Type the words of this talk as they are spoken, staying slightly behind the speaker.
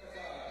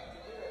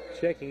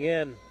Checking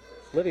in,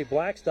 Libby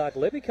Blackstock.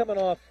 Libby coming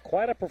off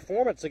quite a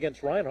performance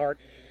against Reinhardt.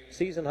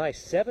 Season high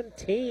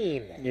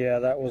 17. Yeah,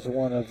 that was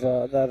one of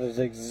that is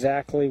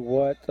exactly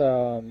what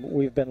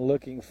we've been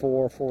looking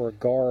for a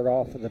guard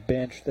off of the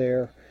bench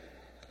there.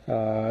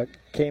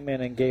 Came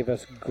in and gave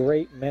us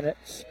great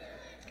minutes,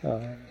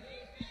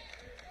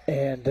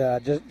 and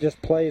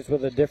just plays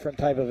with a different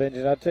type of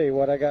engine. I'll tell you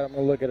what, I'm going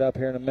to look it up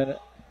here in a minute.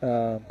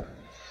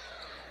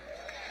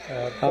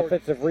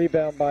 Offensive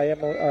rebound by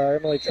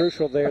Emily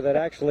Truschel there that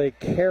actually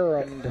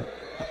caromed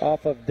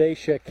off of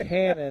Daisha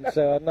Cannon,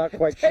 so I'm not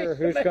quite sure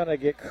who's going to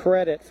get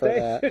credit for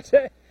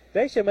that.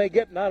 Daisha may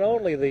get not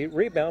only the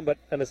rebound, but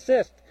an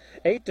assist.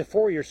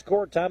 8-4, your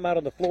score, timeout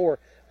on the floor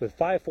with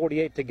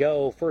 5:48 to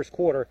go, first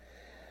quarter.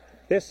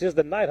 This is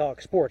the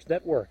Nighthawk Sports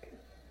Network.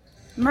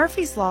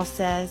 Murphy's Law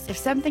says if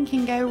something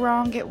can go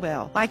wrong, it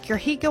will. Like your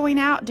heat going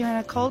out during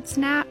a cold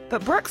snap.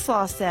 But Brooks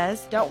Law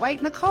says don't wait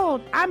in the cold.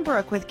 I'm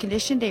Brooke with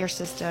Conditioned Air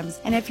Systems.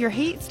 And if your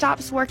heat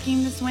stops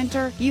working this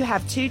winter, you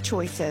have two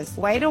choices.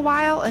 Wait a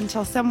while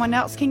until someone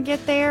else can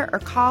get there or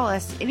call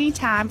us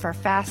anytime for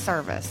fast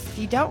service. If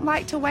you don't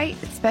like to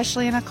wait,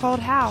 especially in a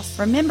cold house,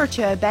 remember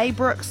to obey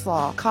Brooks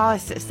Law. Call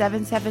us at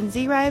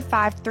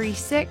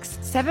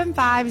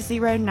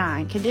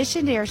 770-536-7509.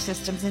 Conditioned Air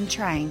Systems in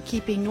Train,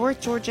 keeping North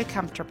Georgia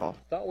comfortable.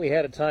 Thought we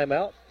had a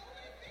timeout,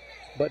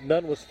 but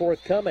none was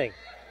forthcoming.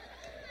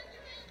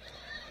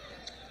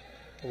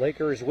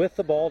 Lakers with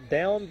the ball,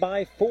 down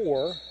by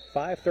 4.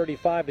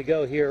 5:35 to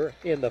go here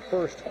in the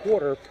first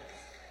quarter.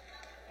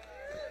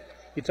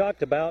 You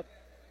talked about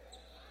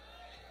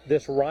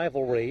this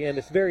rivalry, and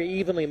it's very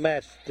evenly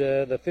matched.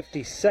 The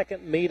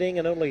 52nd meeting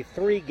and only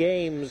 3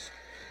 games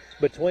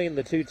between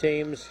the two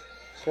teams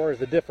as far as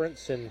the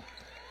difference in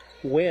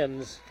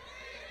wins.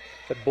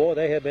 But, boy,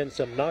 they have been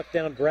some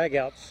knockdown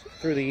dragouts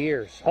through the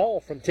years. Hall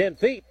from 10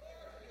 feet.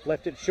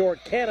 Left it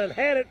short. Cannon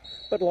had it,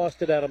 but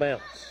lost it out of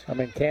bounds. I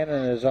mean,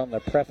 Cannon is on the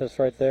preface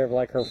right there of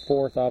like her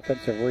 4th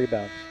offensive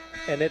rebound.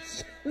 And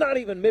it's not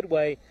even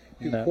midway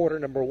to quarter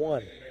number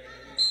 1.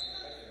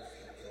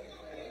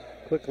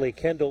 Quickly,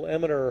 Kendall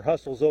Eminer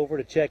hustles over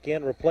to check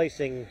in,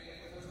 replacing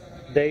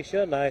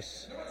Daisha.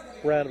 Nice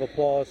round of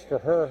applause for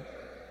her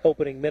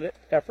opening minute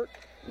effort.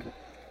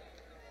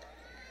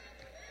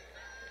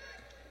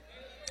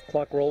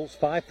 Clock rolls,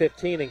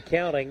 5:15 and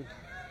counting.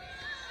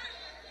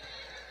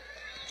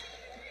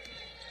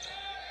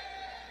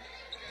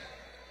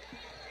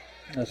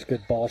 That's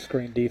good ball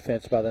screen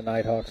defense by the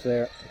Nighthawks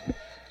there.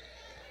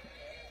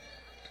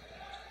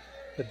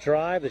 The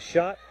drive, the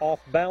shot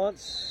off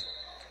balance,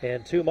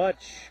 and too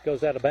much,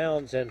 goes out of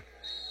bounds, and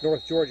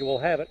North Georgia will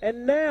have it.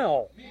 And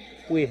now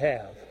we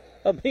have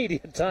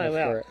immediate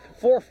timeout.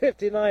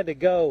 4:59 to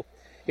go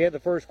in the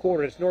first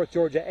quarter. It's North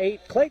Georgia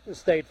 8, Clayton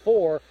State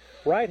 4.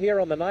 Right here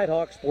on the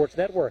Nighthawk Sports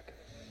Network.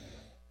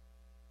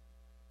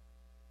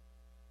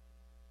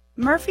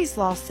 Murphy's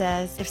Law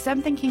says if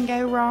something can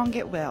go wrong,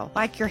 it will.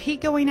 Like your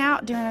heat going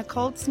out during a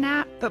cold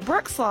snap. But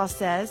Brooks Law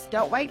says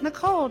don't wait in the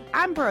cold.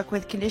 I'm Brooke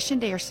with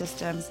Conditioned Air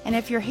Systems. And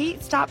if your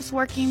heat stops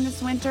working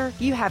this winter,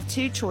 you have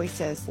two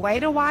choices.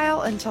 Wait a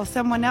while until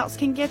someone else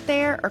can get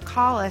there or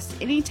call us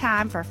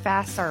anytime for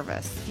fast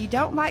service. If you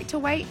don't like to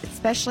wait,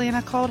 especially in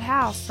a cold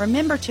house,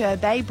 remember to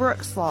obey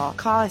Brooks Law.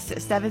 Call us at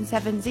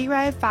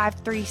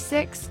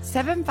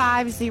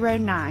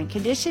 770-536-7509.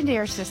 Conditioned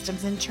Air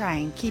Systems in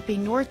Train,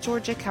 keeping North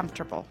Georgia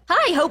comfortable.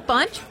 Hi, Hope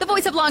Bunch, the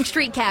voice of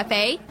Longstreet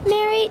Cafe.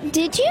 Mary,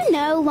 did you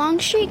know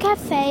Longstreet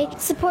Cafe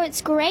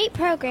supports great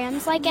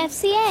programs like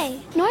FCA?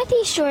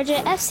 Northeast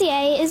Georgia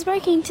FCA is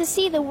working to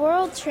see the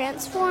world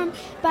transformed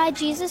by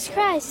Jesus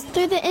Christ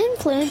through the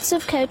influence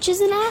of coaches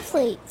and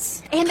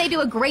athletes. And they do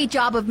a great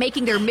job of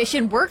making their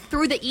mission work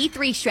through the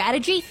E3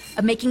 strategy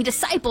of making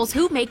disciples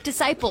who make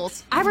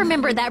disciples. I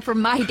remember that from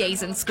my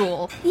days in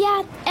school.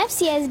 Yeah,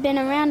 FCA has been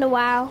around a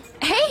while.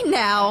 Hey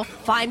now,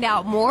 find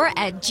out more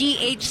at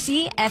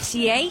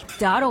ghcfca.org.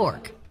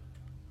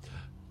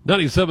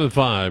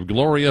 97.5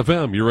 Glory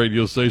FM, your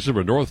radio station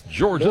for North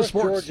Georgia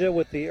Sports. North Georgia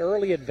with the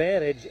early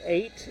advantage,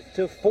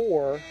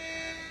 8-4.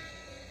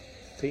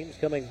 Teams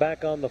coming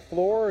back on the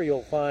floor.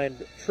 You'll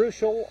find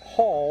Truschel,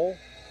 Hall,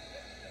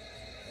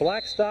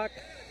 Blackstock,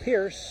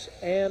 Pierce,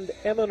 and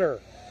Eminer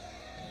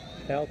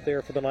out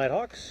there for the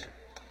Nighthawks.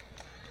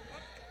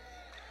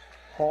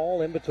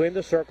 Hall in between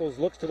the circles,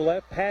 looks to the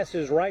left,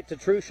 passes right to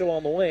Truschel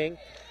on the wing.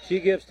 She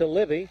gives to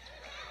Livy.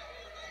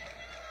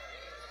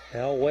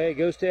 Now away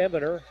goes to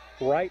Eminer.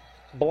 Right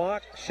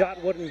block,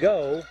 shot wouldn't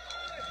go,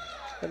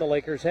 and the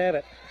Lakers have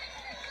it.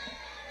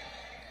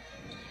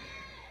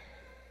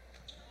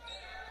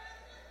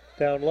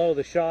 Down low,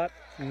 the shot,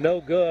 no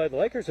good. The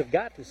Lakers have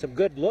gotten some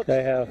good looks.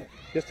 They have.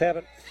 Just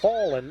haven't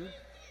fallen.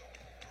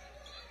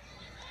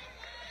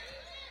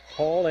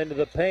 Hall into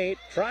the paint,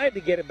 tried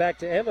to get it back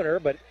to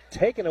Eminer, but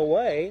taken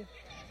away.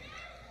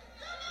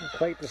 And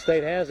Clayton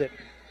State has it.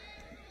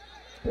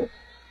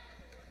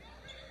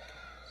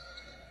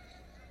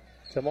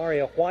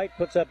 Tamaria White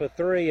puts up a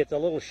three. It's a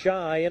little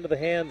shy into the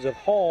hands of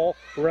Hall,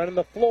 running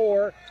the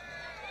floor.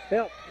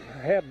 Well,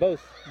 have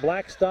both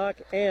Blackstock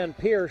and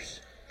Pierce,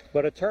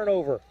 but a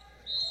turnover.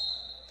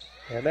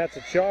 And that's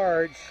a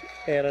charge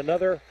and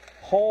another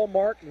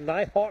hallmark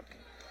Nighthawk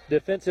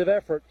defensive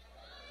effort.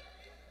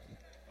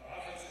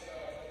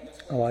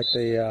 I like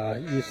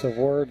the use of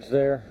words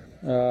there.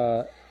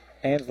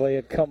 Ansley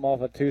had come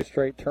off of 2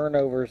 straight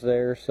turnovers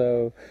there,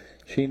 so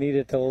she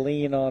needed to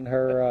lean on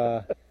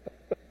her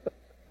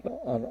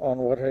on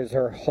what is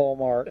her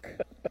hallmark.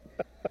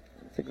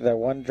 I think that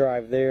one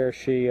drive there,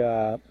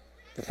 the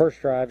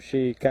first drive,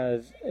 she kind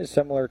of is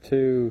similar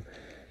to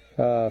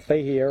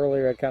Fahey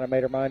earlier. It kind of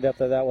made her mind up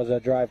that was a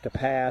drive to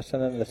pass,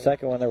 and then the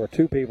second one there were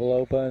 2 people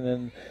open,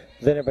 and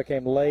then it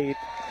became late,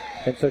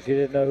 and so she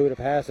didn't know who to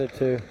pass it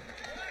to.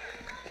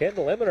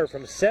 Kendall Eminer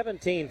from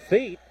 17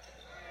 feet.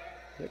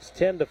 It's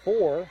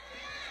 10-4.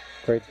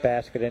 Great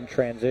basket in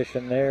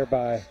transition there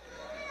by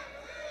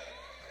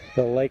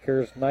the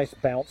Lakers. Nice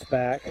bounce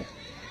back.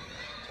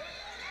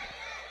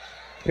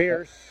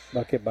 Pierce.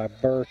 Bucket by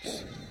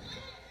Burtz.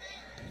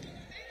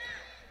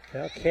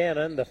 Now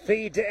Cannon, the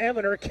feed to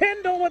Eminer.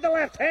 Kendall with the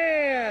left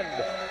hand.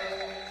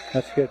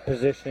 That's good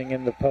positioning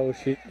in the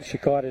post. She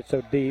caught it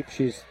so deep.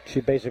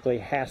 She basically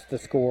has to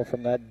score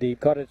from that deep.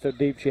 Caught it so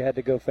deep she had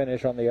to go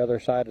finish on the other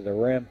side of the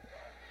rim.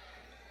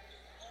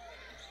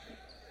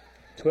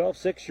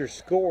 12-6 your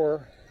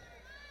score.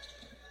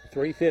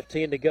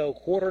 3:15 to go.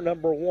 Quarter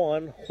number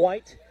 1.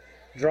 White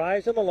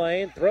drives in the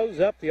lane, throws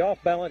up the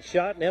off-balance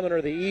shot, and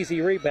Eminer the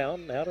easy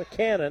rebound. Now to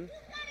Cannon.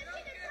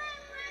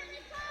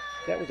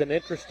 That was an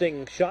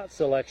interesting shot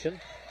selection.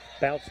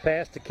 Bounce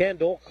pass to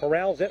Kendall.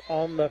 Corrals it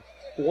on the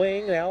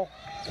wing. Now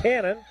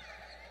Cannon.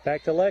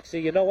 Back to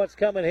Lexi. You know what's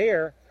coming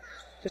here.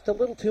 Just a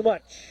little too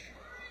much.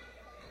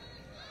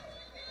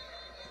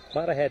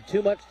 Might have had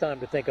too much time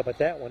to think about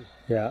that one.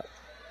 Yeah.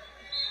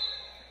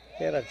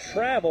 And a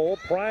travel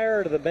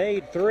prior to the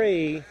made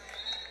 3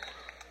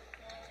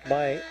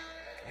 by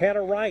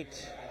Hannah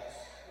Wright.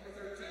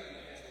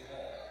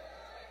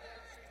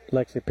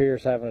 Lexi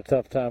Pierce having a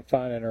tough time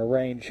finding her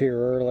range here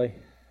early.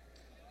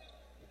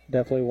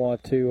 Definitely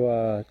want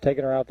to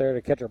taking her out there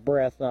to catch her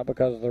breath, not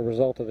because of the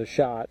result of the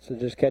shot. So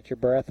just catch your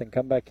breath and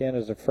come back in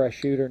as a fresh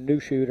shooter, new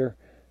shooter.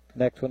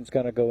 Next one's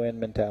going to go in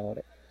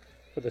mentality.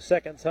 For the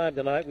second time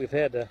tonight, we've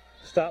had to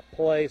stop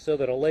play so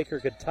that a Laker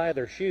could tie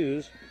their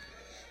shoes.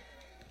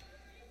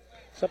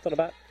 Something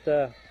about,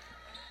 I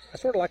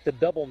sort of like the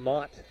double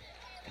knot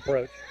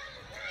approach.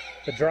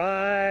 The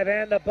drive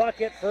and the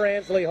bucket for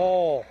Ansley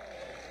Hall.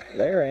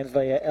 There,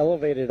 Ansley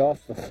elevated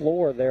off the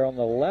floor there on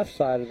the left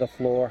side of the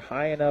floor,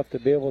 high enough to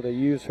be able to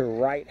use her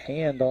right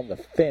hand on the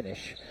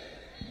finish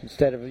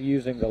instead of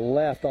using the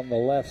left on the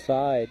left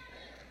side.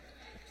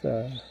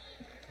 It's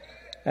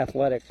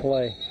athletic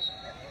play.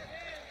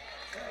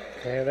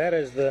 And that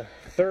is the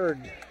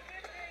third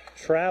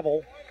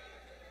travel.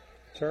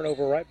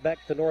 Turnover right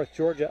back to North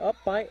Georgia, up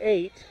by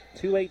 8,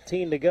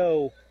 2:18 to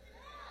go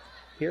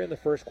here in the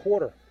first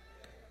quarter.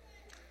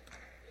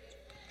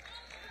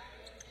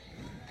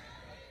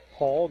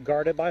 Hall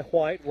guarded by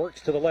White,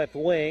 works to the left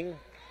wing.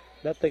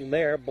 Nothing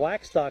there.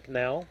 Blackstock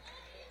now.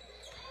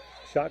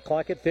 Shot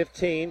clock at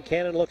 15.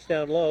 Cannon looks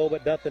down low,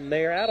 but nothing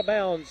there. Out of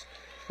bounds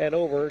and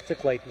over to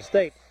Clayton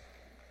State.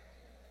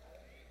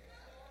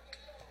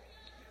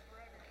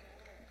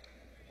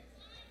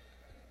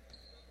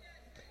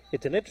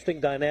 It's an interesting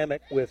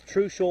dynamic with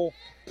Truschel,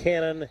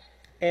 Cannon,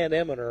 and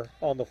Eminer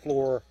on the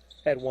floor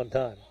at one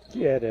time.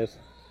 Yeah, it is.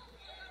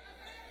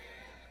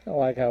 I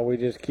like how we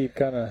just keep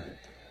kind of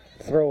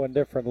throwing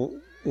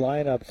different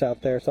lineups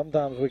out there.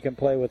 Sometimes we can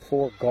play with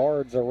 4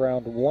 guards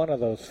around one of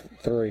those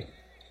 3.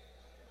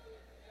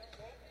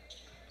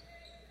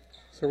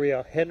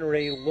 Saria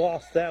Henry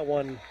lost that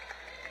one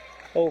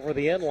over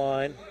the end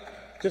line.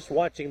 Just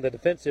watching the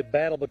defensive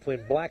battle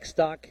between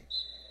Blackstock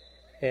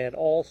and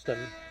Alston.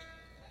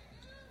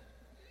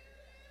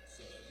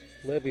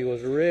 Libby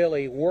was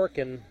really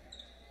working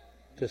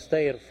to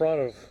stay in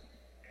front of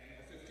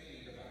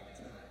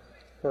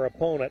her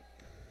opponent.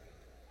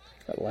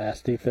 That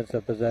last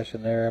defensive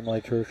possession there,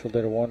 Emily Truschel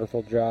did a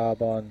wonderful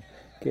job on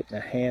getting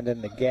a hand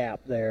in the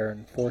gap there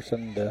and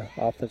forcing the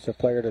offensive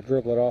player to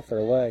dribble it off their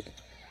leg.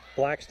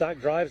 Blackstock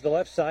drives the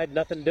left side,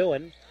 nothing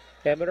doing.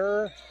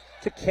 Eminer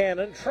to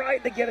Cannon, tried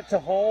to get it to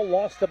Hall,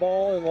 lost the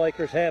ball, and the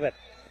Lakers have it.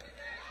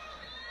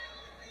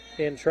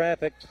 In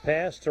traffic,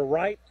 pass to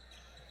Wright.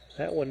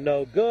 That one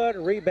no good.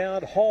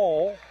 Rebound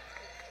Hall.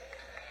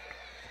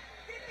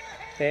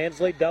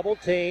 Ansley double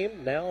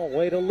team. Now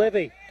away to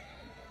Livy.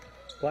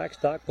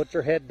 Blackstock puts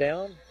her head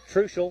down.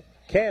 Truschel,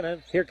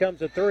 Cannon. Here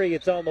comes a 3.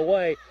 It's on the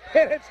way.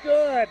 And it's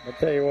good. I'll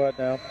tell you what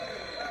now.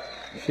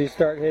 She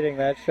start hitting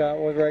that shot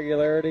with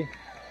regularity.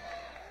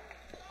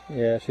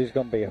 Yeah, she's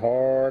going to be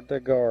hard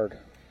to guard.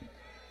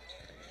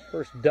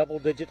 First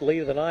double-digit lead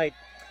of the night.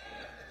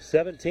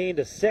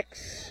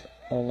 17-6.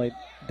 Only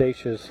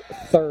Dacia's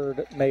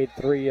third made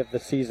 3 of the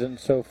season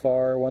so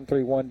far.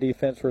 1-3-1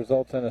 defense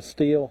results in a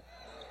steal.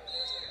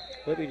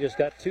 Libby just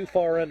got too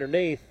far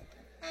underneath.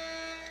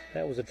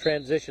 That was a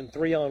transition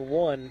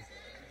 3-on-1.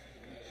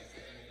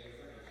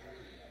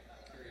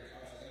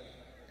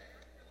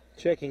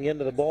 Checking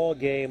into the ball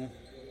game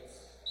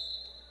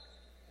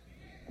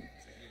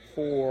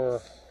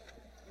for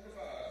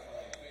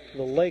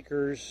The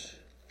Lakers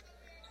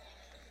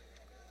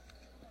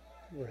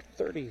were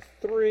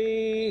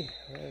 33.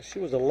 She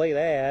was a late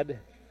add.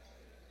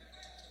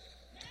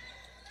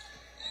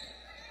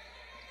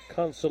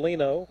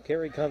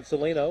 Carrie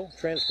Consolino,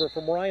 transfer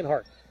from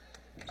Reinhardt.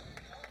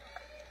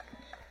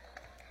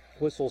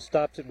 Whistle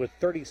stops it with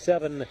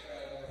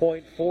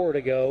 37.4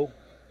 to go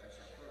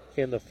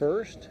in the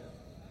first.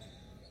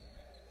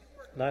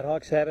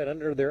 Nighthawks have it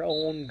under their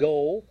own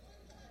goal.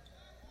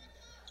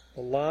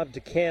 The lob to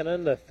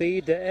Cannon, the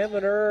feed to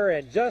Eminer,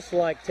 and just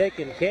like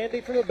taking candy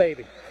from a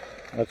baby.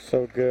 That's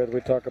so good. We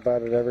talk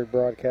about it every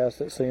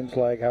broadcast. It seems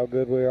like how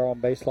good we are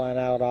on baseline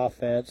out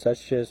offense.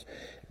 That's just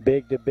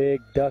big to big,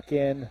 duck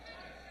in.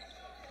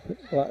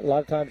 A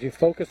lot of times you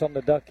focus on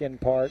the duck in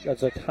part.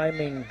 That's a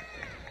timing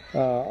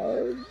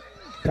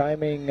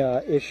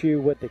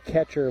issue with the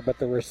catcher, but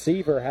the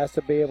receiver has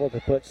to be able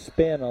to put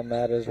spin on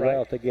that as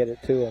well to get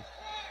it to him.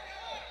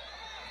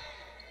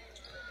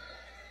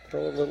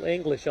 Throw a little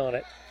English on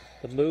it.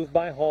 The move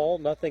by Hall,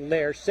 nothing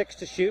there. 6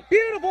 to shoot.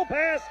 Beautiful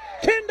pass,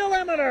 Kendall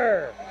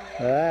Eminer.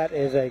 That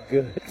is a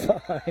good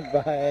find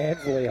by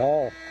Ansley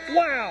Hall.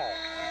 Wow,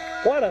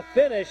 what a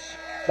finish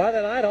by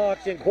the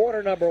Nighthawks in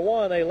quarter number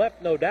 1. They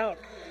left no doubt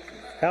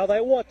how they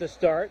want to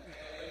start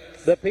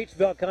the Peach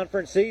Belt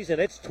Conference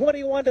season. It's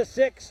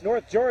 21-6,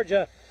 North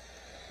Georgia.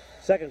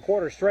 Second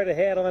quarter straight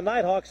ahead on the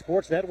Nighthawk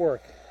Sports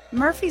Network.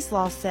 Murphy's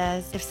Law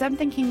says if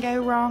something can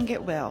go wrong,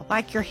 it will.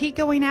 Like your heat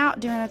going out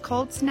during a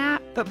cold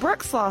snap. But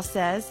Brooks Law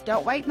says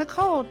don't wait in the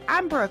cold.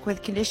 I'm Brooke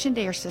with Conditioned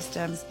Air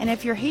Systems. And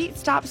if your heat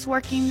stops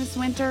working this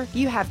winter,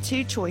 you have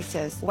two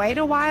choices. Wait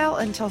a while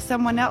until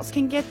someone else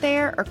can get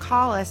there or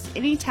call us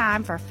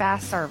anytime for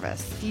fast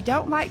service. If you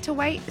don't like to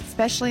wait,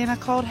 especially in a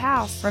cold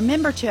house,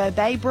 remember to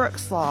obey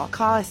Brooks Law.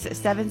 Call us at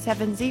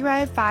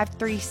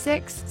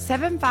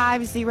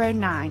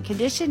 770-536-7509.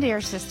 Conditioned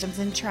Air Systems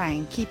and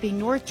Train, keeping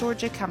North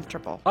Georgia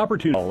comfortable.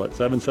 Opportunity at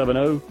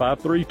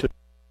 770-532.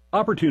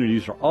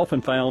 Opportunities are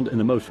often found in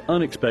the most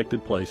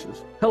unexpected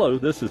places. Hello,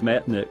 this is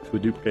Matt Nix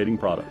with Duplicating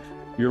Products,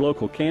 your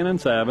local Canon,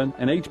 Savin,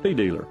 and HP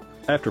dealer.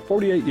 After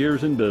 48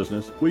 years in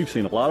business, we've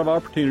seen a lot of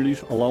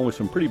opportunities along with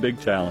some pretty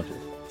big challenges.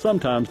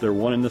 Sometimes they're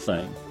one and the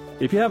same.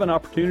 If you have an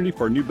opportunity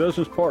for a new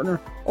business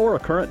partner or a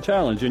current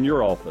challenge in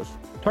your office,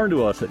 turn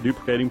to us at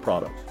Duplicating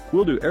Products.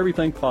 We'll do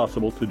everything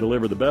possible to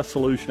deliver the best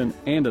solution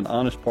and an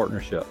honest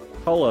partnership.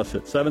 Call us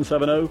at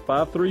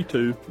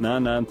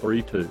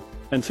 770-532-9932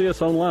 and see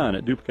us online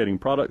at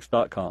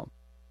duplicatingproducts.com.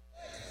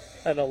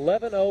 An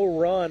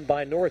 11-0 run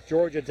by North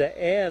Georgia to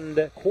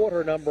end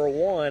quarter number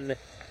 1.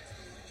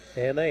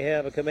 And they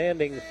have a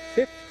commanding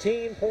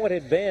 15-point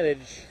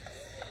advantage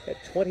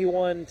at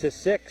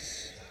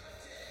 21-6.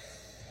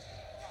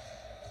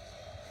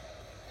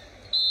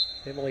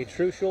 Emily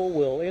Truschel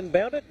will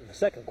inbound it, and the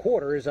second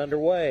quarter is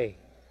underway.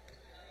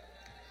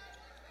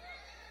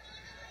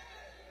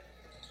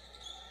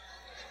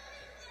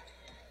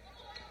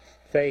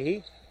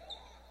 Fahey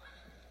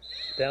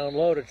down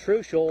low to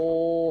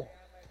Truschel,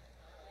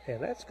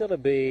 and that's going to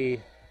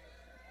be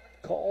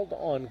called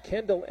on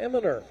Kendall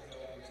Eminer.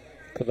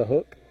 For the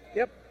hook?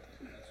 Yep.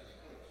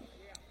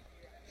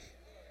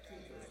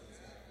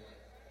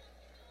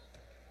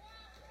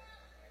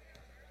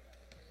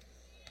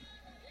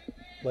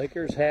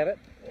 Lakers have it.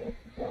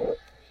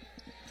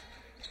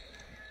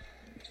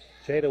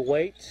 Jada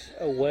Waite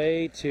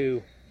away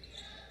to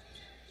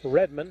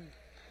Redmond.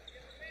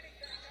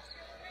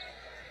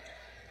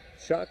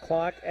 Shot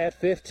clock at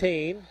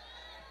 15.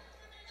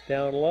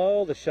 Down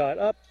low, the shot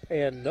up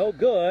and no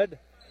good.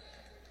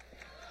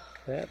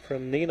 That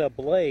from Nina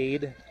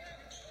Blade.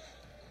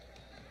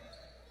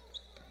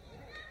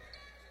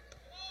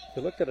 If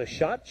you looked at a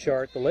shot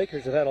chart, the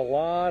Lakers have had a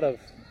lot of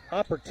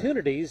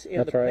opportunities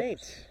in the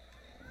paint.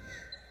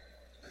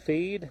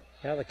 Feed,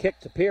 now the kick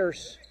to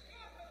Pierce.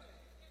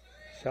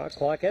 Shot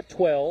clock at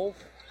 12.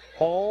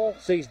 Hall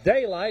sees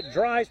daylight,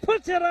 drives,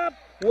 puts it up.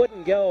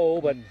 Wouldn't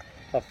go, but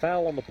a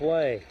foul on the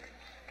play.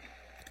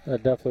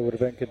 That definitely would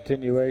have been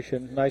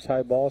continuation. Nice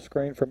high ball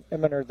screen from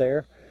Eminer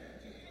there.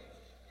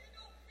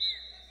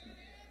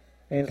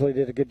 Ansley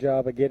did a good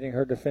job of getting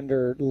her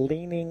defender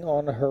leaning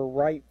on her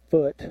right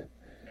foot.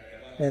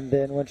 And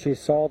then when she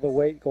saw the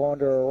weight go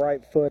onto her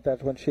right foot,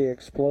 that's when she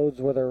explodes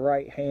with her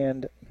right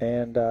hand.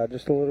 And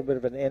just a little bit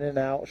of an in and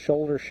out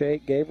shoulder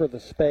shake, gave her the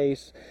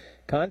space.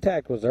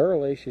 Contact was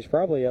early. She's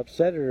probably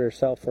upset at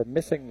herself for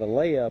missing the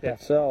layup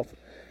itself,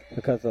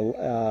 because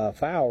the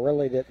foul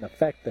really didn't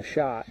affect the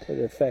shot.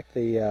 It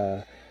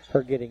affected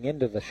her getting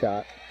into the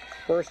shot.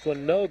 First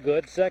one no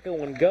good. Second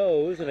one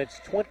goes, and it's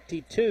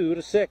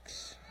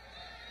 22-6.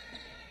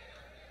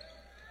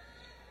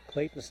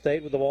 Clayton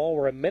State with the ball.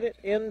 We're a minute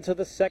into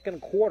the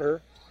second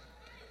quarter.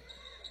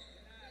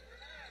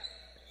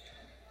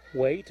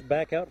 Waite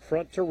back out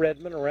front to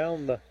Redmond.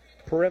 Around the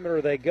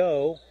perimeter they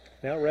go.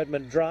 Now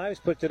Redmond drives,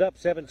 puts it up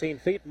 17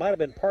 feet. Might have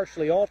been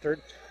partially altered.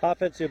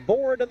 Offensive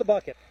board to the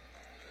bucket.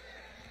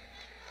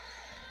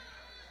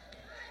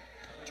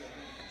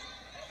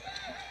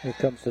 Here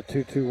comes the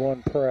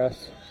 2-2-1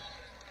 press.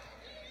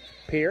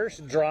 Pierce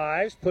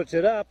drives, puts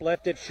it up,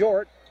 left it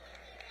short.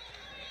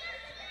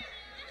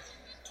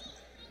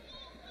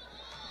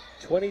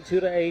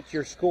 22-8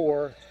 your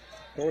score.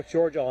 North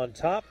Georgia on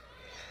top.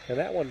 And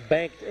that one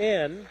banked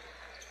in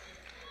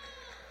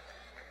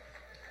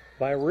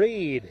by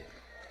Reed.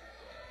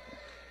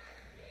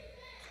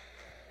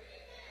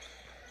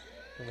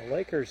 And the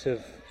Lakers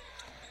have,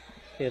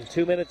 in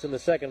 2 minutes in the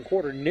second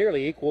quarter,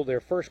 nearly equaled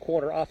their first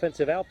quarter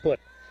offensive output.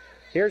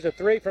 Here's a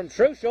three from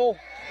Truschel.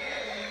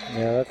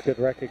 Yeah, that's good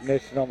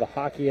recognition on the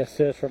hockey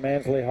assist from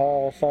Ansley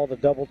Hall. Saw the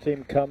double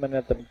team coming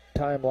at the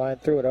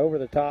timeline, threw it over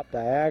the top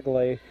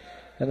diagonally,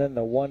 and then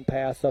the one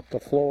pass up the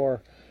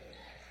floor.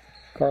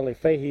 Carly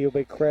Fahey will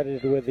be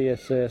credited with the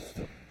assist.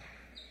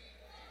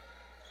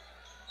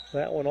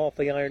 That one off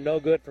the iron, no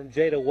good from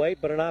Jada Waite,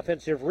 but an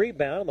offensive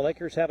rebound. The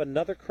Lakers have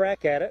another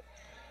crack at it.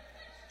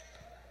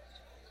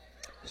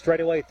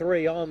 Straightaway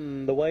three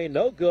on the way,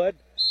 no good.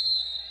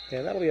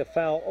 And that'll be a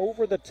foul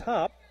over the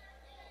top,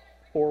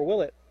 or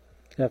will it?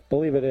 I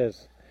believe it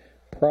is.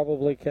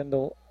 Probably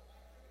Kendall.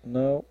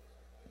 No.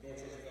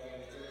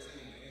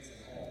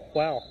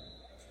 Wow.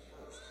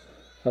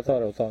 I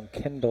thought it was on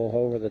Kendall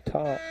over the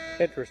top.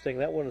 Interesting.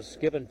 That one was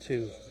given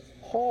to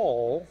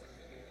Hall.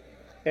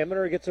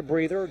 Eminer gets a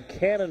breather.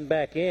 Cannon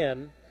back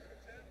in.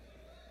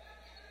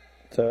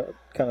 So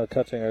kind of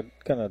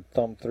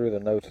thumbed through the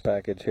notes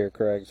package here,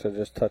 Craig. So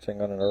just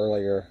touching on an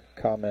earlier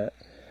comment.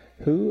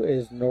 Who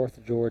is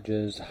North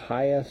Georgia's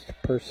highest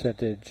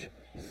percentage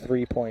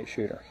three-point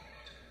shooter?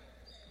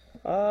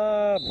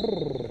 I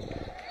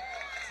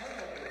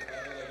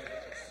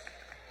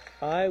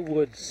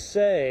would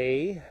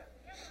say,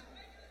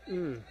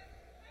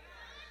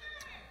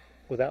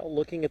 without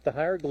looking at the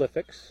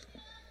hieroglyphics,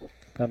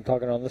 I'm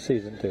talking on the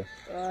season, too.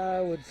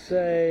 I would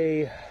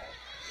say,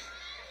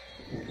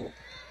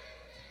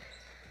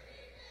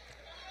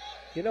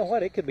 you know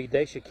what? It could be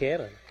Daisha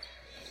Cannon.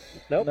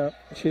 Nope. No,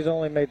 she's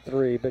only made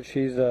 3, but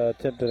she's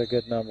attempted a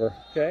good number.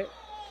 Okay.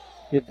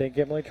 You'd think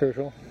Emily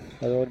Truschel.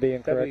 That would be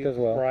incorrect as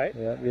well. Right.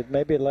 Yeah.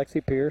 Maybe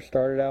Lexi Pierce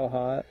started out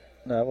hot.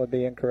 That would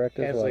be incorrect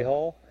as Ansley well.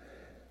 Hall.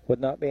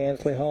 Would not be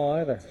Ansley Hall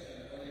either.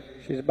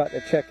 She's about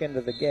to check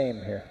into the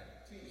game here.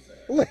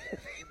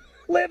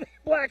 Libby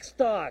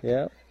Blackstock.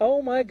 Yeah.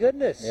 Oh, my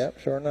goodness. Yep,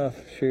 sure enough.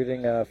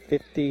 Shooting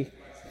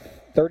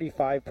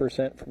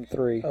 35% from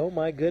 3. Oh,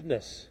 my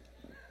goodness.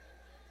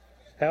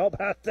 How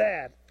about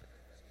that?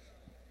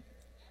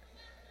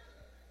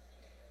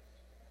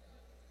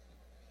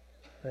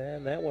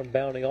 And that one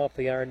bounding off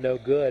the iron, no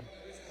good.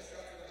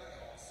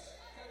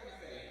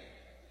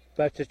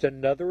 That's just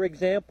another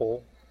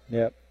example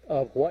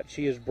of what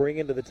she is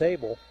bringing to the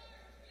table.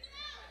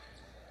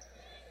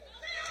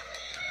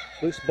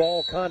 Loose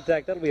ball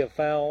contact, that'll be a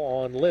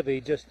foul on Livy.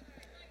 Just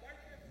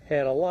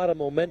had a lot of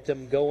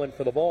momentum going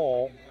for the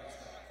ball.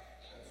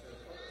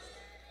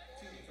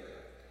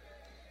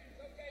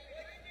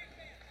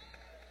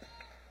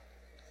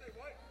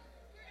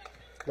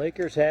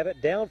 Lakers have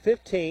it down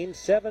 15,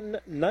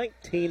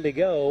 7:19 to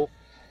go.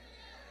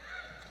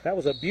 That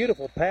was a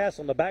beautiful pass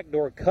on the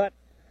backdoor cut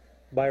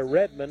by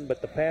Redmond,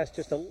 but the pass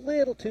just a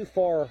little too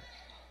far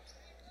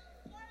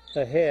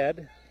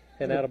ahead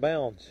and out of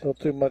bounds. A little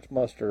too much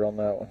mustard on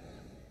that one.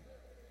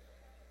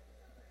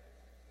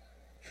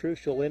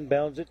 Truschel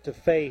inbounds it to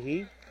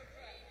Fahey.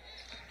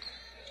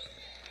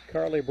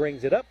 Carly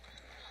brings it up.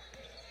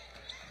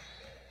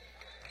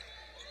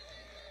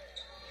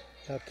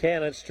 Now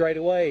Cannon straight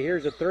away.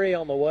 Here's a three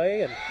on the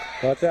way. And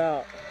watch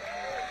out.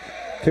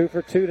 2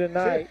 for 2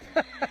 tonight.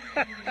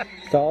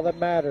 That's all that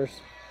matters.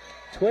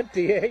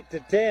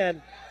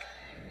 28-10.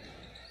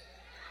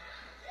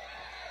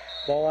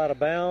 Ball out of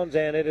bounds,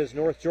 and it is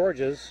North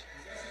Georgia's.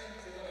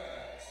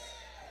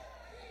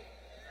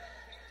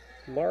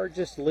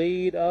 Largest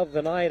lead of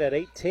the night at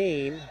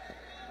 18.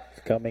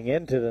 It's coming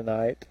into the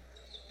night.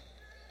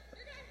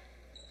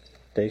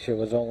 Daisha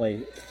was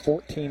only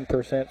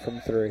 14%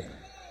 from 3.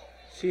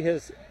 She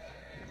has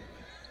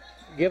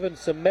given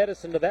some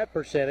medicine to that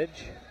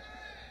percentage.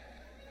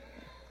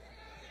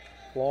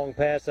 Long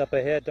pass up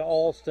ahead to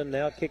Alston,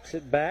 now kicks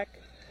it back.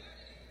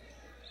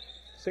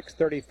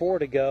 6:34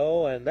 to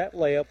go, and that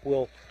layup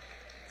will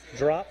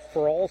drop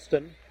for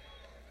Alston.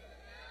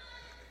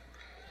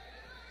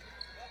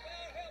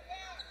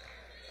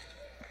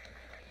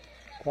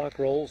 Clock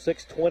rolls,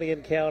 6:20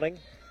 and counting.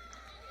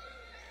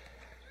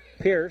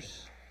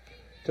 Pierce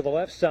to the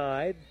left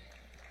side.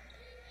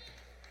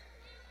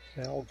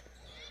 Now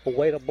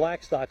away to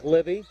Blackstock.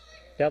 Livy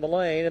down the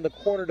lane in the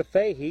corner to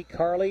Fahey.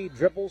 Carly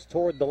dribbles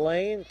toward the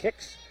lane,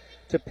 kicks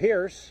to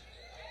Pierce.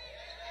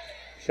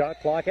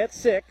 Shot clock at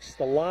 6.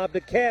 The lob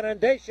to Cannon.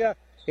 Daisha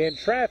in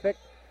traffic.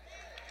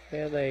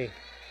 And they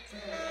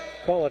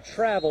call a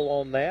travel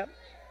on that.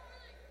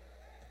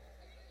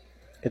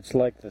 It's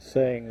like the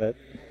saying that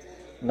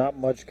not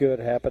much good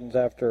happens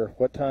after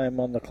what time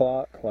on the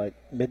clock? Like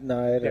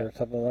midnight or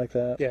something like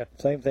that? Yeah.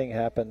 Same thing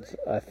happens,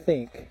 I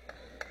think,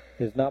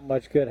 is not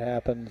much good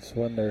happens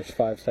when there's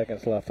 5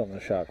 seconds left on the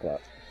shot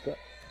clock. So,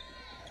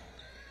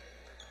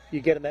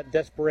 you get in that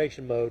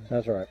desperation mode.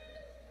 That's right.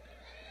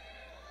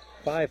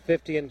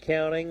 5:50 and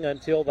counting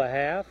until the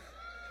half.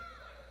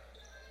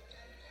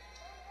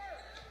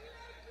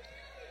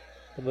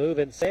 The move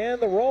and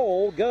the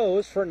roll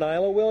goes for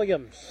Nyla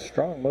Williams.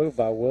 Strong move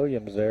by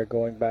Williams there,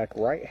 going back,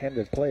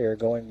 right-handed player,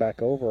 going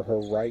back over her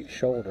right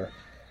shoulder.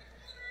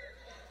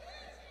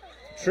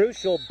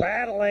 Truschel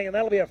battling, and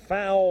that'll be a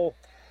foul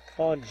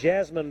on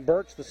Jasmine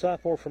Birch, the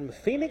sophomore from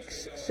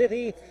Phoenix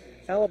City,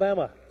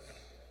 Alabama.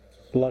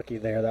 Lucky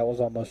there. That was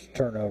almost a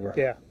turnover.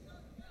 Yeah.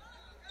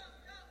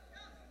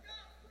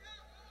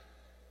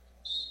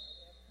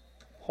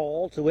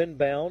 Hall to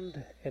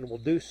inbound, and will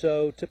do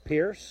so to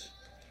Pierce.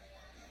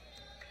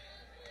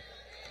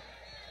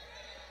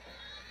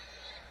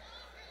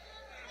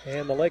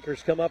 And the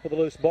Lakers come up with a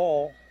loose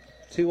ball.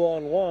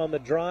 2-on-1. The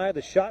drive,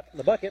 the shot, and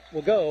the bucket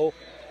will go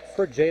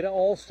for Jada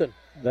Alston.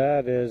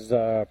 That is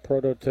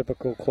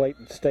prototypical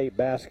Clayton State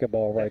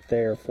basketball right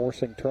there,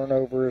 forcing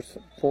turnovers,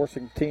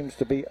 forcing teams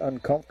to be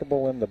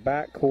uncomfortable in the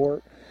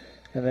backcourt,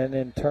 and then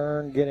in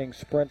turn getting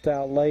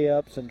sprint-out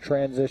layups and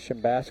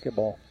transition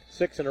basketball.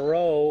 6 in a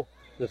row.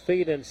 The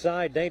feed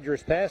inside,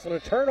 dangerous pass, and a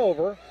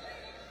turnover.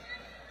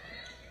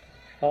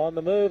 On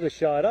the move, the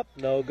shot up,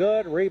 no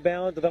good.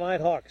 Rebound to the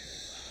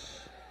Nighthawks.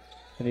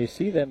 And you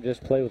see them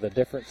just play with a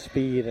different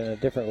speed and a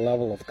different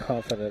level of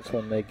confidence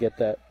when they get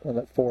that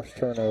forced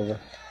turnover.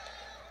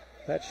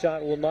 That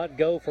shot will not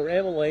go for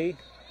Emily.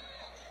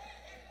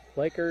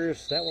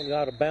 Lakers, that one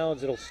out of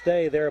bounds. It'll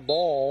stay their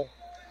ball.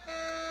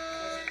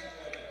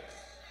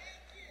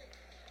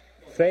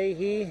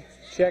 Fahey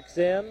checks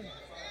in.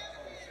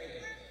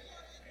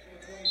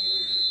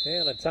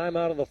 And a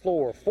timeout on the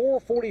floor.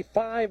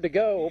 4:45 to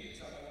go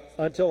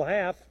until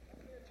half.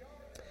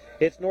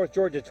 It's North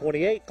Georgia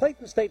 28,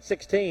 Clayton State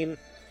 16,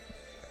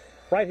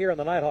 right here on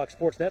the Nighthawk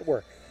Sports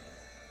Network.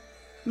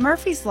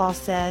 Murphy's Law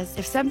says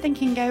if something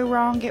can go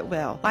wrong, it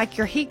will. Like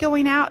your heat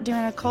going out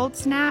during a cold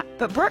snap.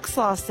 But Brooks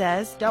Law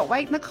says don't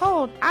wait in the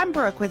cold. I'm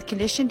Brooke with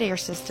Conditioned Air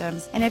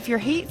Systems. And if your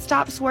heat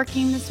stops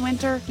working this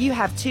winter, you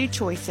have two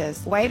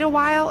choices. Wait a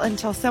while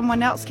until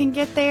someone else can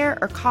get there,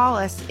 or call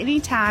us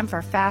anytime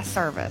for fast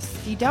service.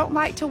 If you don't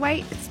like to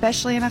wait,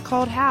 especially in a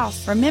cold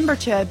house, remember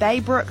to obey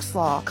Brooks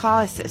Law. Call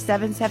us at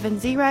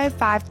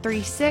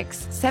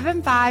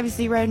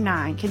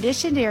 770-536-7509.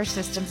 Conditioned Air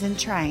Systems in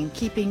Train,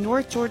 keeping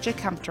North Georgia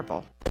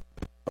comfortable.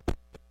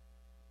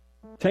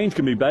 Change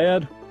can be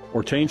bad,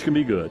 or change can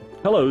be good.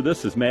 Hello,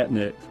 this is Matt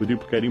Nix with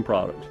Duplicating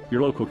Products,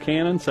 your local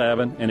Canon,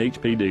 Savin, and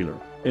HP dealer.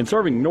 In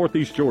serving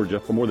Northeast Georgia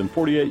for more than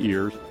 48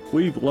 years,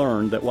 we've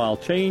learned that while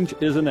change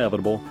is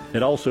inevitable,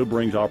 it also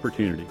brings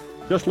opportunity.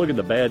 Just look at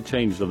the bad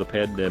changes of the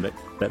pandemic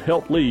that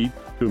helped lead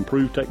to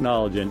improved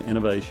technology and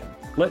innovation.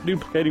 Let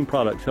Duplicating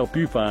Products help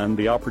you find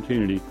the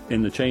opportunity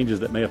in the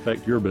changes that may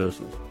affect your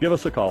business. Give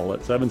us a call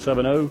at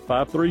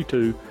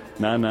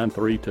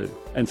 770-532-9932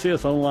 and see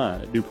us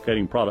online at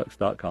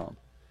duplicatingproducts.com.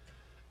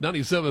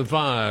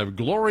 97.5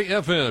 Glory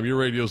FM, your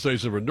radio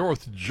station for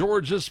North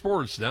Georgia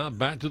sports. Now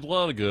back to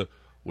Dahlonega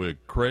with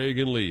Craig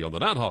and Lee on the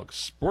Nighthawks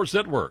Sports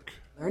Network.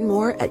 Learn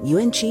more at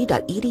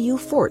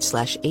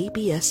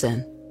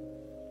ung.edu/ABSN.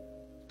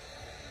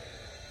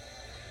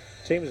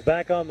 Teams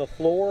back on the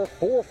floor.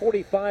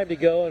 4:45 to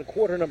go in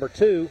quarter number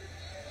 2.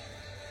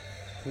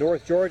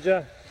 North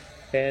Georgia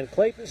and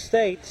Clayton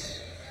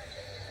State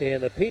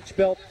in the Peach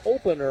Belt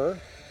opener.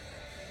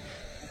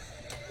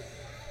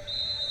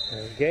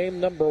 And game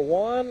number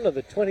 1 of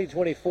the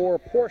 2024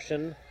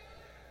 portion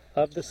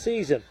of the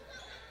season.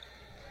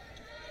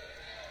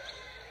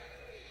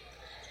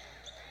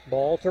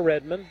 Ball to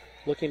Redmond.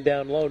 Looking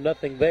down low,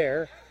 nothing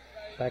there.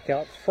 Back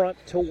out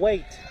front to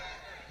Waite.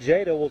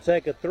 Jada will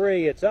take a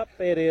 3. It's up.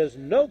 It is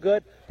no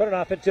good. But an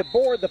offensive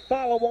board. The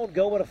follow won't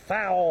go, with a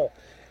foul.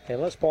 And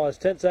let's pause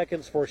 10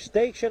 seconds for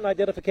station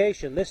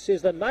identification. This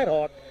is the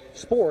Nighthawk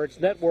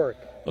Sports Network.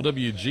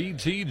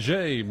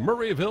 WGTJ,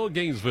 Murrayville,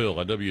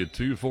 Gainesville. At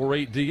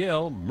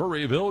W248DL,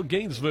 Murrayville,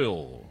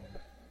 Gainesville.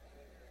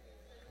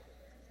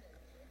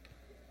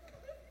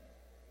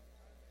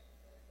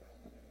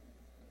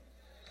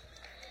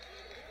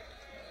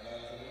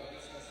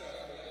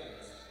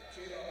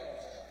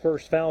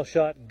 First foul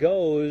shot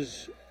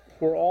goes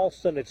for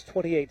Alston. It's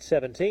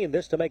 28-17.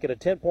 This to make it a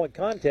 10-point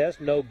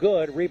contest. No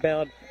good.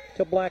 Rebound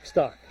to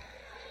Blackstock.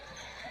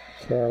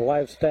 So our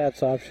live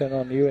stats option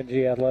on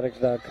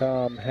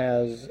UNGathletics.com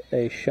has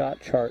a shot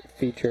chart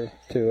feature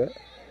to it.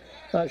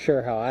 Not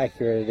sure how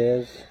accurate it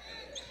is,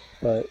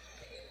 but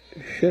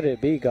should it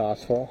be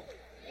gospel,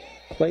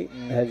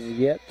 Clayton has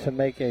yet to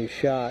make a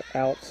shot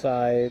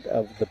outside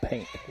of the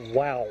paint.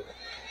 Wow.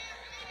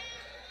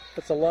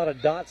 That's a lot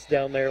of dots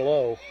down there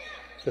low.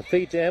 The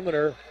feed to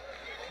Eminer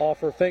off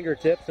her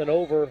fingertips and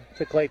over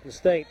to Clayton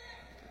State.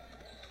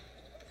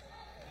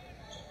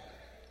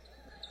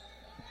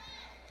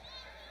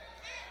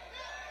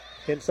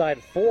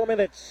 Inside 4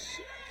 minutes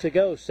to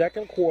go,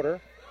 second quarter.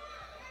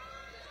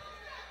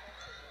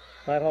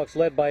 Nighthawks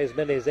led by as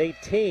many as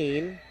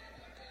 18.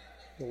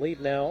 The lead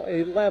now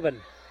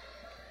 11.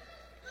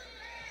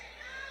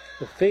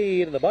 The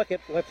feed and the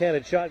bucket,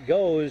 left-handed shot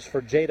goes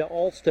for Jada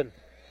Alston.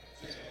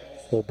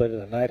 A little bit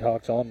of the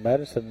Nighthawks on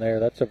medicine there.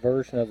 That's a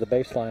version of the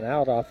baseline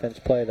out offense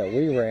play that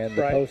we ran,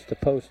 the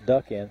post-to-post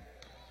duck in.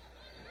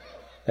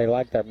 They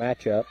like their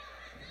matchup.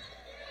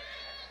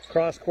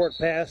 Cross-court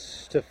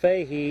pass to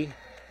Fahey.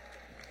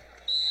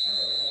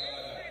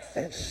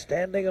 And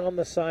standing on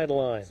the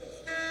sideline.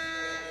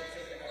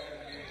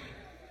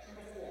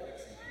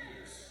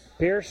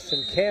 Pierce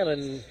and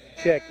Cannon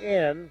check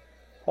in.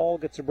 Hall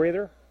gets a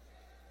breather.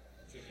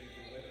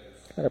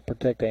 Got to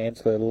protect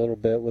Ansley a little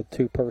bit with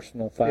 2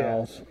 personal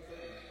fouls. Yeah.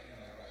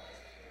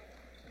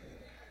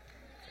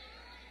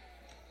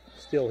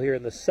 Still here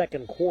in the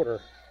second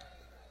quarter.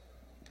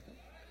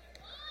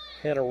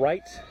 Hannah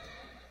Wright.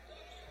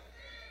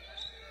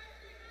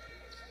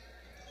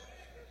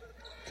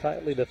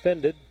 Tightly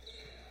defended.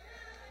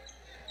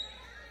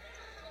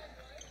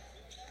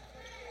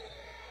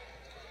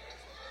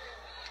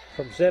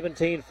 From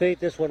 17 feet,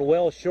 this one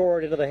well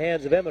short into the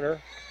hands of Eminer.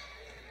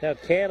 Now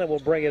Cannon will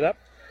bring it up.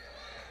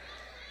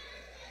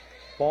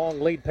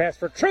 Long lead pass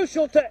for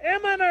Truschel to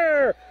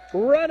Eminer.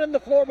 Running the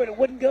floor, but it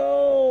wouldn't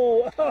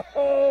go.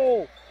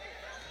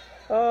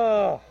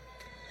 Oh.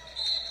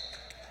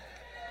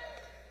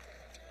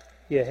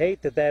 You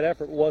hate that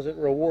effort wasn't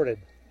rewarded.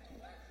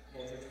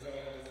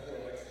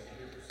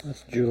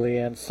 That's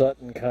Julianne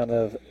Sutton kind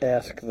of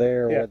esque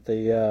there with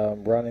the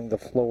running the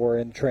floor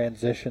in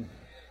transition.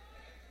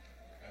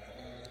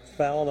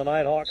 Foul on the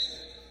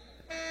Nighthawks.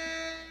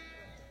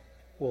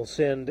 Will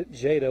send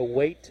Jada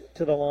Waite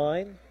to the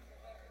line.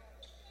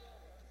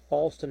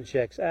 Alston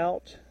checks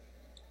out.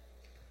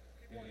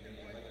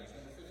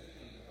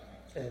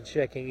 And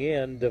checking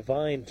in,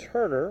 Divine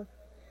Turner.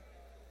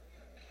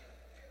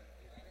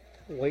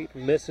 Waite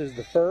misses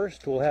the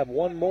first. We'll have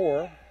one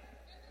more.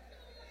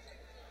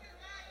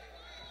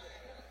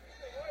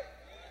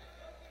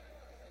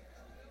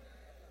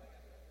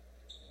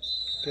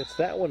 Gets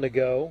that one to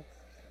go.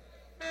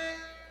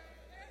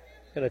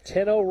 And a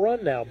 10-0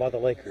 run now by the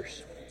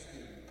Lakers.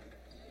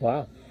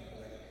 Wow.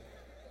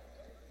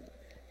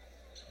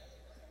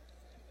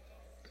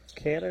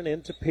 Cannon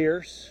into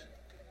Pierce.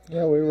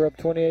 Yeah, we were up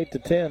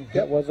 28-10. Yep.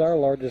 That was our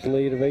largest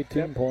lead of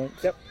 18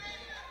 points. Yep.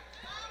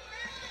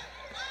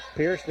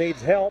 Pierce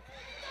needs help.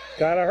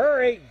 Gotta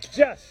hurry.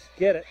 Just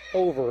get it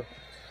over.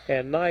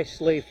 And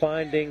nicely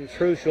finding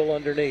Truschel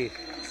underneath.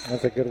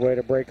 That's a good way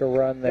to break a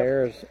run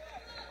there. Yep.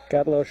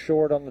 Got a little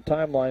short on the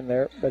timeline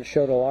there, but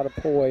showed a lot of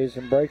poise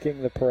in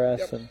breaking the press.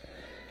 Yep. And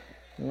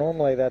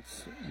normally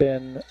that's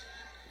been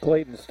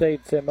Clayton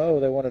State's MO.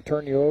 They want to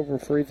turn you over,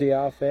 freeze the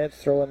offense,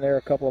 throw in there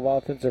a couple of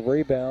offensive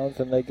rebounds,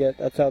 and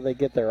that's how they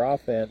get their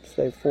offense.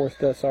 They've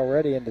forced us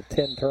already into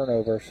 10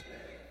 turnovers.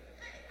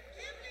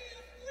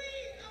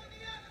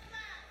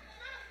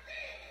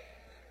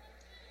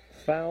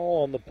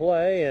 Foul on the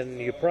play, and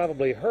you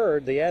probably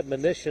heard the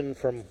admonition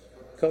from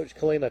Coach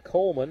Kalina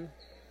Coleman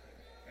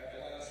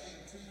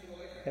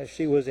as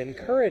she was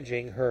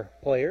encouraging her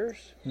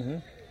players. Mm-hmm.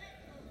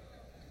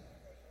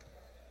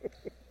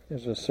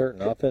 There's a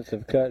certain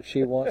offensive cut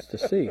she wants to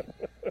see.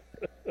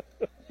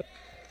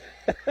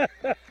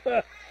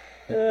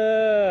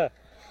 And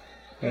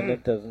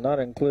it does not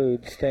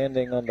include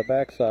standing on the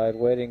backside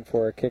waiting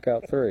for a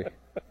kick-out 3.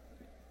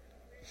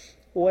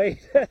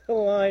 Wait at the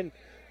line,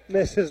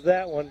 misses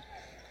that one.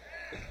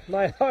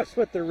 Nighthawks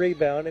with the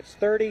rebound. It's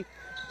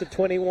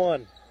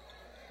 30-21.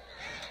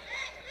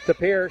 To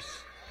Pierce.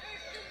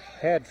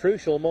 Had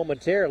Truschel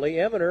momentarily.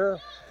 Eminer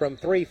from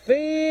 3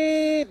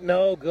 feet.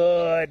 No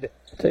good.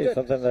 I'll tell you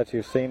something that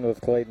you've seen with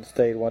Clayton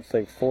State once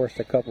they've forced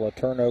a couple of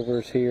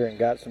turnovers here and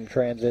got some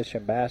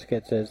transition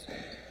baskets is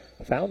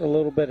found a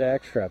little bit of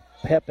extra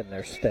pep in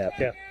their step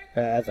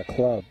as a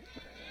club.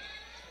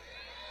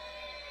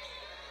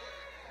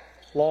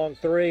 Long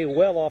 3,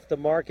 well off the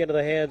mark into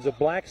the hands of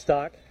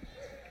Blackstock.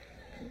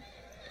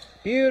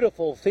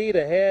 Beautiful feed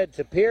ahead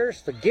to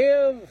Pierce. The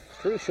give.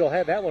 Truschel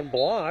had that one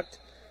blocked.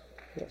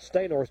 It'll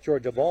stay North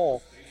Georgia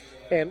ball.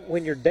 And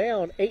when you're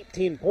down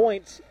 18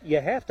 points,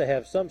 you have to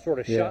have some sort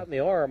of shot in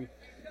the arm.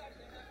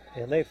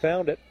 And they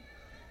found it.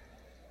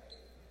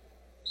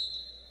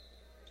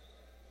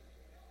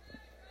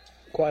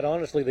 Quite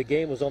honestly, the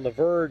game was on the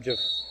verge of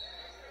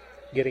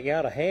getting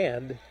out of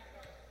hand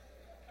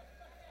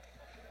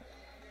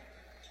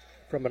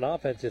from an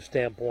offensive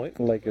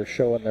standpoint. Lakers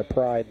showing their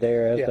pride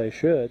there as they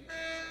should.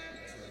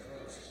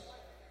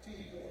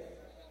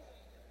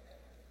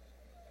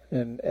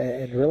 And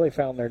really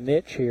found their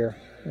niche here.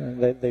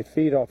 They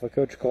feed off of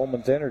Coach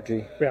Coleman's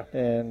energy. Yeah.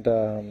 And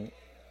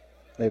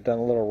they've done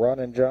a little run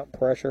and jump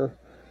pressure.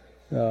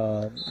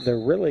 They're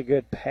really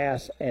good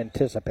pass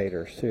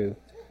anticipators, too.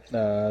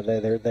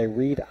 They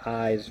read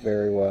eyes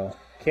very well.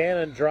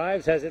 Cannon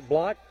drives, has it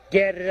blocked,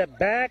 get it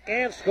back,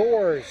 and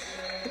scores.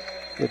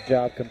 Good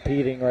job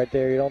competing right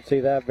there. You don't see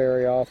that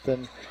very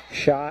often.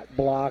 Shot,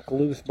 block,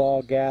 loose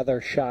ball,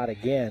 gather, shot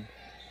again.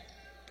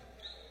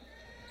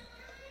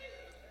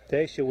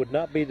 Tasha would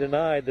not be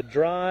denied. The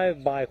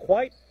drive by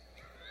White.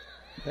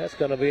 That's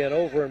going to be an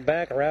over and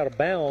back or out of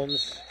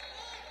bounds.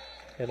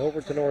 And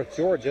over to North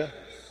Georgia.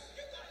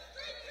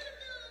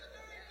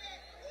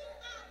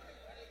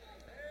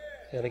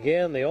 And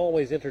again, the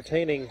always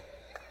entertaining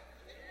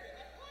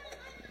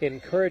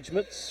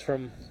encouragements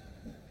from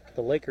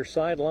the Lakers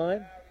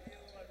sideline.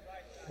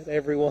 And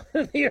everyone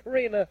in the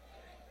arena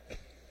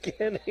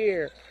can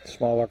hear.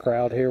 Smaller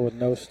crowd here with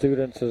no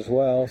students as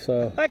well,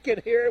 so. I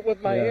can hear it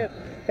with my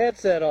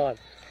headset on.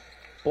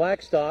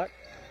 Blackstock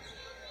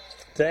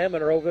to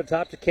Eminer over the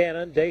top to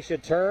Cannon. Dacia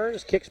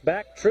turns, kicks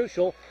back.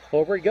 Truschel,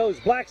 over he goes.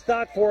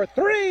 Blackstock for a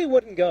three,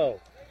 wouldn't go.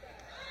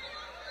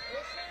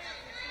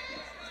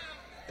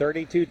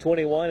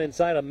 32-21,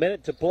 inside a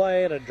minute to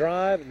play, and a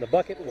drive, and the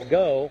bucket will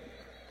go.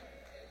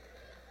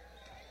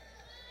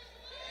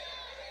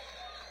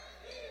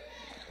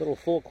 Little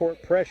full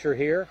court pressure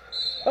here.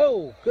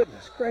 Oh,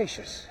 goodness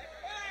gracious.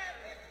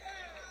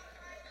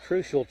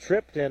 Truschel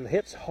tripped and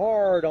hits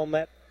hard on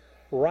that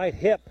right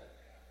hip.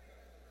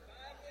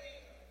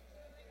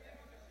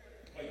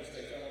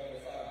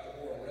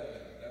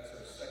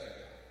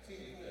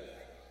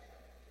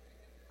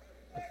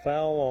 A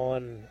foul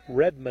on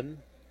Redmond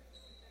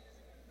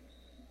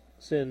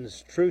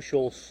sends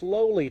Truschel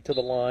slowly to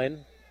the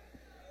line.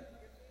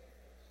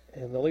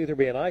 And there'll either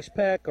be an ice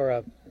pack or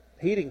a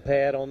heating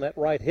pad on that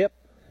right hip.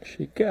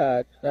 She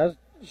got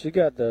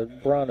the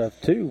brunt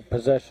of two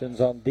possessions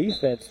on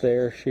defense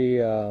there.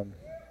 She, on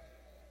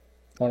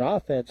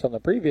offense, on the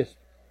previous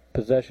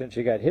possession,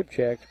 she got hip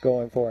checked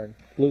going for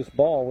a loose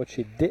ball, which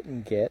she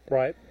didn't get.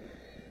 Right.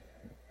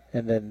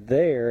 And then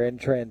there, in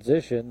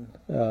transition,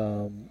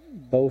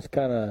 both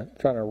kind of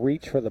trying to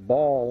reach for the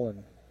ball.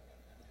 And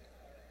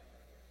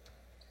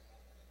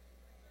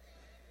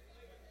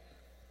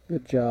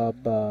good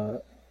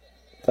job.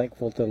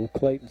 Thankful to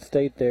Clayton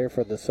State there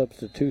for the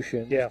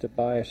substitution. Yeah. Just to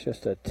buy us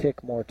just a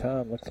tick more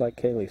time. Looks like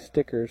Kaylee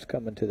Sticker's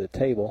coming to the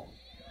table.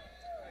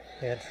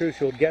 And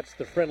Truschel gets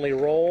the friendly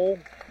roll.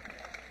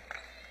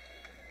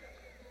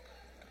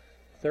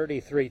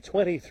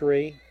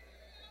 33-23.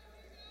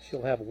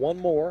 She'll have one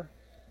more.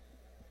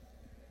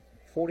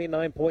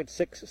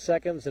 49.6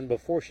 seconds, and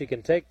before she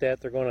can take that,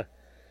 they're going to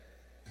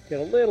get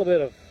a little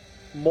bit of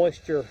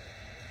moisture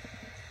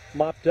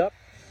mopped up.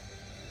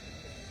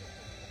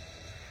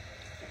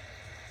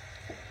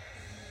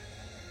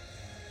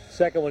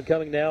 Second one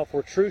coming now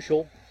for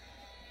Truschel.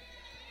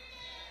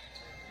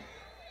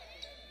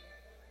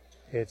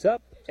 It's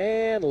up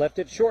and left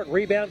it short.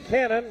 Rebound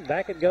Cannon.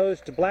 Back it goes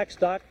to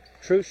Blackstock.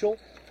 Truschel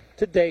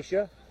to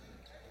Dacia.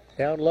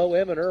 Down low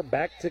Eminer.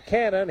 Back to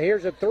Cannon.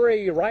 Here's a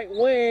three. Right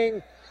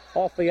wing.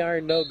 Off the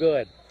iron. No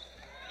good.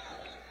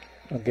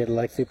 I'll get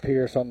Lexi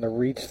Pierce on the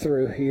reach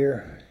through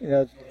here. You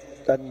know,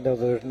 I know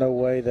there's no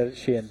way that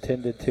she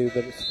intended to,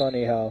 but it's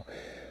funny how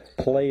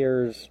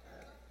players,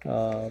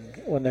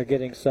 when they're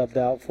getting subbed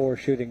out for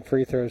shooting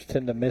free throws,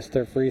 tend to miss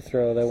their free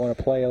throw. They want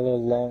to play a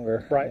little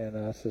longer. Right. And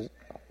this is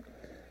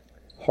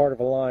heart of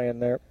a lion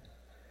there.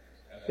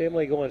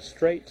 Emily going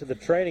straight to the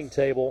training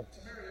table.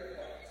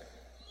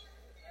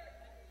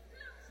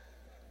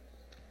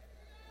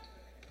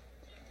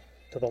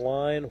 To the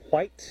line,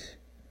 White.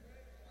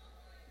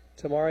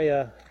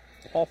 Tamaria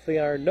off the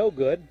iron, no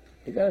good.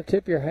 You got to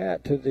tip your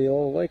hat to the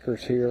old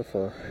Lakers here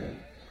for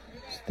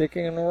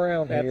sticking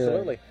around here.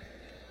 Absolutely.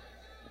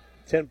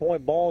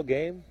 10-point ball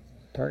game.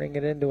 Turning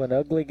it into an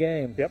ugly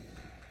game. Yep.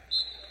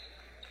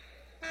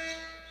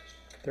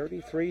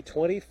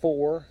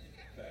 33-24.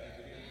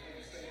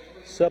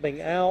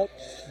 Subbing out,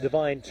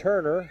 Divine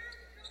Turner.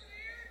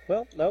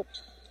 Well, nope.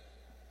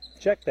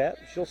 Check that.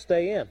 She'll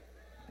stay in.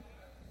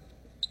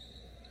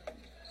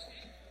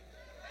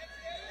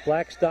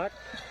 Blackstock,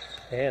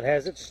 and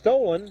has it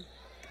stolen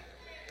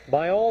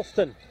by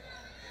Alston.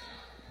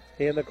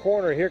 In the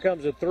corner, here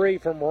comes a three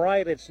from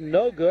right. It's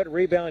no good.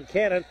 Rebound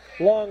Cannon.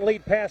 Long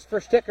lead pass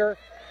for Sticker.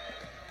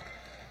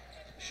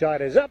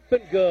 Shot is up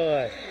and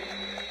good.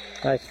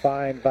 Nice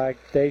find by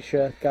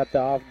Dacia. Got the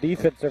off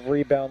defensive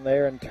rebound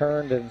there and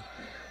turned, and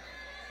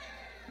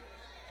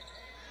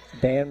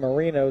Dan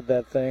Marino'd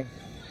that thing.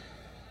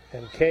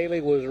 And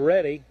Kaylee was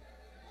ready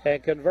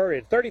and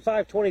converted.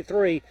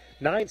 35-23,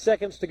 9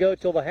 seconds to go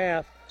till the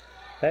half.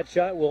 That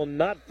shot will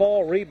not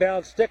fall.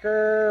 Rebound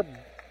Sticker.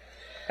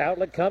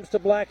 Outlet comes to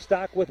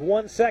Blackstock with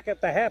 1 second.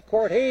 The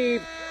half-court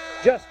heave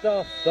just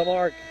off the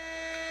mark.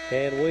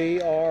 And we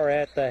are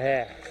at the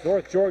half.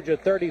 North Georgia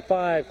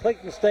 35,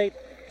 Clayton State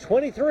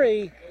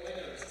 23.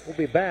 We'll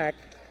be back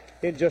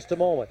in just a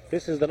moment.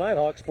 This is the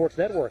Nighthawk Sports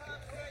Network.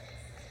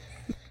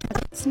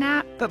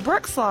 Snap, but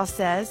Brooks Law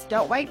says,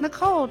 don't wait in the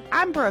cold.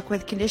 I'm Brooke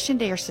with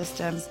Conditioned Air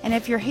Systems, and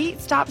if your heat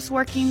stops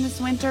working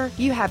this winter,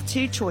 you have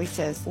two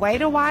choices.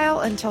 Wait a while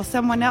until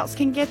someone else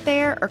can get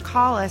there, or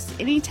call us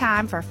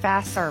anytime for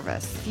fast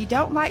service. If you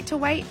don't like to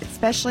wait,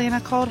 especially in a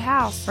cold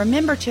house,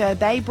 remember to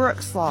obey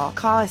Brooks Law.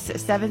 Call us at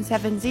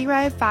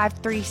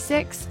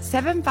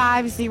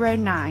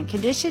 770-536-7509.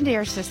 Conditioned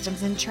Air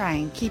Systems and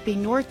Train,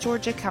 keeping North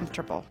Georgia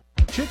comfortable.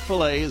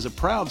 Chick-fil-A is a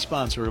proud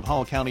sponsor of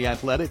Hall County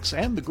athletics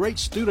and the great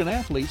student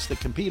athletes that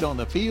compete on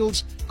the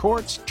fields,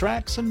 courts,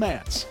 tracks, and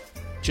mats.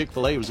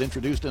 Chick-fil-A was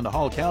introduced into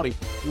Hall County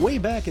way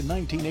back in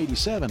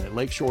 1987 at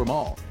Lakeshore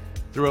Mall.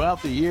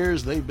 Throughout the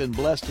years, they've been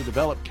blessed to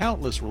develop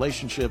countless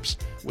relationships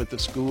with the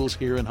schools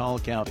here in Hall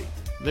County.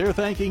 They're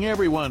thanking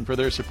everyone for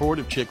their support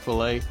of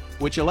Chick-fil-A,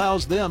 which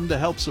allows them to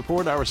help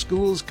support our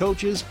schools,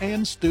 coaches,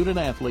 and student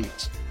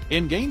athletes.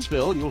 In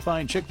Gainesville, you'll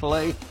find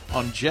Chick-fil-A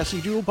on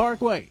Jesse Jewell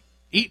Parkway.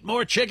 eat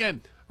more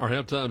chicken. Our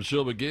halftime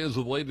show begins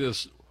with the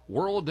latest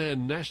world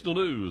and national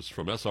news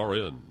from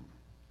SRN.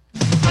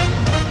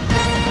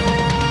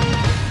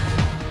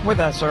 With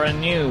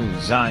SRN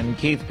News, I'm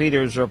Keith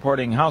Peters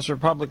reporting House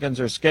Republicans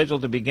are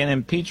scheduled to begin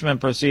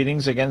impeachment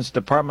proceedings against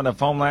Department of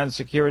Homeland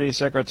Security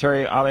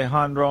Secretary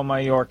Alejandro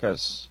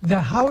Mayorkas.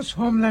 The House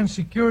Homeland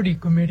Security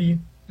Committee,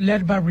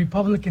 led by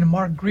Republican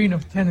Mark Green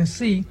of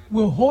Tennessee,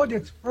 will hold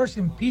its first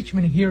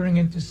impeachment hearing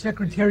into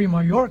Secretary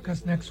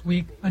Mayorkas next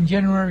week on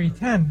January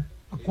 10.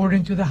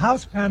 According to the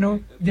House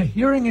panel, the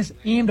hearing is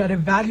aimed at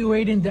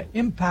evaluating the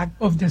impact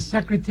of the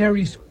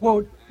Secretary's,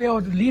 quote,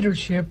 failed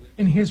leadership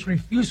in his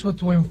refusal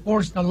to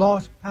enforce the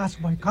laws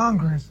passed by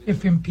Congress.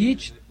 If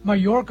impeached,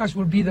 Mayorkas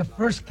will be the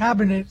first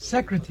cabinet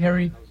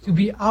secretary to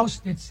be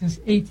ousted since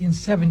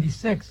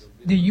 1876.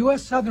 The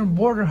U.S. southern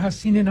border has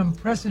seen an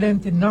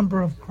unprecedented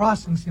number of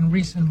crossings in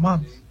recent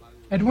months.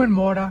 Edwin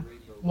Mora,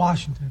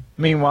 Washington.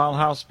 Meanwhile,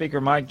 House Speaker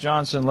Mike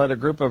Johnson led a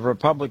group of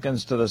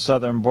Republicans to the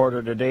southern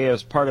border today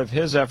as part of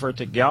his effort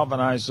to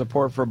galvanize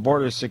support for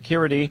border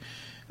security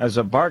as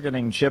a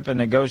bargaining chip in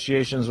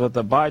negotiations with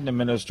the Biden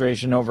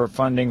administration over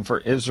funding for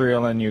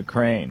Israel and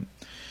Ukraine.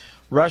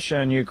 Russia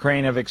and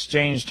Ukraine have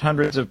exchanged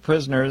hundreds of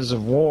prisoners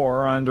of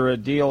war under a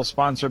deal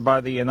sponsored by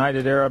the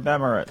United Arab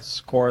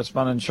Emirates.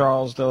 Correspondent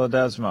Charles de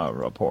Ledesma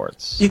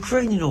reports.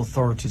 Ukrainian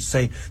authorities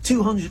say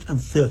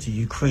 230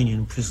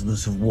 Ukrainian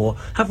prisoners of war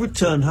have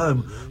returned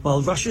home,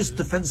 while Russia's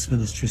defense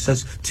ministry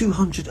says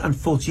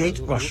 248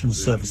 Russian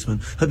servicemen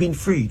have been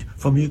freed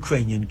from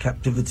Ukrainian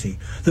captivity.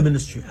 The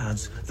ministry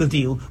adds the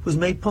deal was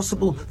made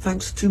possible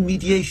thanks to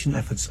mediation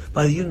efforts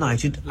by the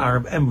United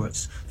Arab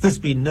Emirates. There's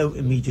been no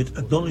immediate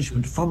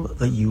acknowledgement from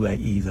the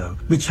UAE, though,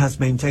 which has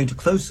maintained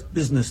close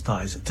business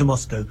ties to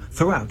Moscow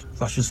throughout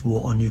Russia's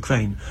war on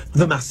Ukraine.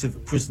 The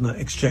massive prisoner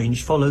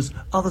exchange follows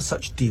other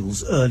such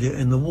deals earlier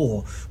in the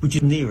war, which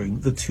is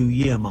nearing the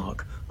 2-year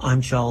mark. I'm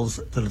Charles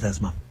de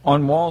Ledesma.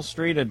 On Wall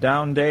Street, a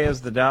down day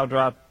as the Dow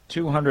dropped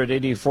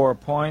 284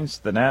 points,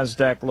 the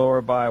Nasdaq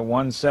lower by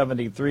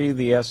 173,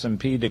 the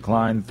S&P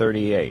declined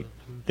 38.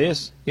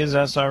 This is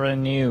SRN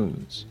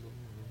News.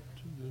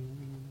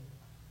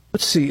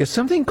 Let's see, if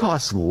something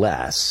costs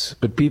less,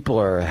 but people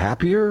are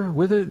happier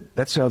with it,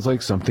 that sounds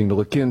like something to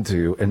look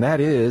into, and that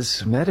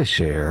is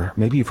MediShare.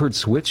 Maybe you've heard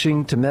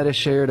switching to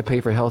MediShare to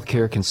pay for health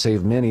care can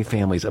save many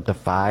families up to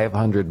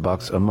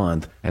 $500 a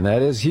month, and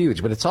that is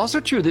huge. But it's also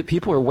true that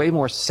people are way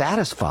more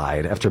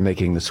satisfied after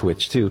making the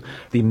switch, too.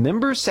 The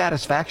member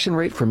satisfaction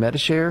rate for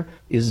MediShare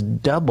is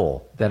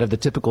double that of the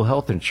typical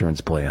health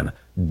insurance plan.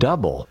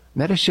 Double.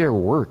 MediShare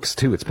works,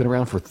 too. It's been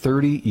around for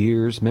 30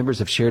 years. Members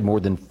have shared more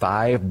than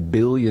 $5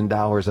 billion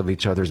of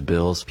each other's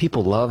bills.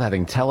 People love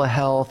having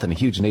telehealth and a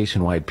huge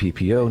nationwide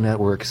PPO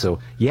network. So,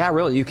 yeah,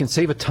 really, you can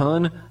save a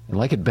ton and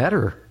like it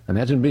better.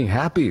 Imagine being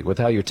happy with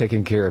how you're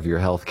taking care of your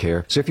health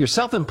care. So if you're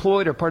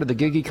self-employed or part of the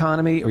gig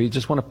economy, or you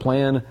just want a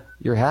plan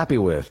you're happy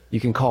with, you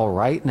can call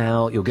right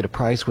now. You'll get a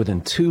price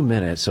within 2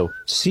 minutes. So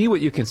see what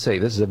you can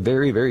save. This is a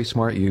very, very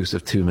smart use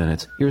of 2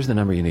 minutes. Here's the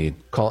number you need.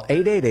 Call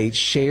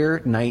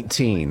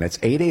 888-SHARE-19. That's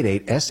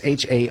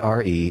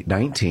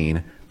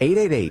 888-SHARE-19.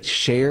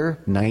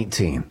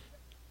 888-SHARE-19.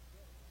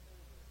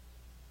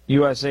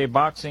 USA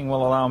Boxing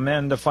will allow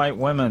men to fight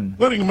women.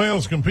 Letting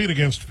males compete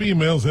against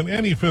females in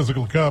any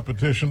physical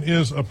competition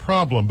is a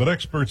problem, but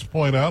experts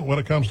point out when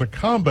it comes to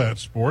combat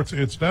sports,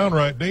 it's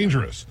downright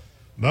dangerous.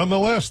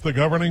 Nonetheless, the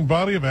governing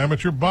body of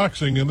amateur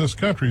boxing in this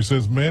country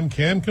says men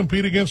can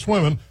compete against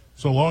women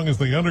so long as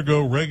they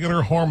undergo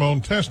regular hormone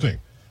testing.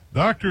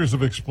 Doctors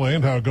have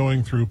explained how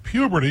going through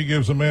puberty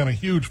gives a man a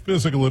huge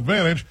physical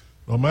advantage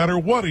no matter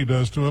what he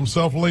does to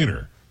himself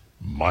later.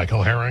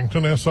 Michael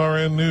Harrington,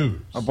 SRN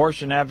News.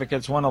 Abortion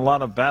advocates won a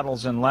lot of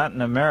battles in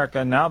Latin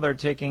America. Now they're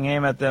taking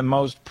aim at the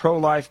most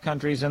pro-life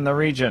countries in the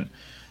region.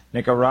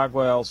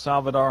 Nicaragua, El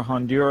Salvador,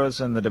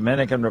 Honduras, and the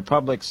Dominican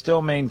Republic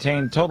still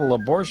maintain total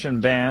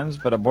abortion bans,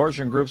 but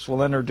abortion groups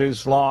will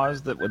introduce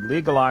laws that would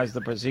legalize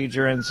the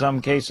procedure in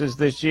some cases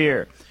this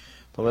year.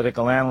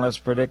 Political analysts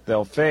predict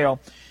they'll fail.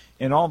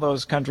 In all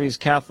those countries,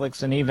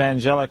 Catholics and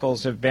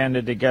evangelicals have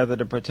banded together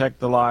to protect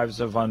the lives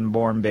of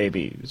unborn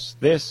babies.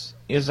 This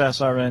is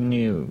SRN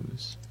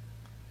News.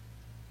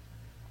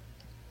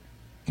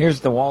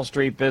 Here's the Wall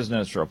Street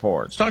Business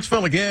Report. Stocks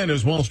fell again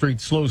as Wall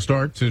Street's slow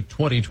start to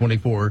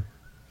 2024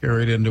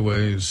 carried into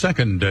a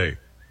second day.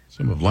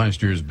 Some of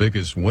last year's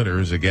biggest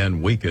winners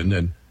again weakened,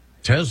 and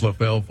Tesla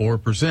fell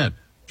 4%.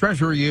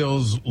 Treasury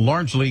yields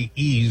largely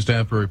eased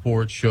after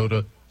reports showed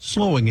a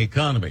slowing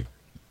economy,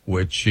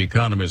 which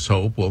economists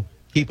hope will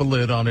keep a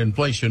lid on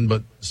inflation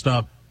but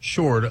stop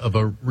short of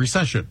a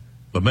recession.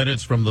 The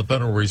minutes from the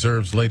Federal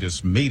Reserve's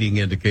latest meeting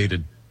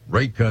indicated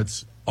rate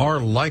cuts are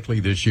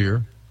likely this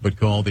year, but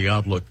called the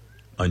outlook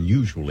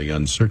unusually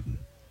uncertain.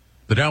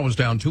 The Dow was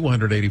down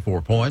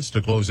 284 points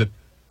to close at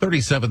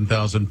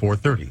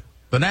 37,430.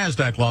 The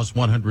Nasdaq lost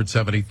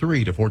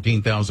 173 to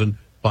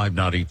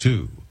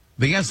 14,592.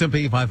 The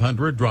S&P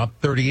 500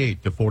 dropped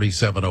 38 to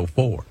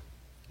 4704.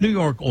 New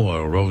York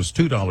oil rose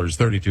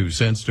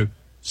 $2.32 to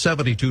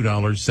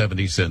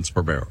 $72.70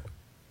 per barrel.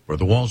 For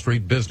the Wall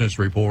Street Business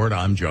Report,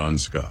 I'm John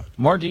Scott.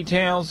 More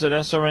details at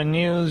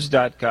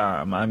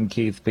srnnews.com. I'm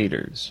Keith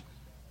Peters.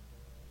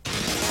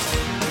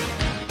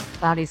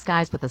 Cloudy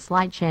skies with a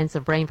slight chance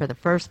of rain for the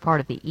first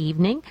part of the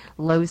evening.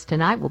 Lows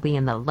tonight will be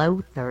in the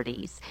low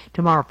 30s.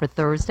 Tomorrow for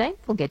Thursday,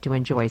 we'll get to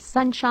enjoy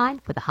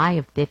sunshine with a high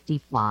of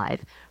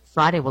 55.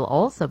 Friday will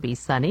also be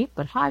sunny,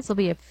 but highs will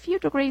be a few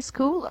degrees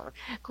cooler.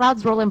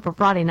 Clouds roll in for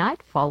Friday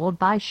night, followed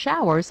by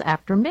showers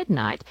after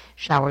midnight.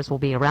 Showers will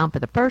be around for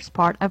the first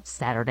part of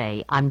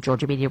Saturday. I'm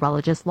Georgia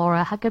meteorologist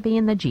Laura Huckabee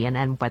in the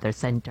GNN Weather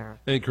Center.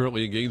 And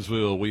currently in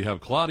Gainesville, we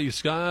have cloudy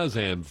skies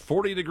and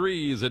 40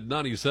 degrees at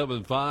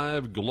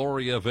 97.5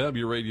 Glory FM,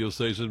 your radio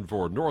station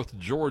for North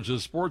Georgia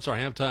sports. Our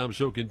halftime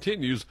show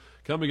continues.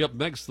 Coming up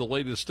next, the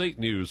latest state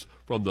news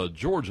from the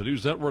Georgia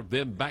News Network,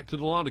 then back to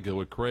Dahlonega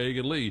with Craig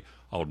and Lee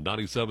on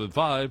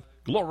 97.5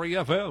 Glory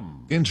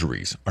FM.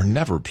 Injuries are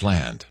never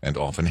planned and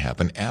often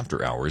happen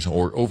after hours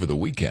or over the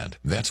weekend.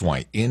 That's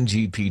why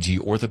NGPG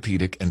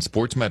Orthopedic and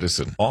Sports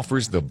Medicine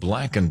offers the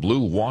Black and Blue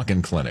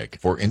Walk-In Clinic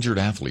for injured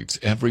athletes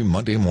every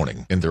Monday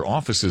morning in their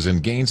offices in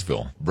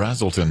Gainesville,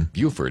 Brazelton,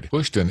 Beaufort,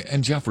 Houston,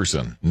 and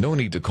Jefferson. No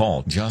need to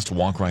call. Just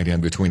walk right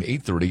in between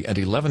 8:30 and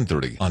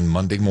 11:30 on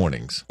Monday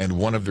mornings. And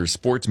one of their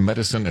sports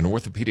medicine and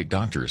orthopedic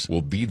doctors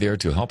will be there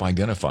to help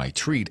identify,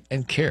 treat,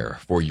 and care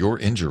for your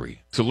injury.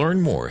 To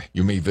learn more,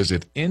 you may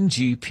visit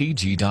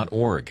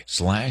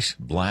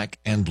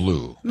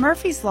ngpg.org/blackandblue.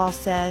 Murphy's Law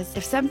says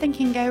if something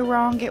can go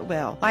wrong, it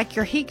will. Like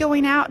your heat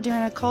going out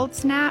during a cold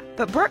snap.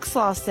 But Brooks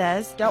Law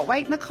says don't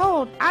wait in the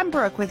cold. I'm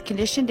Brooke with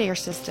Conditioned Air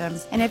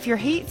Systems. And if your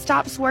heat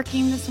stops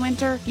working this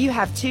winter, you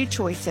have two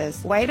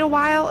choices. Wait a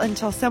while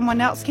until someone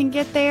else can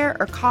get there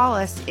or call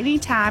us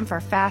anytime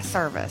for fast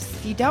service.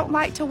 If you don't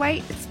like to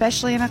wait,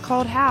 especially in a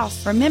cold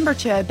house, remember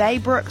to obey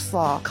Brooks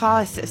Law. Call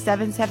us at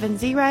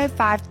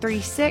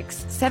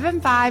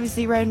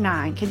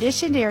 770-536-7509.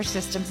 Conditioned Air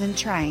Systems and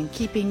Train,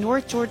 keeping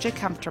North Georgia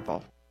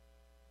comfortable.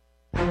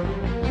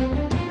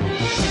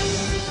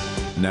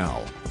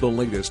 Now, the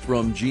latest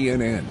from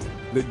GNN,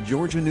 the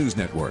Georgia News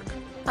Network.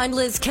 I'm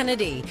Liz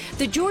Kennedy.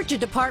 The Georgia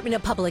Department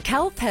of Public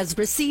Health has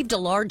received a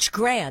large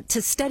grant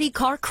to study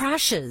car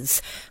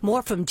crashes.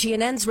 More from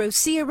GNN's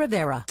Rosia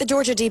Rivera. The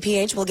Georgia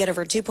DPH will get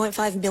over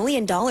 $2.5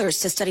 million to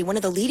study one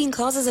of the leading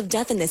causes of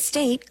death in the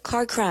state,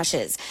 car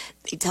crashes.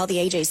 They tell the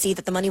AJC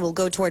that the money will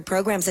go toward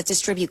programs that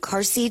distribute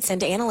car seats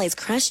and to analyze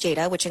crash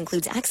data, which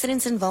includes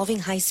accidents involving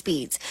high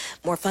speeds.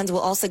 More funds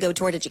will also go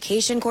toward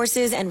education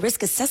courses and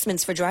risk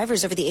assessments for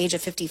drivers over the age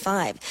of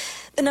 55.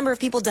 The number of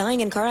people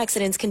dying in car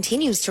accidents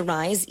continues to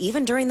rise,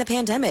 even during the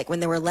pandemic when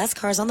there were less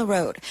cars on the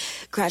road.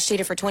 Crash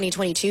data for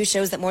 2022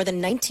 shows that more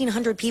than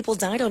 1,900 people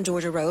died on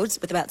Georgia roads,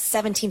 with about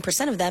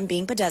 17% of them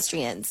being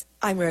pedestrians.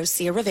 I'm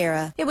Rosia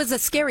Rivera. It was a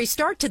scary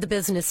start to the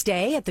business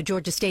day at the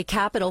Georgia State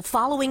Capitol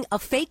following a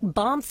fake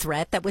bomb threat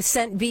that was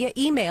sent via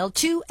email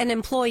to an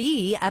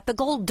employee at the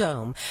Gold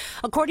Dome.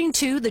 According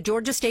to the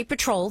Georgia State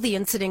Patrol, the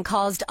incident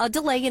caused a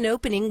delay in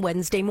opening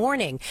Wednesday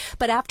morning.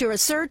 But after a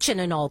search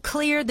and an all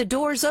clear, the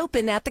doors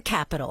opened at the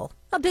Capitol.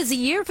 A busy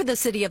year for the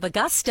city of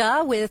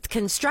Augusta, with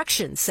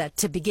construction set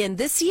to begin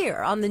this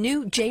year on the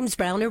new James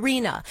Brown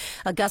Arena.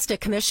 Augusta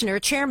Commissioner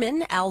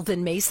Chairman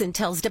Alvin Mason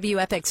tells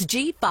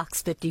WFXG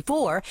Fox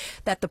 54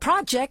 that the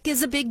project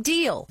is a big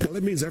deal. Well,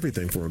 it means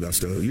everything for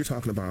Augusta. You're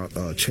talking about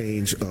a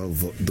change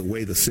of the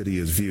way the city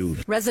is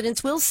viewed.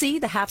 Residents will see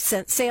the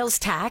half-cent sales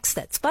tax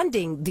that's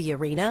funding the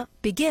arena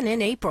begin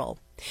in April.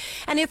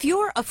 And if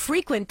you're a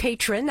frequent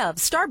patron of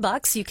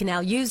Starbucks, you can now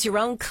use your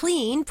own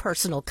clean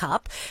personal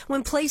cup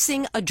when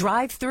placing a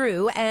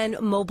drive-through and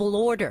mobile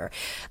order.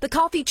 The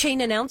coffee chain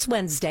announced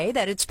Wednesday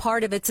that it's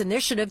part of its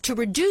initiative to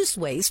reduce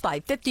waste by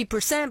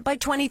 50% by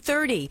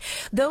 2030.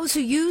 Those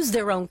who use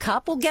their own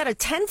cup will get a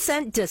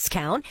 10-cent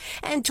discount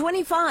and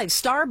 25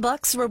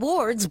 Starbucks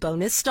Rewards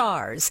bonus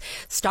stars.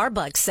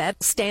 Starbucks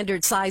said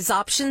standard size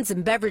options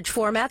and beverage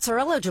formats are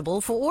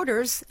eligible for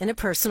orders in a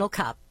personal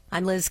cup.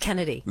 I'm Liz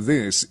Kennedy.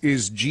 This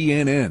is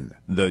GNN,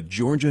 the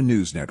Georgia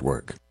News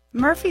Network.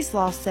 Murphy's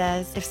Law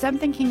says if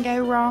something can go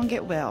wrong,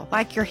 it will.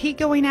 Like your heat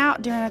going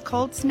out during a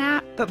cold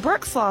snap. But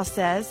Brooks Law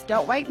says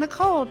don't wait in the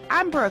cold.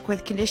 I'm Brooke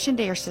with Conditioned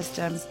Air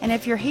Systems. And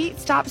if your heat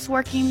stops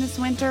working this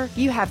winter,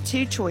 you have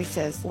two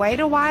choices.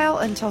 Wait a while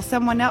until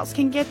someone else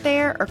can get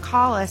there or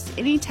call us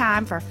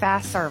anytime for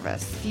fast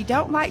service. If you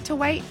don't like to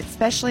wait,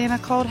 especially in a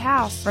cold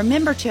house,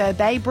 remember to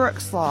obey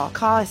Brooks Law.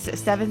 Call us at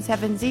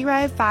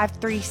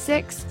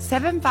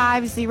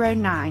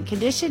 770-536-7509.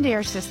 Conditioned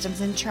Air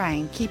Systems and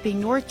Train, keeping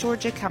North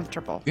Georgia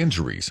comfortable.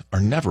 Injuries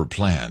are never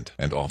planned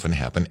and often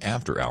happen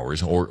after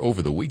hours or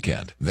over the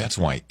weekend. That's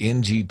why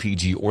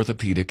NGPG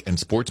Orthopedic and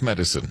Sports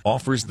Medicine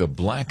offers the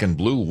Black and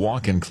Blue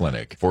Walk-In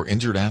Clinic for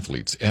injured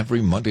athletes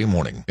every Monday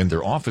morning in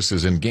their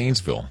offices in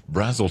Gainesville,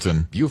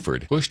 Brazelton,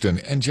 Beaufort, Houston,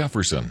 and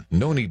Jefferson.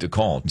 No need to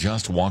call.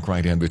 Just walk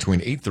right in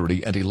between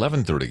 8:30 and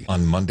 11:30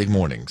 on Monday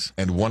mornings.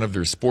 And one of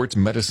their sports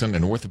medicine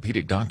and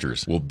orthopedic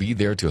doctors will be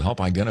there to help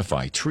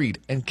identify, treat,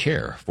 and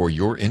care for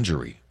your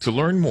injury. To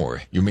learn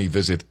more, you may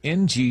visit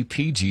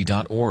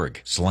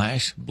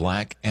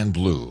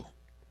ngpg.org/blackandblue.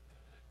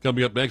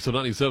 Coming up next on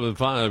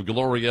 97.5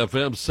 Glory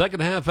FM,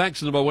 second half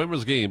action of a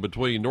women's game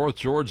between North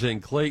Georgia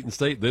and Clayton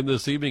State. Then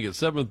this evening at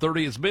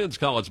 7:30, it's men's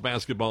college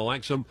basketball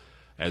action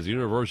as the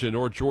University of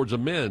North Georgia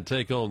men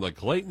take on the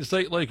Clayton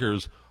State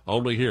Lakers,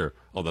 only here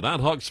on the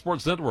Nighthawk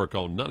Sports Network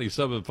on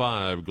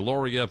 97.5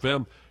 Glory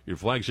FM, your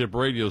flagship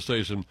radio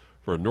station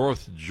for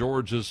North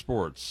Georgia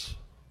sports.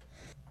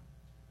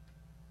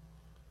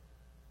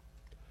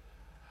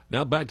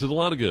 Now back to the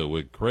Dahlonega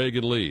with Craig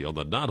and Lee on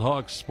the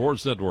Nighthawk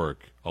Sports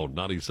Network on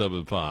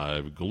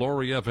 97.5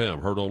 Glory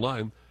FM. Heard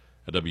online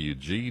at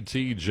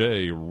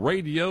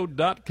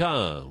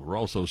WGTJRadio.com. We're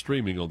also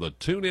streaming on the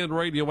TuneIn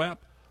Radio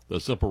app,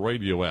 the Simple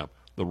Radio app,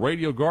 the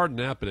Radio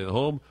Garden app, and at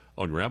home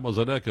on your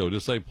Amazon Echo.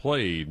 Just say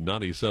play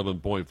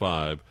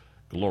 97.5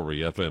 Glory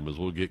FM as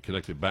we'll get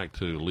connected back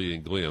to Lee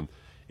and Glenn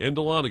in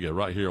Dahlonega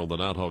right here on the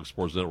Nighthawk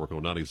Sports Network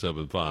on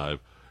 97.5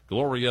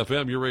 Glory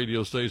FM, your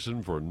radio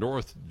station for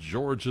North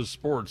Georgia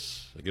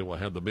sports. Again, we'll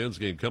have the men's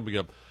game coming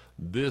up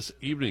this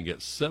evening at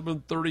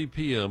 7:30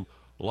 p.m.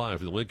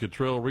 live in the Lincoln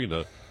Trail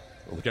Arena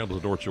on the campus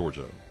of North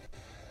Georgia.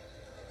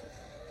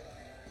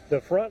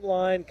 The front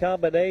line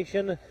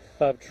combination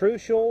of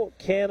Truschel,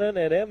 Cannon,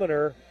 and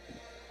Eminer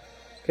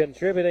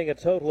contributing a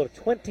total of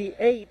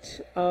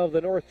 28 of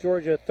the North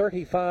Georgia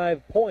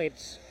 35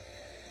 points.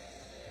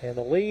 And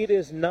the lead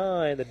is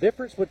 9. The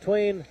difference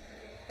between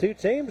two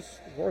teams,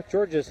 North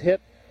Georgia's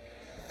hit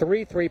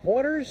 3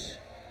 3-pointers,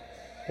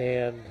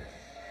 and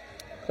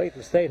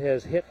Clayton State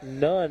has hit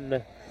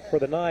none for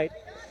the night.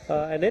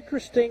 An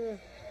interesting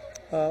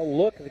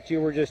look that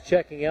you were just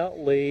checking out,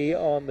 Lee,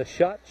 on the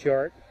shot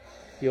chart.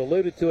 You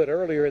alluded to it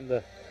earlier in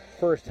the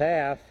first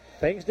half.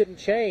 Things didn't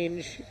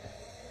change.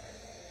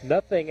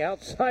 Nothing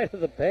outside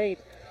of the paint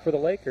for the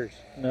Lakers.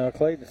 No,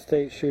 Clayton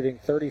State shooting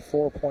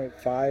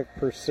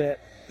 34.5%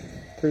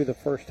 through the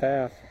first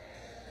half.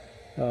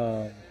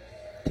 10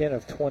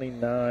 of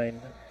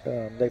 29.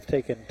 They've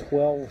taken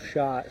 12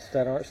 shots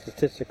that aren't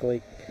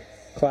statistically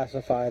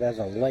classified as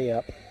a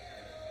layup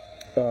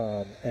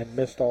and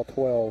missed all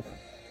 12.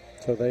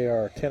 So they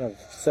are 10 of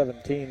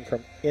 17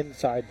 from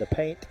inside the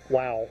paint.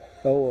 Wow.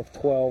 0 of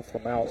 12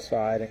 from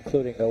outside,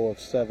 including 0 of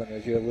 7,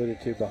 as you alluded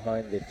to,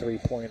 behind the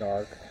three-point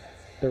arc.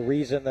 The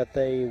reason that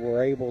they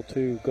were able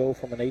to go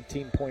from an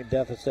 18-point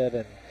deficit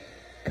and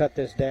cut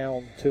this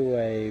down to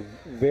a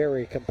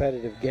very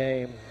competitive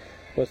game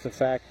was the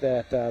fact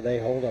that they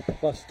hold a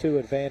 +2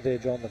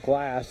 advantage on the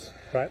glass.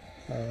 Right.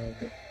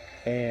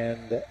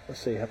 And let's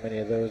see how many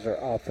of those are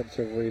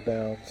offensive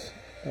rebounds.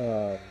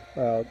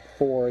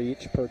 4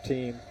 each per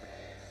team.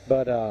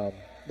 But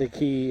the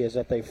key is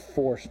that they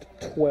forced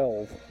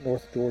 12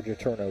 North Georgia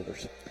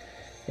turnovers.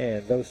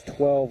 And those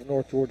 12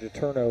 North Georgia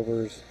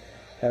turnovers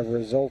have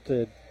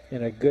resulted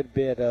in a good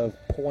bit of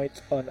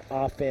points on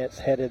offense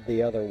headed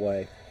the other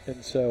way.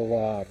 And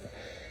so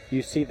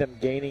you see them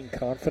gaining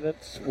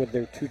confidence with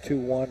their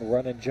 2-2-1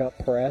 run and jump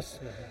press.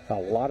 A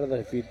lot of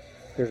there's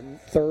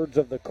thirds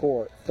of the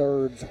court,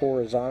 thirds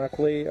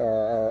horizontally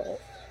or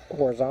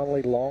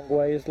horizontally long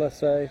ways, let's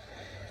say,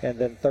 and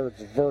then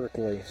thirds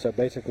vertically. So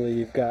basically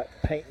you've got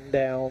painting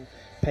down,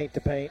 paint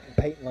to paint, and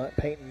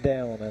painting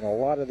down. And a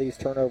lot of these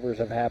turnovers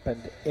have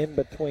happened in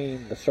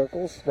between the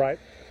circles. Right.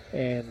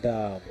 And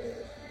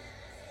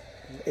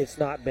it's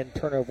not been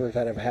turnovers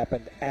that have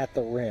happened at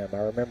the rim. I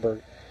remember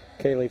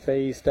Kaylee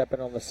Fahey stepping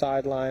on the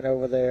sideline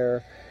over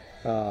there.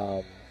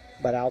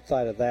 But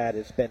outside of that,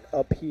 it's been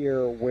up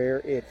here where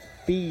it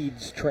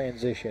feeds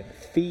transition,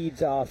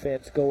 feeds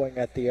offense going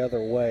at the other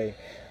way.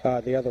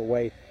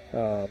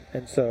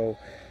 And so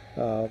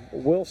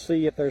we'll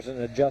see if there's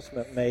an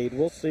adjustment made.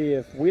 We'll see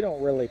if we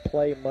don't really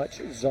play much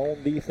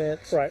zone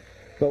defense. Right.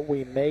 But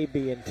we may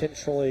be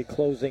intentionally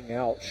closing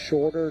out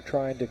shorter,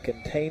 trying to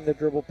contain the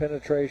dribble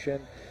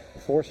penetration,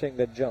 forcing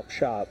the jump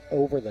shot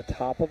over the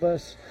top of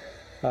us.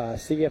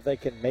 See if they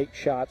can make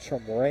shots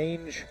from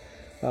range.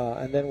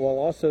 And then we'll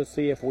also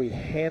see if we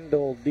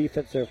handle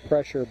defensive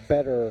pressure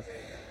better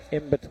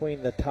in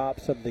between the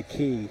tops of the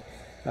key.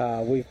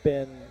 We've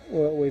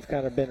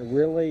kind of been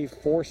really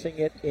forcing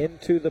it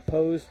into the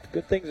post.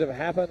 Good things have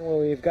happened when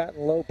we've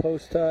gotten low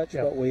post touch,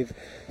 but we've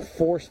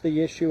forced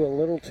the issue a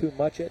little too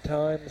much at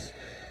times.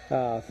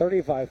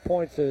 35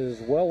 points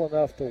is well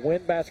enough to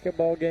win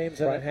basketball games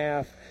in a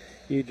half.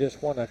 You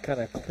just want to kind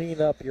of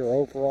clean up your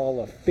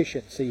overall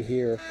efficiency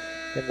here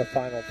in the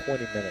final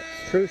 20 minutes.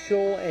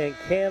 Truschel and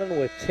Cannon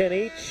with 10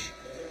 each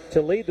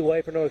to lead the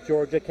way for North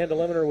Georgia. Kendall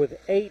Eminer with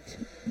 8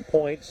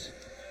 points.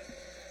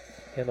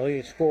 And the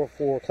leading scorer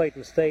for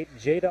Clayton State,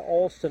 Jada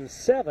Alston,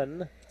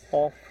 7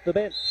 off the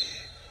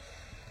bench.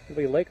 It'll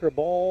be Laker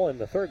ball, and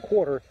the third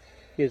quarter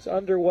is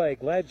underway.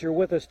 Glad you're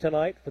with us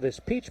tonight for this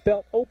Peach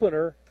Belt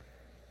opener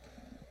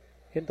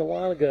in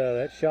Dahlonega.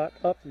 That shot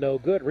up, no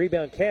good.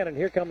 Rebound Cannon.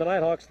 Here come the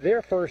Nighthawks.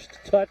 Their first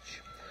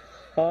touch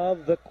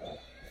of the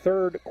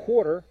third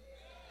quarter.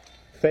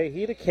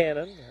 Fahey to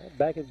Cannon.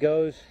 Back it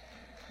goes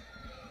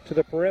to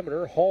the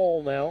perimeter.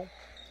 Hall now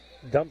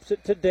dumps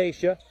it to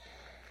Dacia.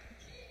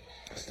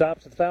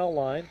 Stops at the foul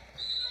line.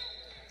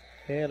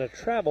 And a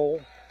travel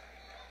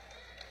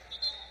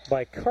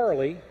by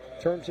Carly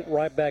turns it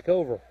right back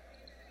over.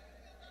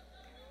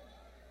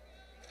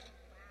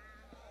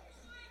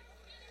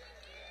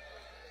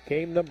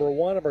 Game number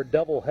 1 of our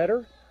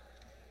doubleheader.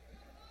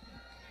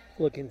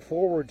 Looking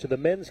forward to the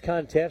men's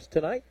contest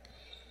tonight.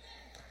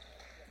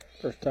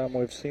 First time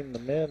we've seen the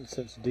men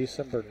since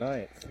December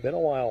 9th. Been a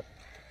while.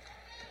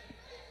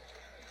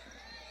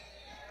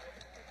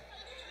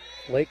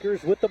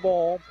 Lakers with the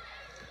ball.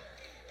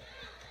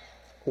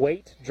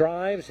 Waite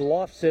drives,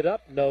 lofts it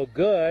up, no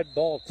good.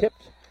 Ball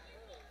tipped,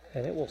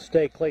 and it will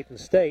stay Clayton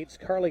State's.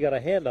 Carly got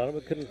a hand on it,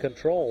 but couldn't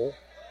control.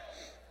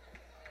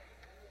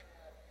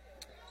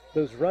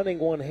 Those running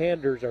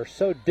one-handers are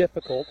so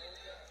difficult,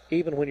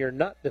 even when you're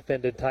not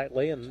defended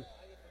tightly. And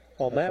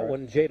on that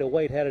one, Jada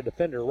Waite had a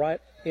defender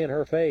right in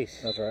her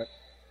face. That's right.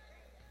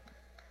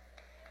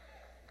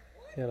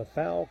 And a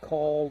foul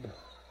called.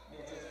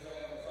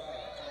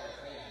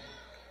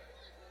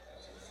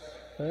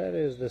 That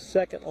is the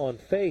second on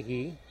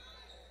Fahey.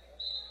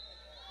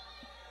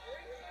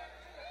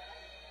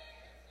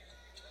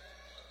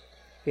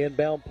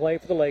 Inbound play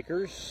for the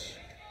Lakers.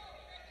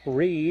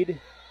 Reed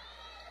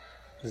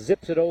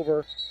zips it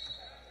over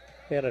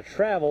and a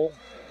travel.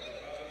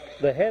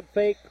 The head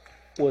fake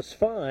was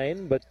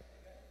fine, but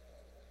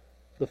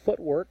the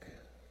footwork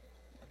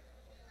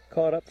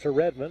caught up to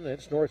Redmond.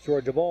 It's North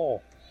Georgia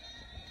ball.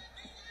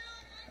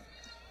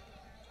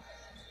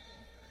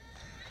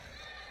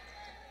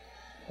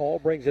 Hall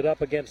brings it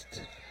up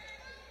against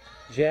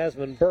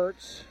Jasmine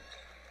Burtz.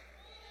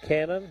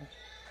 Cannon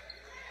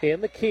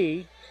in the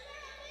key.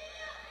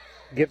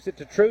 Gives it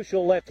to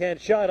Truschel. Left-hand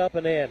shot up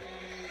and in.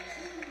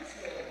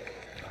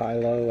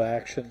 High-low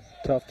action.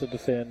 Tough to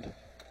defend.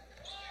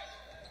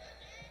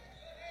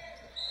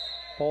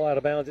 Ball out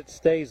of bounds. It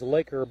stays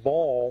Laker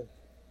ball.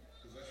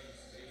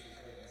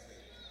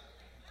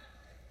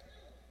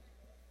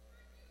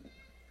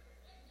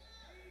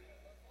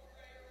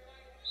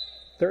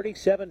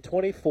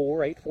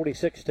 (37-24),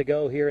 8:46 to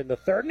go here in the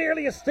third.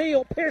 Nearly a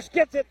steal. Pierce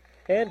gets it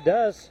and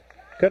does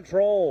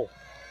control.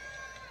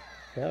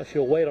 Now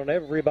she'll wait on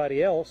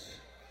everybody else.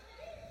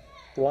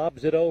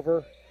 Lobs it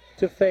over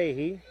to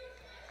Fahey.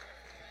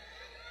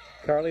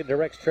 Carly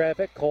directs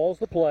traffic, calls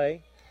the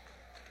play.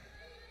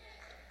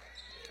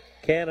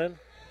 Cannon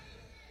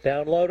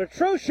down low to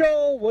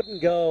Truschel.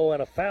 Wouldn't go,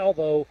 and a foul,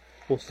 though,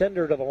 will send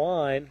her to the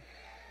line.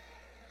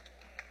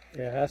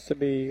 Yeah, it has to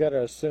be. You got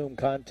to assume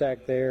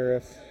contact there.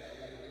 If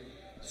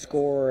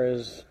scorer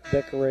as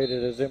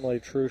decorated as Emily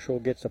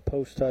Truschel gets a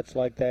post touch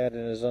like that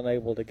and is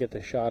unable to get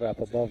the shot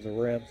up above the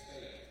rim.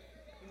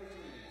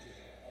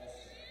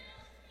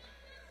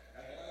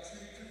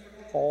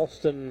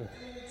 Alston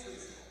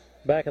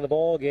back in the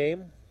ball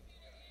game.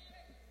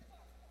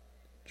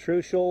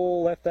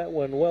 Truschel left that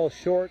one well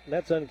short, and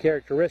that's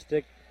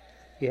uncharacteristic.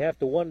 You have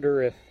to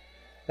wonder if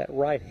that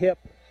right hip,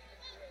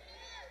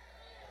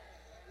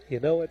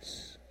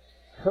 it's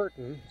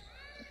hurting.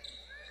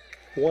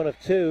 1 of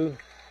 2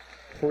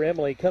 for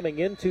Emily coming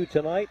into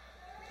tonight.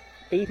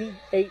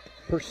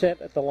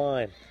 88% at the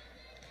line.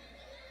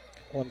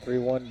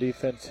 1-3-1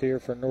 defense here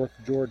for North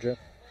Georgia.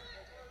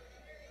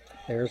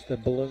 There's the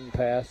balloon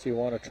pass you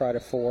want to try to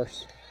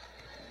force.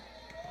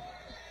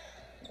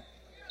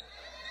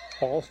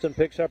 Alston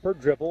picks up her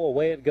dribble.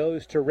 Away it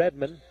goes to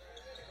Redmond.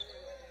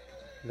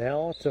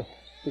 Now to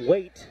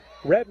Waite.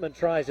 Redmond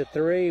tries a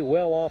 3,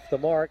 well off the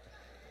mark.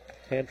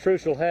 And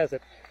Truschel has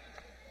it.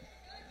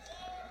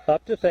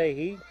 Up to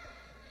Fahey.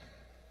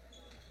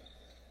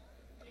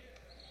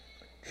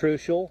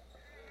 Truschel.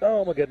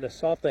 Oh my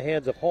goodness, off the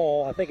hands of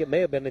Hall. I think it may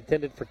have been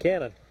intended for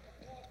Cannon.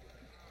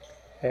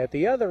 At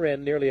the other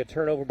end, nearly a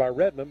turnover by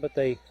Redmond, but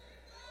they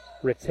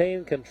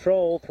retain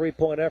control.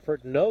 3-point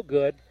effort, no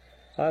good.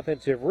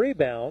 Offensive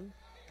rebound.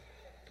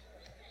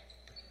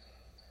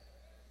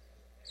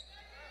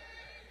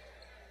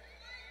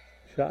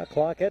 Shot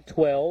clock at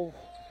 12.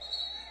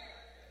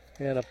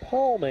 And a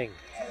palming.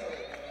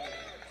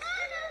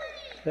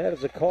 That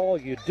is a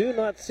call you do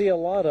not see a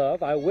lot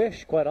of. I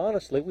wish, quite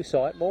honestly, we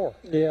saw it more.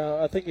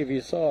 Yeah, I think if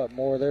you saw it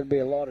more, there'd be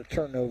a lot of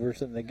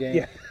turnovers in the game.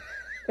 Yeah,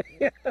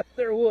 yeah,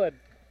 there would.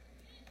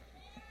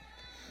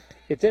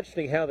 It's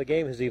interesting how the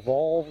game has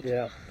evolved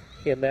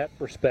in that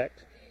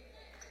respect.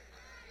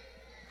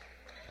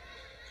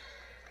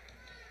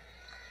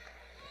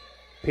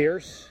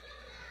 Pierce,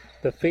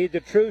 the feed to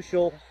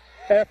Truschel,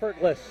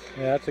 effortless.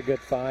 Yeah, that's a good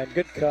find.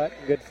 Good cut,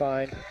 good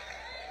find.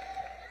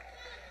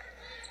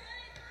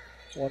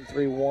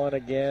 1-3-1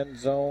 again,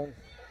 zone.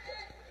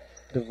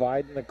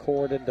 Dividing the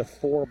court into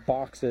 4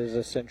 boxes,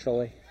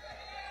 essentially.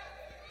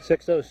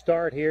 6-0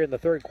 start here in the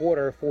third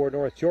quarter for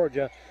North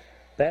Georgia.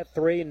 That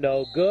 3,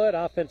 no good.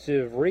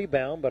 Offensive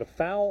rebound, but a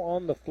foul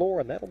on the floor,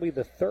 and that'll be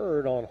the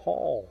third on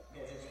Hall.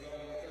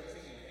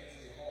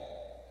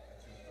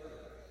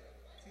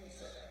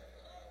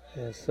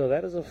 And so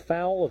that is a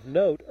foul of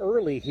note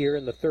early here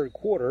in the third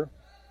quarter.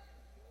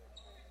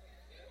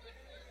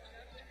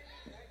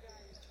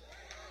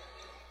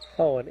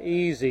 Oh, an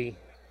easy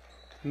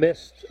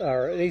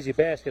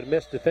basket,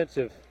 missed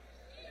defensive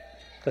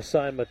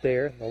assignment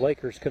there. The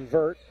Lakers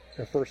convert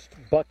their first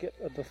bucket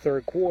of the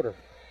third quarter.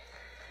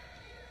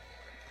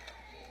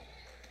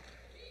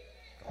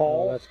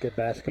 Hall. Oh, that's good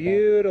basketball.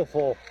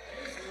 Beautiful.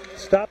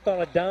 Stopped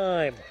on a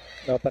dime.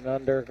 Up and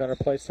under. Going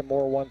to play some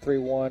more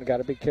 1-3-1. Got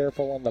to be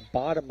careful on the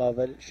bottom of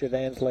it. Should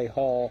Ansley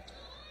Hall.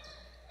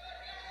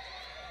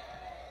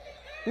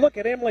 Look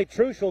at Emily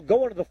Truschel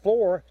going to the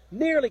floor.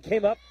 Nearly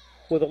came up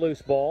with a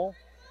loose ball.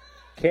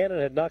 Cannon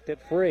had knocked it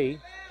free.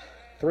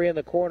 3 in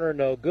the corner,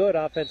 no good.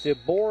 Offensive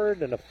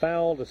board and a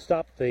foul to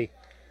stop the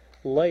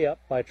layup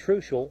by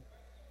Truschel.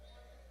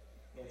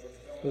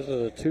 Those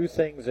are the two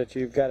things that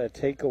you've got to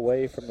take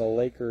away from the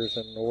Lakers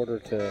in order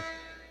to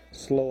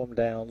slow them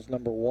down.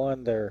 Number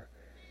one, their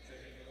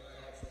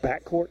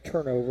backcourt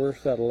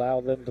turnovers that allow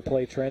them to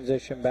play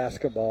transition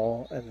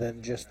basketball, and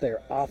then just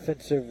their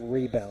offensive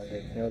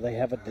rebounding. You know, they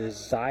have a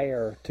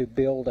desire to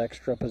build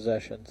extra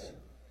possessions.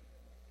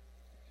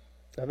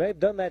 And they've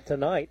done that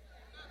tonight.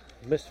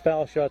 Missed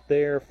foul shot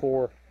there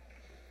for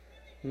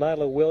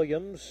Nyla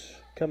Williams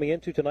coming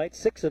into tonight.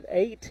 6 of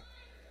 8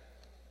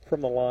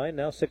 from the line,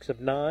 now 6 of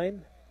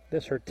 9.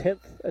 This her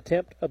 10th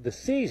attempt of the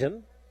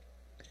season.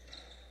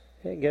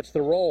 And gets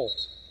the roll.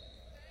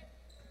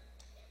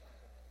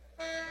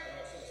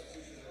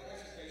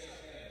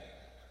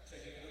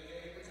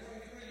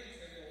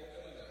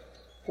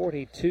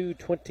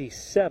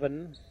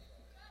 (42-27).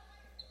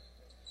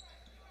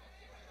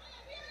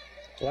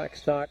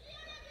 Blackstock,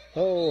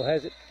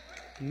 has it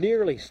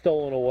nearly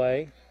stolen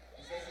away.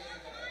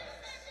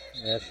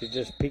 Yeah, she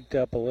just peeked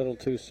up a little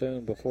too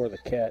soon before the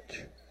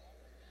catch.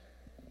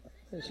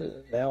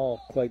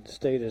 Now Clayton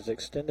State has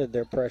extended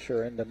their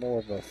pressure into more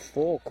of a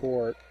full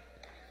court,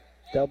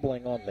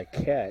 doubling on the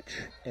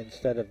catch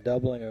instead of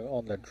doubling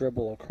on the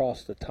dribble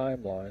across the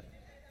timeline.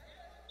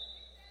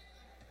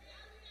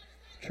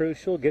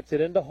 Truschel gets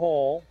it into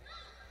Hall.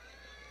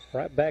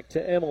 Right back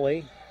to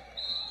Emily.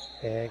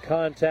 And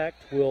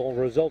contact will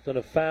result in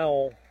a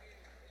foul.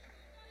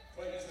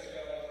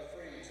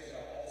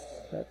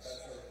 That's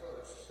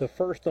the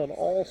first on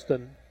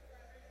Alston.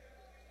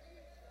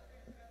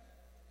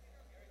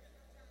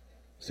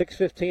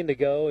 6:15 to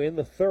go in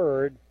the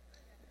third.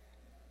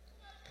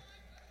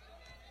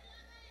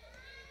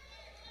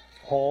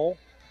 Hall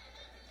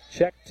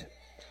checked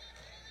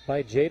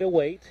by Jada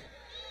Waite.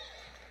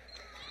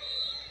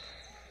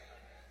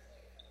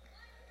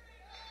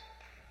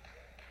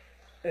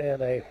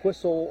 And a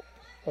whistle.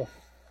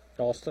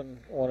 Austin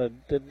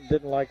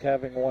didn't like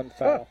having one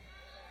foul.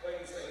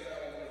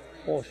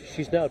 Well,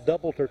 she's now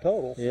doubled her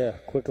total. Yeah,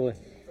 quickly.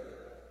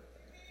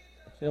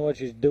 You know what?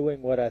 She's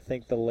doing what I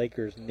think the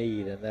Lakers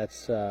need, and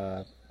that's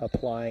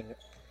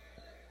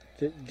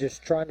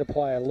just trying to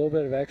apply a little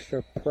bit of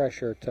extra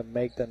pressure to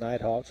make the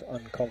Nighthawks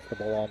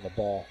uncomfortable on the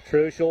ball.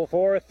 Truschel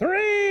for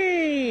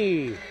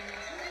 3!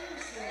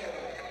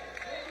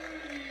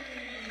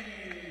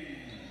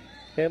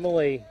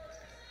 Emily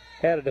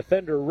had a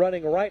defender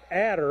running right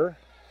at her.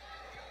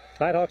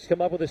 Nighthawks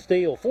come up with a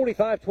steal.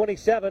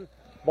 45-27.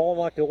 Ball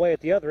knocked away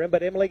at the other end,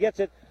 but Emily gets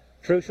it.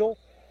 Truschel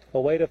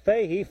away to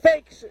Fahey.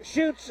 Fakes,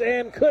 shoots,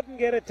 and couldn't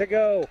get it to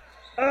go.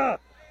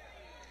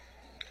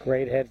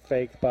 Great head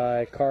fake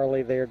by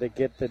Carly there to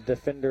get the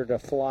defender to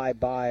fly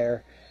by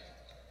her.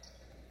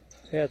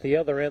 At the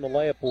other end, the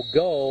layup will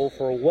go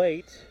for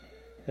Waite.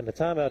 And the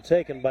timeout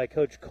taken by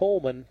Coach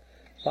Coleman.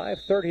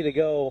 5:30 to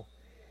go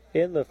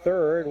in the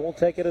third. We'll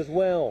take it as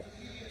well.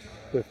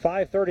 With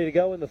 5:30 to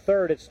go in the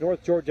third, it's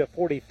North Georgia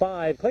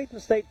 45, Clayton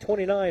State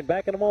 29.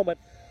 Back in a moment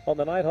on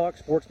the Nighthawk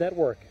Sports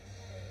Network.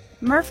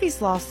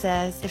 Murphy's Law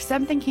says if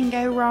something can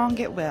go wrong,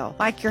 it will.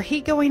 Like your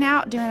heat going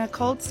out during a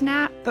cold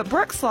snap. But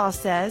Brooks Law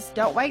says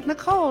don't wait in the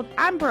cold.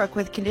 I'm Brooke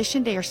with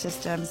Conditioned Air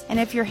Systems. And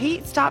if your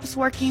heat stops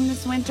working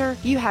this winter,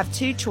 you have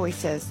two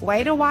choices.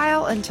 Wait a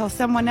while until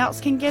someone else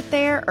can get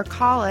there or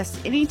call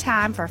us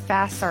anytime for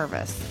fast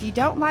service. If you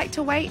don't like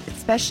to wait,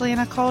 especially in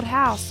a cold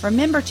house,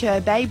 remember to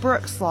obey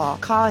Brooks Law.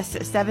 Call us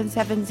at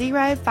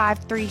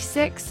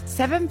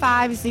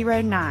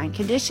 770-536-7509.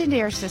 Conditioned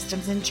Air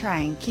Systems and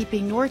Train,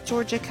 keeping North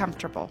Georgia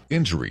comfortable.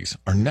 Injuries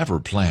are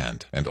never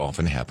planned and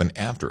often happen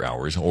after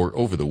hours or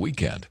over the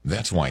weekend.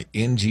 That's why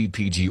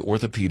NGPG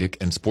Orthopedic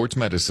and Sports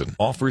Medicine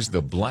offers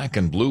the Black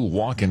and Blue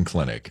Walk-In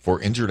Clinic for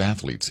injured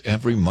athletes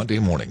every Monday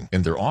morning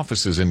in their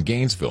offices in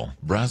Gainesville,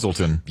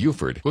 Brazelton,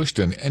 Buford,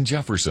 Bushton, and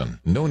Jefferson.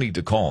 No need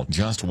to call.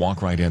 Just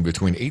walk right in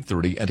between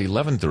 8:30 and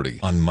 11:30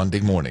 on Monday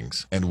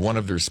mornings. And one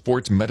of their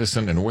sports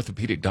medicine and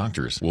orthopedic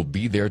doctors will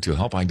be there to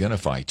help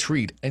identify,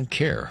 treat, and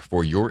care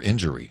for your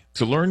injury.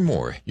 To learn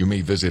more, you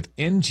may visit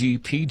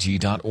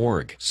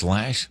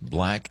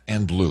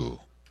ngpg.org/black-and-blue.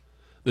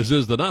 This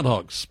is the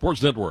Nighthawks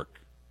Sports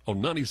Network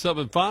on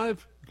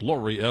 97.5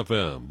 Glory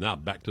FM. Now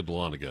back to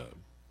Dahlonega.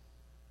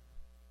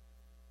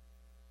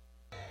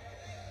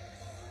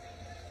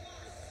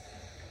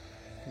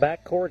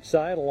 Back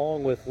courtside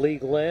along with Lee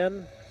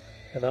Glenn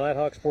and the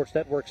Nighthawk Sports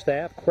Network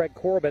staff, Craig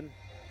Corbin.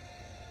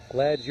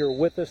 Glad you're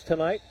with us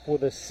tonight for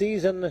the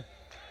season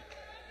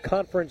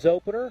conference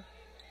opener.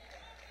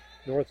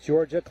 North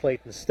Georgia,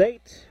 Clayton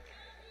State.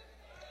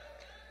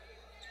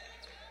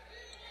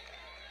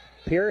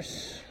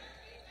 Pierce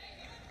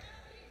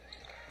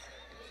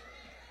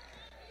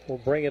will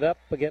bring it up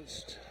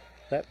against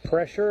that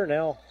pressure.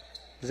 Now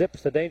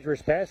zips the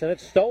dangerous pass, and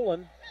it's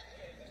stolen.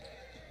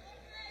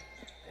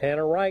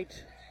 Hannah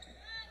Wright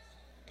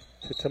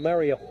to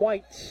Tamaria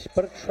White,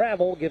 but a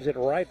travel gives it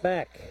right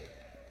back.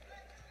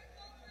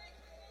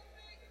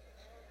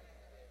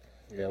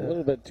 Yeah, a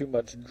little bit too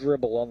much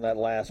dribble on that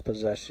last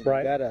possession.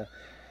 Right. You gotta,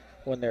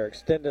 when they're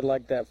extended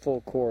like that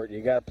full court,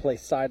 you gotta play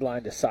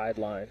sideline to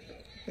sideline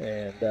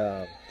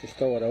and just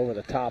throw it over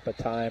the top of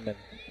time and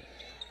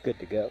good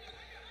to go.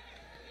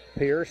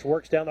 Pierce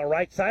works down the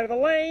right side of the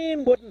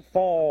lane, wouldn't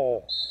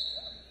fall.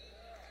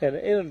 An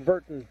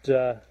inadvertent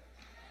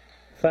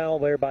foul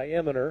there by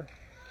Eminer.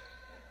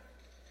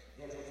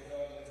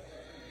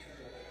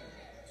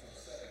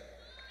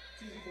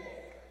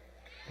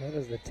 That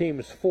is the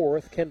team's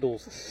fourth,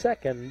 Kendall's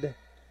second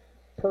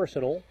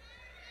personal.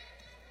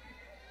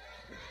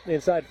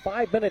 Inside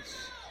 5 minutes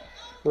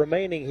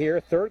remaining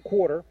here, third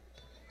quarter.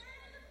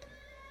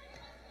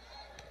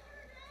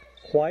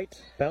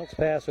 White, bounce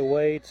pass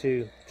away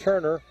to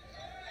Turner.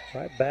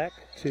 Right back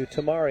to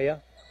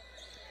Tamaria.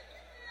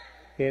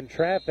 In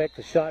traffic,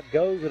 the shot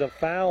goes with a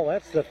foul.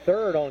 That's the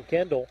third on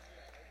Kendall.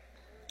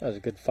 That was a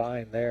good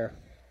find there.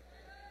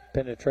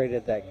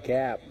 Penetrated that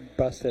gap,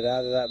 busted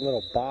out of that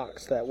little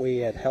box that we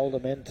had held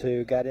him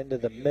into, got into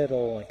the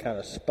middle and kind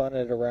of spun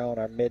it around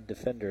our mid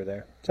defender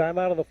there. Time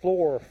out on the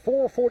floor.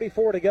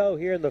 4:44 to go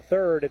here in the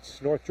third.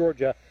 It's North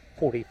Georgia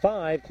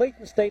 45,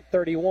 Clayton State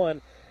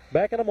 31.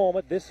 Back in a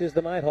moment. This is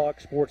the Nighthawk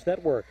Sports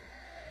Network.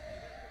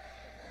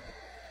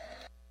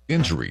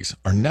 Injuries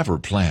are never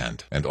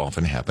planned and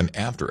often happen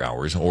after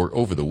hours or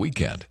over the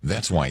weekend.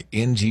 That's why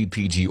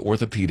NGPG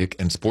Orthopedic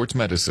and Sports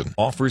Medicine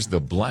offers the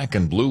Black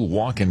and Blue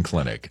Walk-In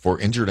Clinic for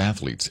injured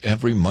athletes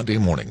every Monday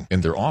morning in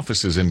their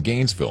offices in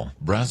Gainesville,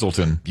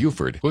 Brazelton,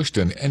 Beaufort,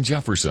 Houston, and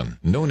Jefferson.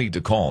 No need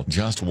to call.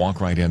 Just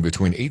walk right in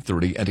between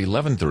 8:30 and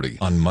 11:30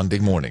 on Monday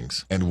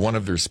mornings. And one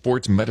of their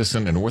sports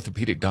medicine and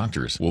orthopedic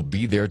doctors will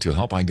be there to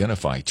help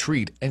identify,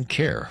 treat, and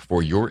care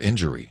for your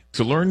injury.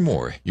 To learn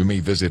more, you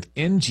may visit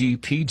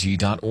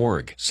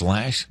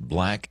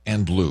ngpg.org/black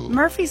and blue.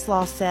 Murphy's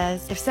Law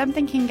says if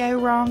something can go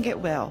wrong, it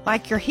will.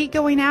 Like your heat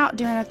going out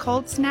during a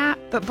cold snap.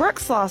 But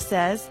Brooks Law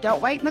says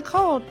don't wait in the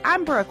cold.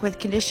 I'm Brooke with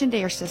Conditioned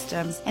Air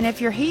Systems. And if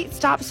your heat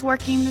stops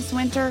working this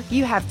winter,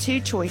 you have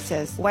two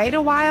choices. Wait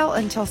a while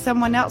until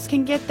someone else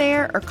can get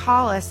there or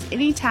call us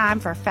anytime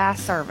for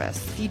fast service.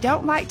 If you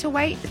don't like to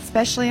wait,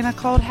 especially in a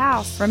cold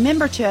house,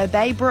 remember to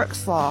obey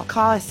Brooks Law.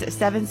 Call us at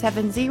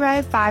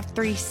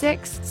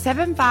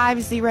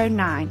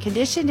 770-536-7509.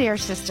 Conditioned Air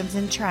Systems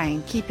and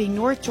Train, keeping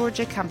North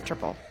Georgia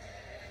comfortable.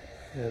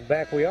 And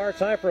back we are.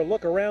 Time for a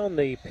look around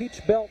the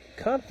Peach Belt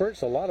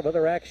Conference. A lot of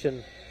other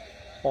action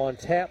on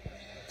tap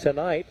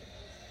tonight.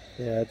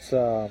 Yeah, it's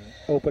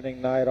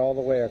opening night all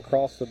the way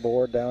across the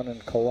board down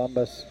in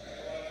Columbus.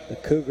 The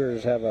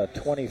Cougars have a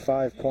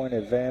 25-point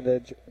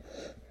advantage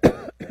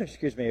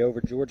excuse me,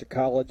 over Georgia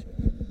College.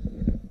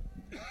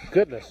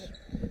 Goodness.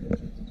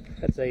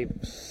 That's a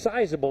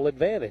sizable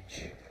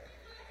advantage.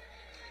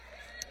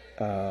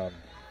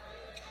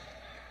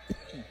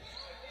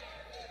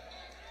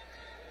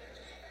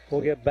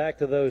 We'll get back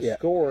to those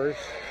scores.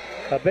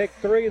 A big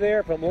three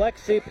there from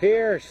Lexi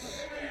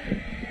Pierce.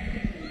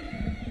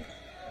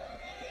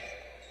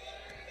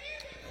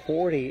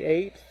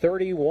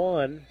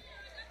 48-31.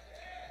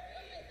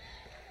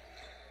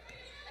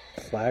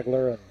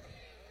 Flagler and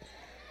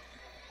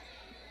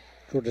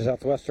Georgia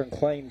Southwestern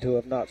claim to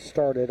have not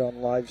started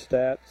on live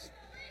stats.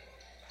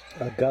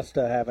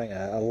 Augusta having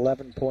an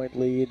 11-point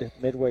lead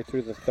midway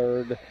through the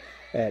third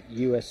at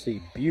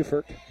USC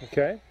Beaufort.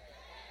 Okay.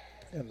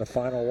 And the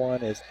final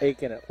one is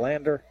Aiken at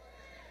Lander.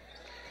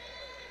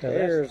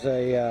 There's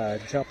a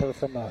jumper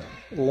from a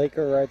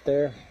Laker right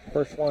there.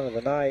 First one of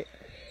the night.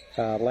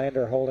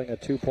 Lander holding a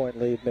 2-point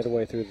lead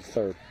midway through the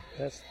third.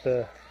 That's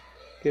the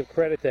give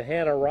credit to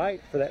Hannah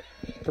Wright for that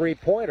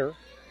three-pointer.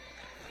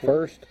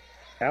 First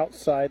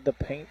outside the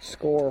paint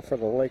score for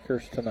the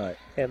Lakers tonight.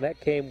 And that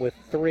came with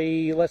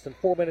less than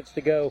 4 minutes to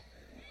go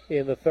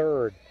in the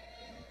third.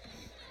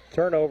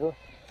 Turnover.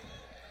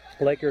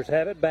 Lakers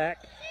have it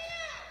back.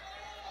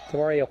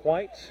 Tamaria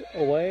White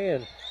away,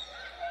 and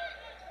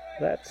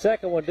that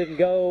second one didn't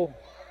go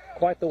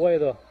quite the way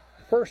the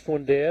first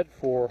one did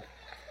for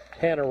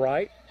Hannah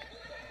Wright.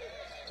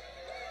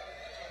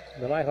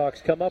 The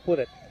Nighthawks come up with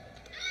it.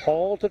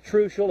 Hall to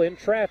Truschel in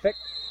traffic.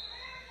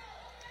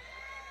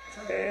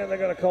 And they're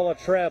going to call a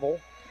travel.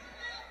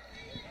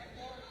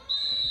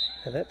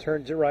 And that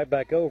turns it right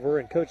back over.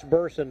 And Coach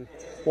Burson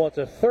wants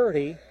a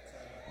 30.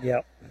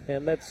 Yep.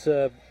 And that's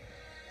a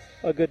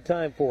good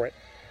time for it.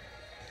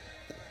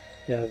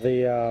 Yeah,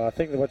 I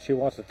think that what she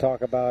wants to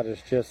talk about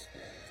is just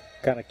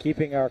kind of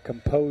keeping our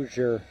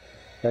composure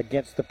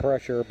against the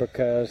pressure,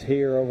 because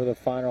here over the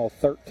final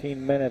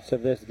 13 minutes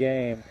of this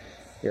game,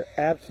 you're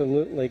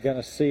absolutely going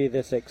to see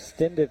this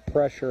extended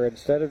pressure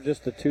instead of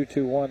just the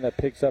 2-2-1 that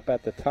picks up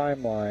at the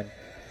timeline.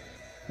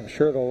 I'm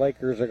sure the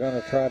Lakers are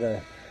going to try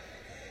to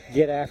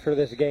get after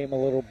this game a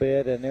little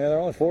bit, and they're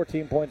only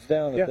 14 points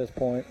down at this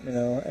point,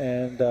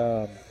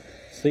 and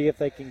see if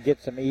they can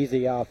get some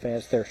easy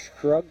offense. They're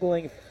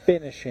struggling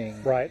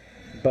finishing, right,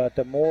 But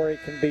the more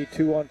it can be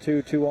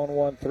 2-on-2,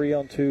 2-on-1,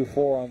 3-on-2,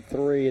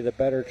 4-on-3, the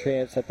better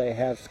chance that they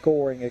have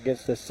scoring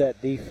against the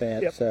set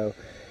defense. Yep. So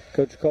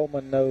Coach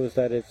Coleman knows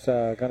that it's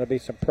going to be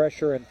some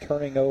pressure, and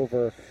turning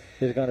over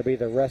is going to be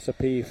the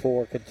recipe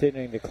for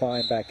continuing to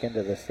climb back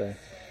into this thing.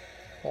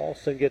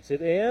 Alston gets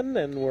it in,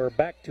 and we're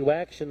back to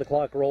action. The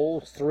clock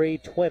rolls,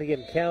 3:20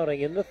 and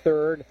counting in the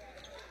third.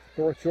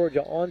 North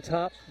Georgia on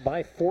top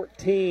by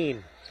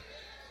 14.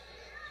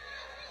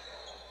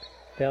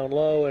 Down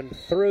low and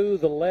through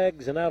the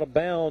legs and out of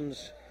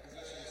bounds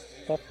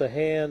off the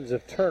hands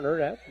of Turner.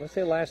 That, let's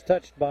say, last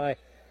touched by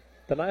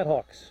the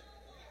Nighthawks.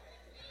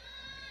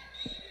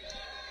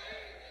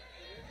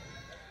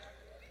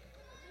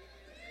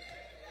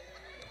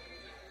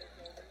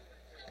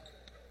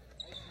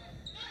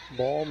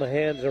 Ball in the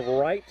hands of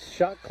Wright.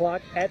 Shot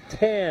clock at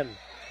 10.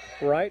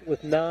 Wright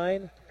with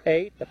 9,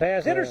 8. The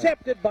pass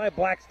intercepted by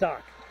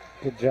Blackstock.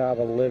 Good job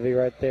of Livy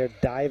right there,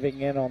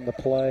 diving in on the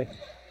play.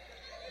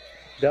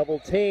 Double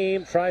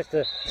team, tries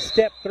to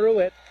step through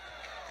it,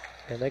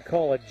 and they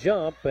call a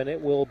jump, and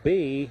it will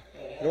be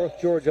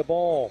North Georgia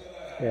ball.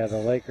 Yeah, the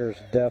Lakers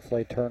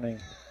definitely turning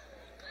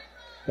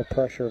the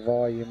pressure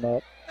volume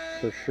up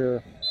for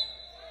sure.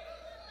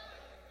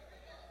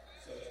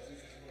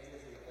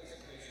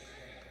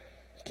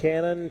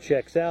 Cannon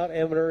checks out.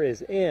 Eminer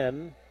is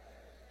in.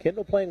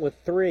 Kendall playing with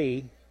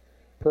 3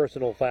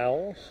 personal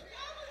fouls.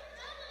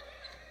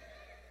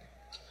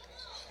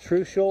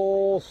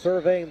 Truschel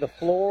surveying the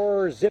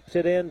floor, zips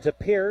it in to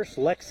Pierce.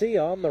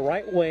 Lexi on the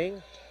right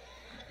wing.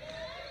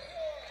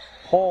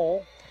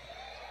 Hall.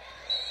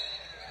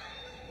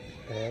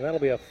 And that'll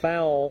be a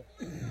foul.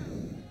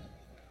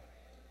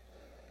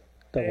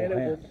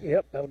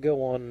 That'll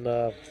go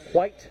on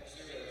White.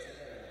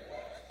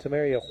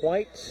 Tamaria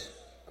White,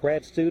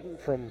 grad student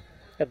from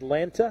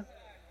Atlanta.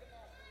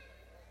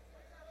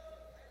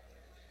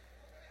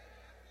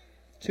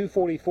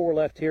 2:44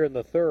 left here in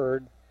the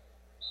third.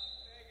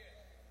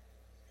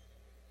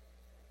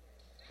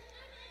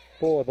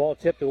 Boy, ball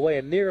tipped away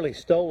and nearly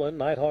stolen.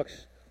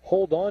 Nighthawks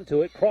hold on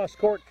to it. Cross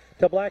court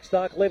to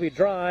Blackstock. Livy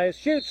drives,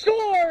 shoots,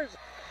 scores!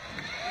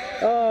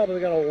 Oh, but they're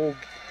going to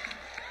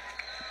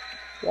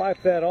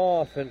wipe that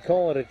off and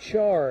call it a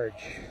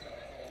charge.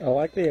 I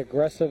like the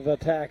aggressive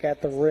attack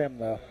at the rim,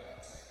 though.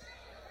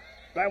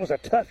 That was a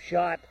tough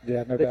shot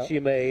that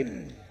she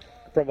made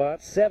from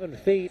about 7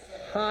 feet,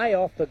 high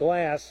off the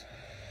glass.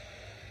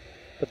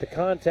 But the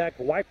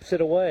contact wipes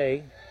it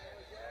away.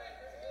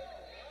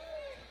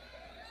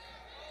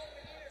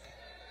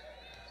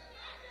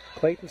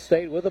 Clayton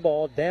State with the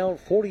ball, down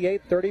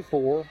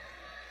 48-34.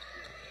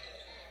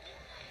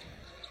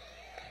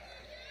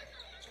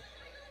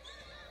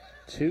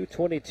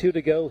 .222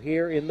 to go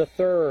here in the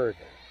third.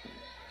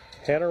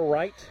 Hannah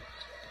Wright.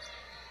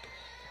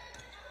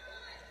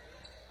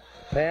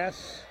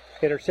 Pass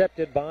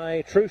intercepted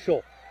by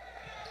Truschel.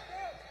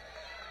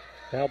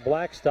 Now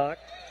Blackstock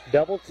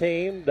double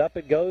teamed. Up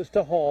it goes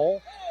to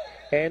Hall.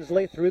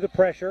 Ansley through the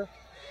pressure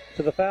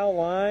to the foul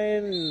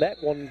line.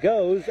 That one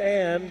goes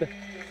and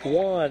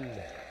one.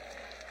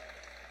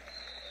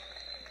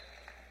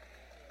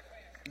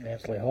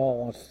 Ansley Hall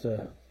wants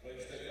to.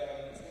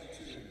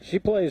 She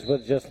plays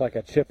with just like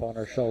a chip on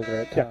her shoulder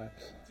at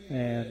times.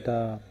 And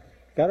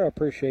got to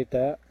appreciate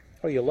that.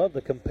 Oh, you love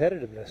the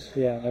competitiveness.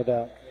 Yeah, no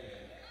doubt.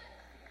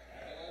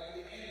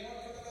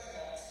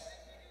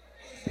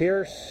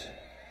 Pierce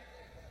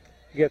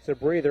gets a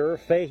breather.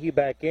 Fahey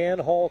back in.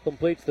 Hall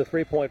completes the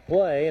three-point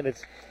play, and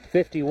it's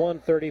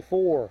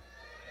 51-34.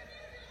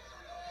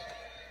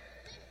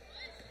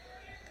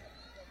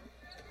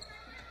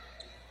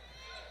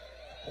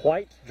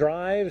 White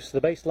drives.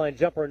 The baseline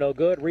jumper no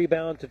good.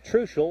 Rebound to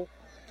Truschel.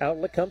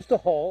 Outlet comes to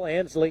Hall.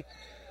 Ansley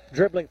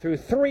dribbling through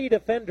 3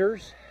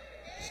 defenders.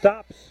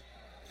 Stops.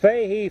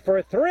 Fahey for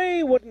a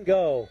 3. Wouldn't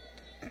go.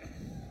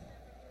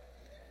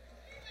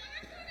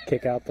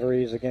 Kick out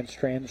threes against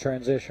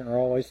transition are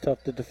always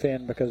tough to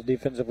defend because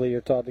defensively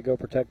you're taught to go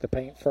protect the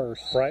paint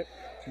first. Right.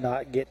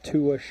 Not get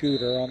to a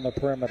shooter on the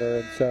perimeter.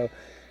 And so,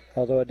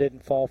 although it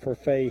didn't fall for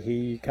Fahey,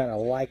 you kind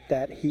of like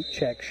that heat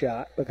check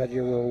shot because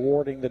you're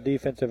rewarding the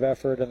defensive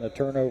effort and the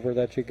turnover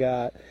that you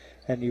got.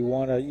 And you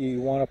want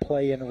to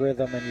play in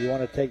rhythm and you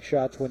want to take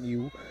shots when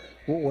you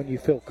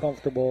feel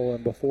comfortable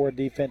and before a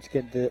defense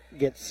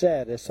gets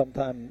set is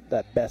sometimes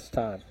that best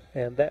time.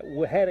 And that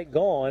had it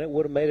gone, it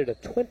would have made it a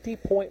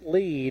 20-point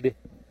lead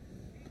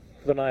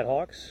for the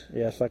Nighthawks.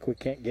 Yeah, it's like we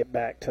can't get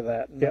back to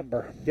that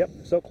number. Yep,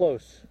 so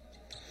close.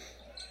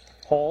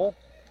 Hall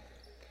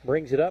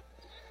brings it up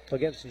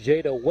against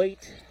Jada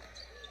Waite.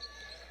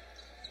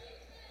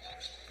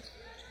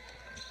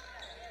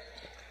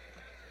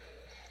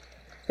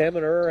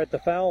 Eminer at the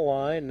foul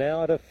line,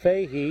 now to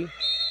Fahey.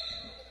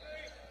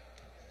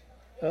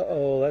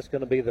 That's going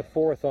to be the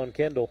 4th on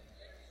Kendall.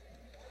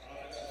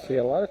 See,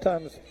 a lot of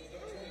times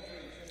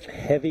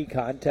heavy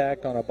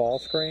contact on a ball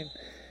screen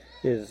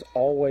is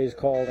always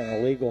called an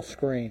illegal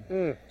screen.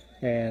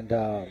 And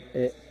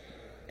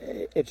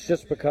it's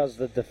just because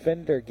the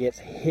defender gets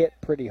hit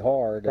pretty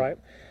hard. Right.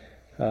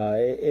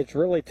 It's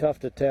really tough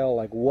to tell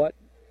like what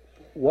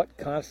what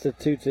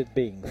constitutes it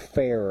being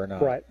fair or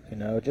not. Right. You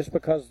know, just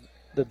because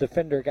the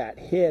defender got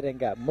hit and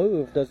got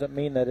moved doesn't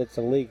mean that it's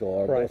illegal.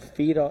 Or Right. both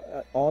feet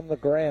on the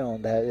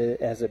ground,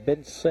 has it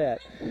been set?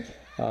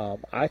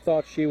 I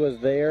thought she was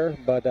there,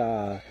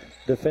 but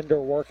defender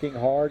working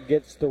hard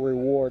gets the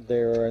reward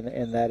there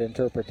in that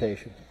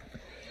interpretation.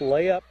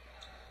 Layup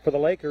for the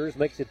Lakers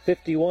makes it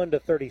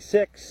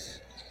 51-36.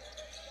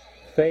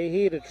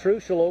 Fahey to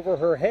Truschel over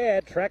her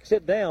head, tracks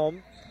it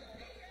down.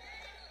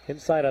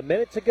 Inside a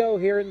minute to go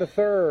here in the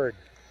third.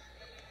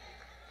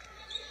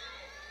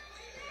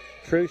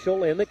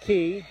 Truschel in the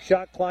key,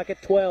 shot clock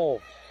at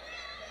 12.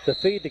 The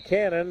feed to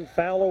Cannon,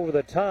 foul over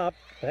the top.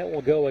 That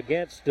will go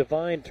against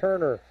Divine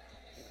Turner.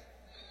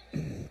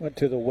 Went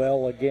to the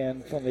well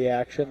again from the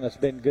action. That's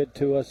been good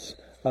to us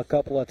a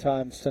couple of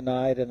times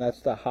tonight, and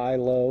that's the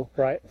high-low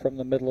from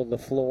the middle of the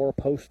floor,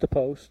 post to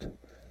post.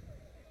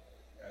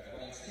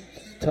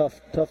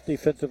 Tough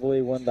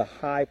defensively when the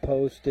high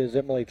post is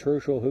Emily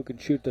Truschel, who can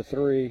shoot the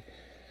three.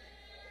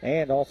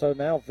 And also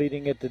now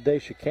feeding it to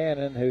Daisha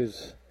Cannon,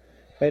 who's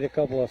made a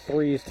couple of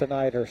threes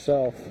tonight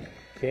herself.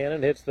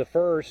 Cannon hits the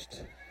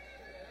first.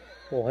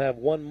 We'll have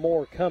one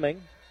more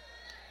coming.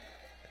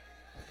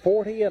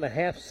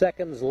 40.5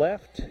 seconds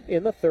left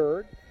in the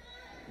third.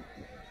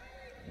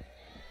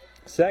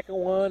 Second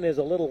one is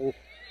a little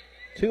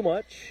too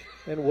much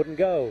and wouldn't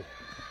go.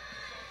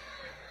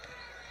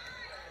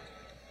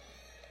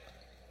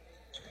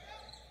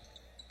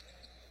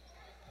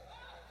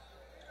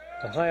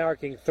 The high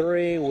arcing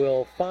three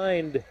will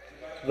find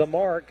the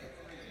mark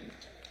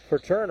for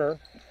Turner.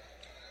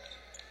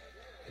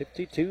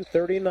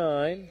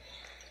 52-39.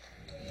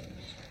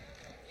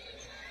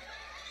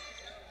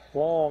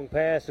 Long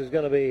pass is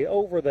going to be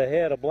over the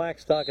head of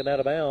Blackstock and out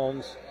of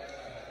bounds.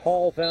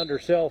 Hall found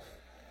herself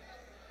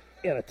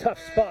in a tough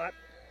spot.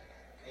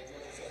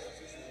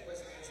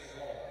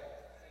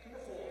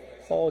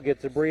 Hall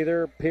gets a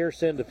breather.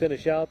 Pearson to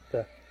finish out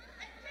the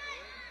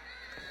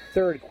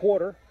third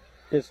quarter.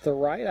 It's the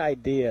right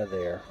idea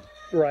there.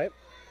 Right.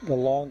 The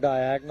long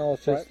diagonal.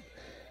 It's just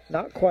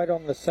not quite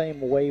on the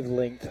same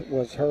wavelength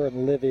was her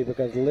and Livy,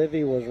 because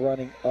Livy was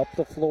running up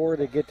the floor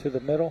to get to the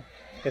middle.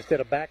 Instead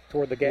of back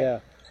toward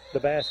the the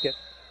basket.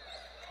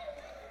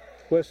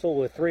 Whistle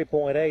with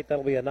 3.8.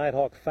 That'll be a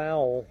Nighthawk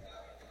foul.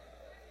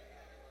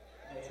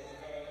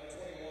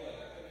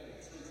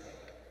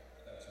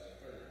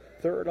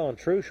 Third on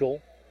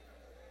Truschel.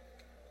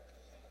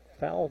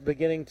 Foul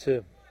beginning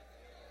to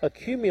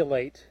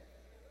accumulate.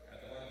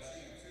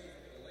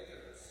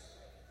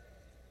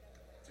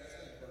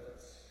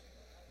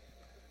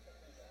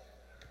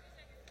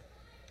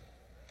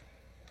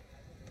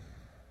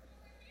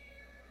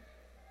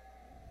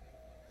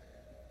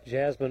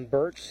 Jasmine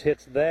Birch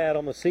hits that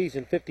on the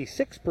season,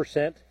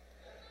 56%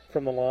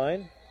 from the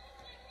line.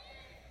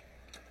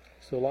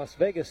 So Las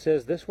Vegas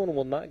says this one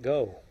will not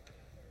go.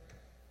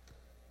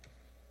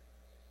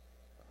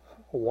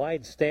 A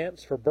wide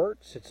stance for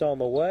Birch. It's on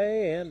the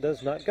way and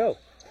does not go.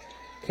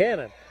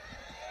 Cannon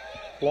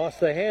lost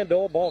the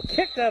handle. Ball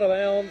kicked out of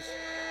bounds.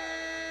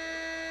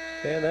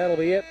 And that'll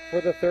be it for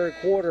the third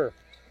quarter.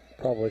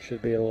 Probably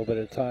should be a little bit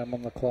of time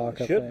on the clock.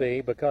 Should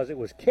be, because it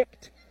was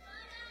kicked.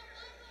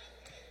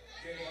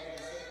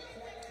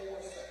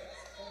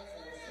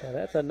 And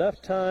that's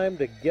enough time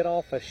to get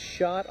off a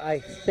shot, I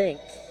think.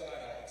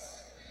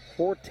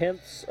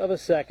 0.4 of a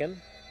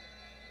second.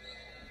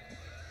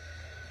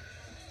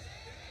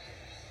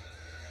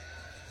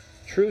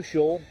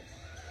 Truschel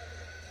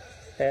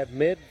at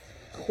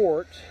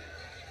mid-court.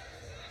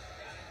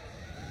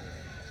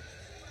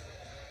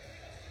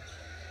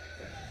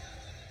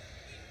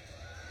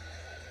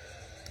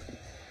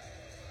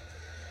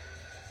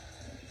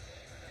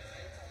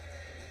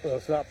 Well,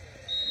 it's not.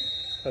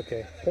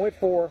 Okay,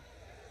 0.4.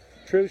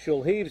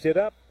 Truschel heaves it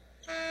up,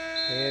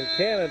 and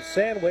Cannon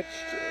sandwiched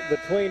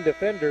between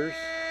defenders,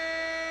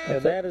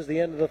 and that is the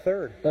end of the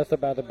third. That's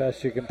about the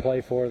best you can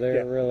play for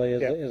there, really,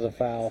 is a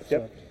foul.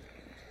 So.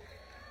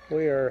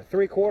 We are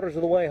 3/4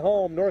 of the way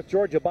home. North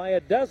Georgia by a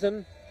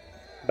dozen.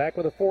 Back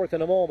with a fourth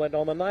in a moment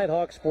on the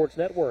Nighthawk Sports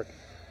Network.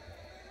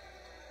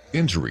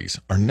 Injuries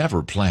are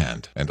never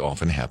planned and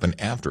often happen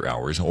after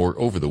hours or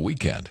over the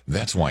weekend.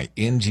 That's why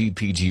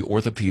NGPG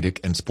Orthopedic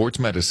and Sports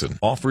Medicine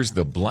offers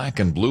the Black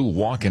and Blue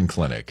Walk-In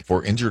Clinic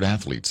for injured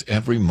athletes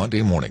every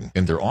Monday morning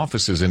in their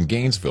offices in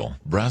Gainesville,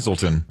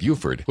 Brazelton,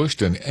 Beaufort,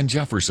 Bushton, and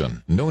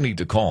Jefferson. No need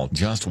to call.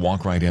 Just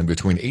walk right in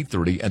between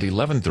 8:30 and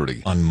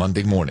 11:30 on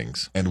Monday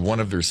mornings. And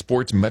one of their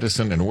sports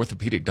medicine and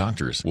orthopedic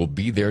doctors will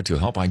be there to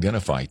help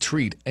identify,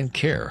 treat, and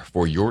care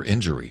for your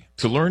injury.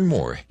 To learn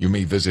more, you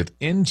may visit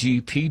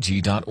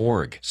ngpg.org/black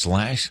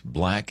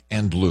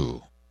and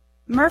blue.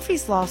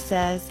 Murphy's Law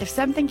says if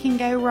something can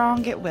go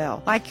wrong, it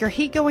will. Like your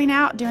heat going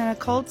out during a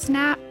cold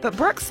snap. But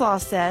Brooks Law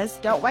says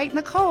don't wait in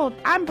the cold.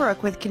 I'm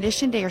Brooke with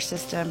Conditioned Air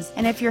Systems.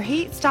 And if your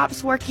heat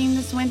stops working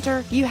this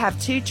winter, you have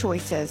two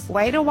choices.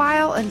 Wait a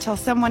while until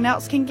someone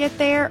else can get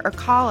there or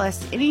call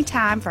us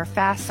anytime for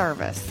fast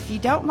service. If you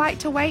don't like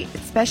to wait,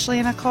 especially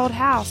in a cold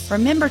house,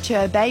 remember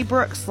to obey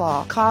Brooks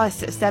Law. Call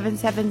us at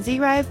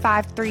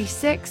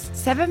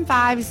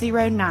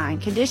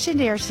 770-536-7509. Conditioned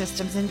Air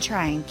Systems and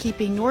Train,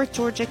 keeping North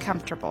Georgia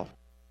comfortable.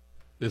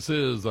 This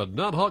is the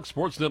Nighthawk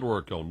Sports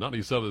Network on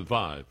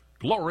 97.5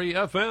 Glory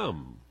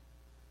FM.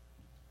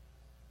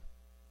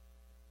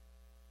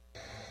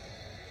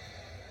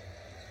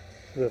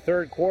 The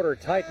third quarter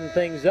tightened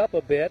things up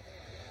a bit.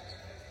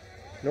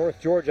 North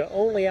Georgia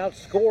only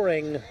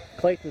outscoring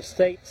Clayton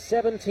State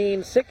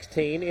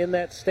 17-16 in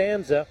that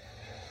stanza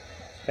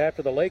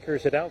after the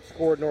Lakers had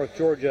outscored North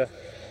Georgia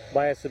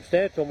by a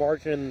substantial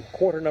margin in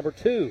quarter number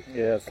 2.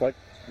 Yeah, it's like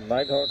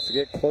Nighthawks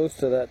get close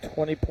to that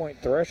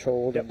 20-point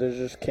threshold and they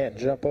just can't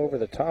jump over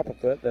the top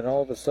of it. Then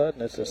all of a sudden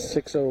it's a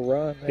 6-0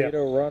 run,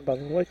 8-0 run by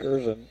the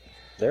Lakers, and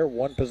they're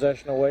one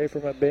possession away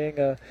from it being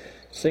a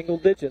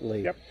single-digit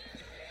lead. Yep.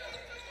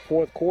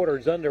 Fourth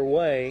quarter's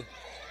underway.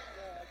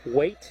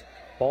 Wait,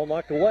 ball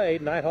knocked away.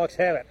 Nighthawks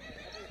have it.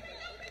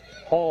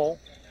 Hall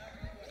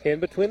in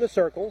between the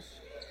circles.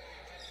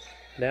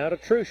 Now to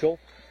Truschel.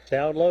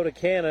 Down low to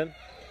Cannon.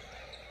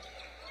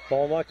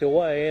 Ball knocked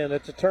away, and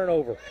it's a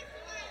turnover.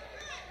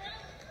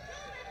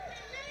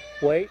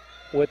 Wait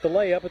with the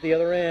layup at the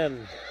other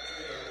end.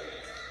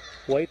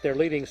 Wait, their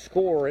leading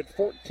scorer at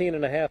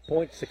 14.5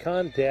 points to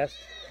contest.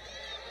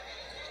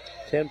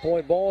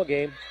 10-point ball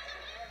game.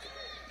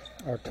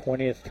 Our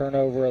 20th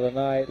turnover of the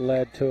night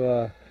led to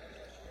a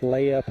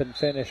layup and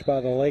finish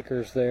by the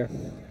Lakers there.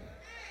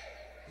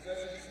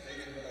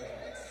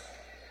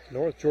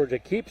 North Georgia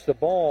keeps the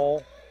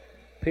ball.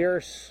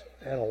 Pierce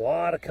had a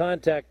lot of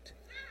contact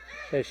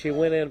as she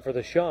went in for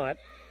the shot.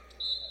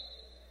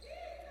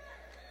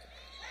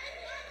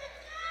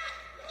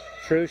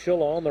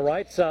 Truschel on the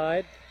right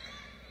side.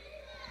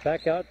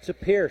 Back out to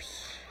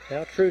Pierce.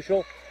 Now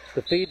Truschel,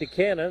 the feed to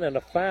Cannon, and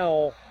a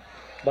foul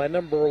by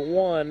number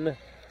 1,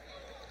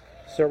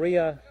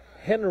 Saria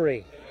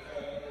Henry.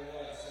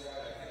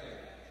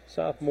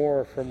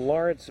 Sophomore from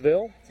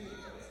Lawrenceville.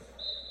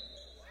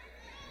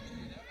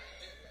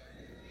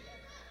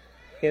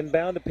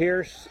 Inbound to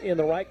Pierce in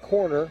the right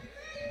corner.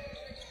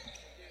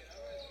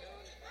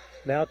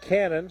 Now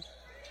Cannon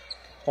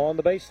on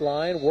the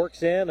baseline,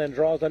 works in and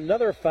draws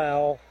another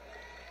foul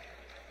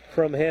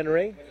from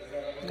Henry.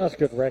 That's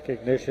good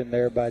recognition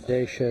there by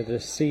Daisha to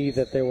see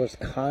that there was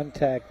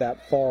contact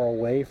that far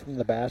away from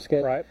the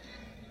basket. Right.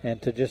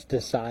 And to just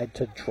decide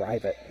to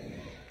drive it.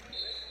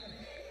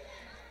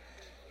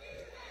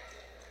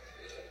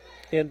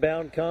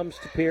 Inbound comes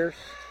to Pierce.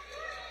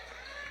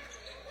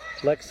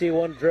 Lexi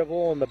one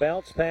dribble and the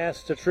bounce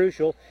pass to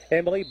Truschel.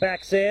 Emily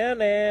backs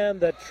in and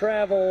the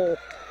travel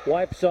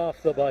wipes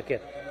off the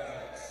bucket.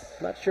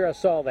 Not sure I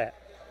saw that.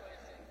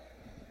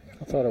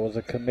 I thought it was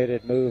a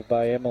committed move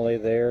by Emily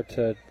there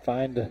to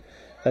find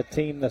a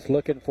team that's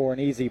looking for an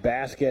easy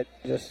basket,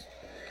 just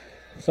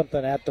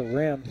something at the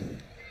rim.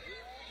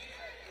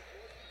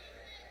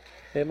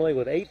 Emily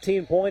with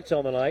 18 points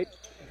on the night.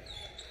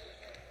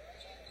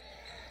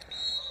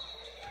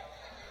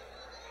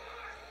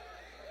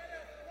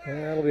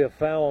 And that'll be a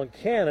foul on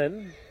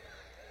Cannon.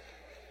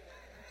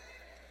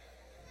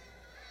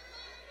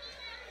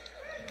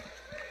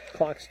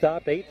 Clock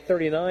stopped,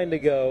 8:39 to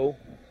go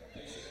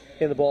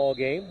in the ball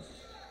game.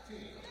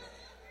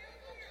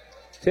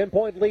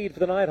 10-point lead for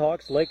the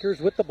Nighthawks. Lakers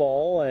with the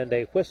ball and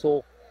a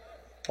whistle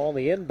on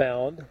the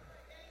inbound.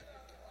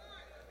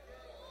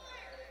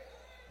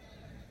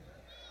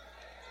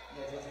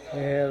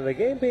 And the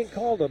game being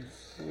called a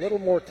little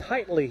more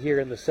tightly here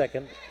in the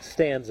second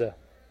stanza.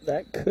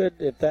 That could,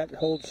 if that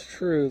holds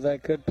true,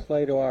 that could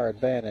play to our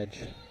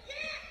advantage.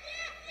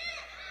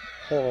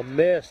 Oh, a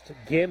missed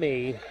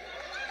gimme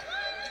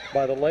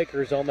by the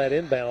Lakers on that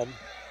inbound.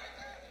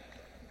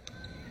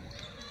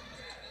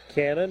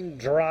 Cannon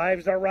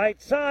drives the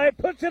right side,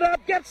 puts it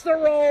up, gets the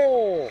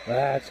roll.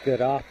 That's good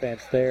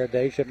offense there.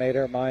 Daisha made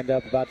her mind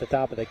up about the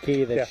top of the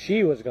key that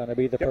she was going to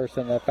be the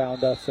person that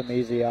found us some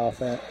easy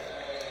offense.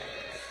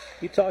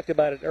 You talked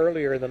about it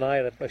earlier in the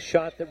night, a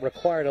shot that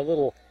required a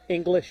little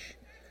English.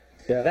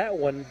 Yeah. That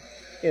one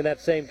in that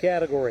same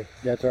category.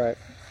 That's right.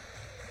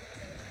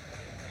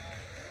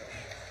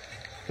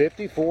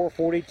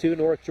 54-42,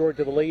 North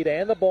Georgia the lead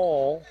and the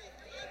ball.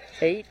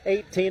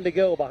 8:18 to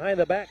go. Behind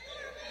the back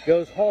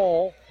goes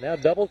Hall. Now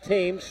double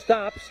team,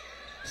 stops,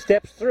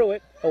 steps through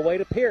it, away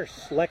to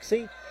Pierce.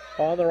 Lexi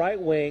on the right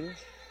wing.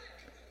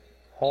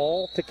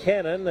 Hall to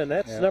Cannon, and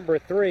that's number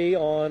 3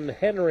 on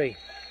Henry.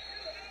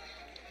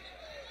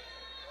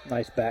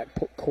 Nice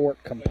backcourt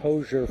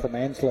composure from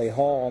Ansley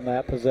Hall on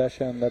that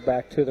possession. They're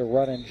back to the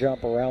run and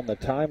jump around the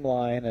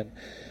timeline, and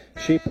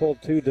she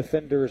pulled 2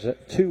 defenders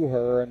to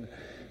her, and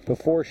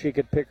before she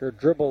could pick her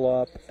dribble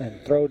up and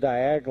throw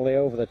diagonally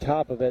over the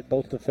top of it,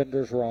 both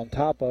defenders were on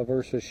top of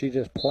her, so she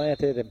just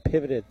planted and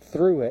pivoted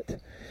through it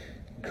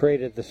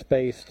created the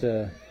space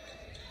to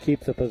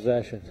keep the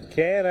possession.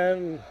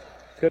 Cannon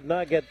could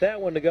not get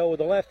that one to go with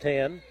the left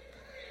hand.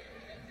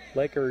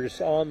 Lakers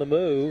on the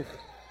move.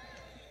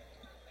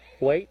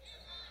 Wait.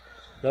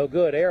 No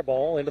good. Air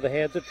ball into the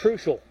hands of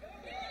Truschel.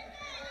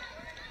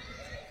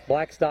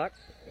 Blackstock.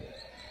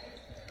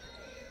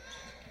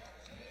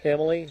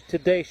 Emily to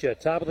Dacia,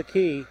 top of the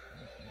key.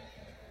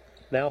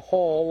 Now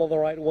Hall on the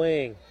right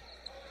wing.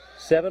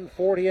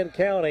 7:40 and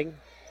counting.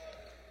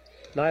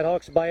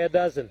 Nighthawks by a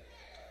dozen.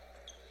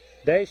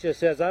 Dacia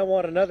says, I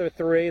want another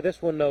three.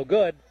 This one no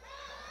good.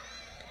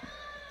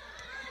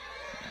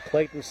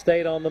 Clayton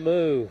State on the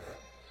move.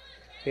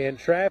 In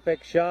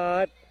traffic,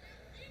 shot.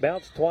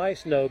 Bounced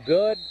twice, no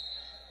good.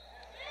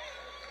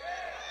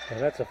 And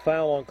that's a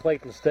foul on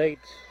Clayton State.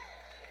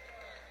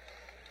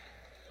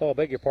 Oh, I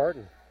beg your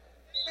pardon.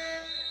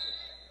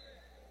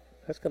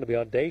 That's going to be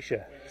on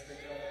Dacia.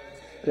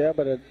 Yeah,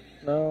 but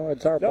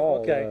it's our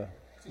ball. Okay.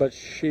 But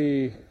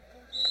she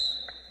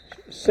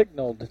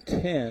signaled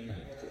 10.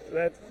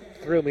 That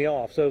threw me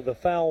off. So the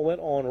foul went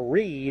on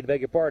Reed,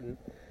 beg your pardon,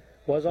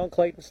 was on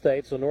Clayton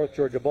State, so North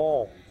Georgia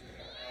ball.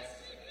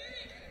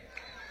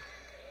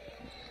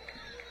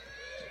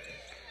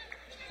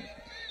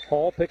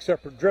 Hall picks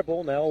up her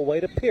dribble, now away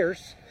to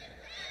Pierce.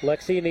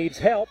 Lexi needs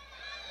help.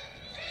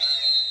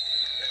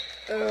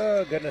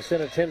 Oh, goodness,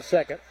 in a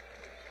 10-second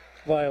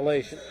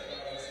violation.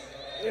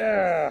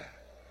 Yeah.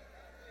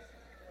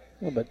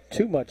 A little bit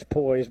too much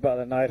poise by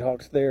the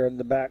Nighthawks there in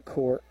the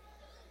backcourt.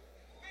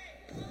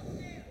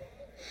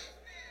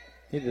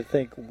 Need to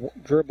think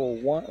dribble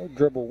once,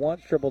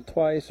 dribble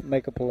twice,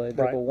 make a play.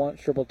 Dribble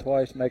once, dribble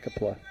twice, make a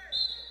play.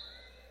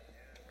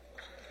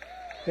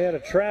 They had a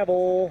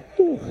travel.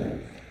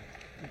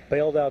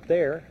 Bailed out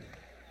there.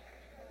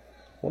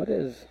 What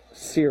is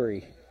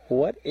Siri?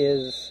 What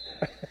is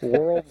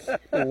world's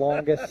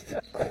longest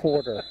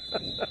quarter?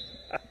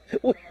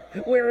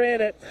 We're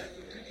in it.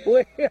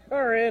 We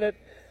are in it.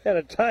 And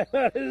a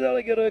timeout is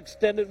only going to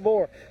extend it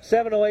more.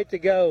 7:08 to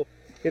go.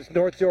 It's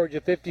North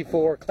Georgia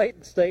 54,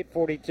 Clayton State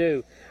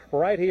 42,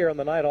 right here on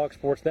the Nighthawk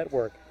Sports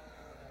Network.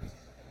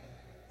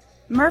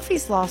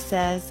 Murphy's Law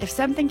says if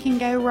something can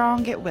go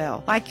wrong, it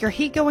will. Like your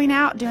heat going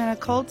out during a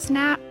cold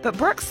snap. But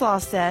Brooks Law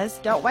says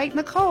don't wait in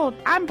the cold.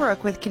 I'm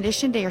Brooke with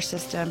Conditioned Air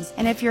Systems.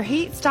 And if your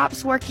heat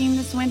stops working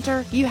this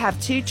winter, you have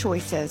two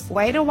choices.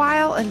 Wait a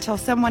while until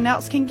someone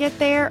else can get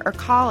there or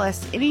call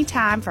us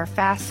anytime for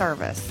fast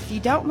service. If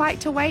you don't like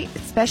to wait,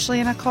 especially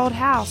in a cold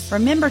house,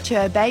 remember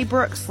to obey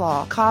Brooks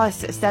Law. Call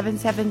us at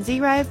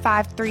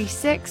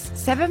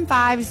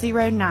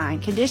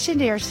 770-536-7509.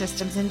 Conditioned Air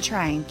Systems and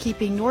Train,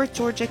 keeping North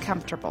Georgia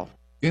comfortable.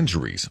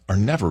 Injuries are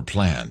never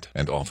planned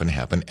and often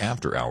happen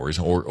after hours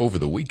or over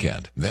the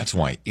weekend. That's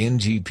why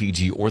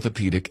NGPG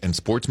Orthopedic and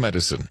Sports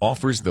Medicine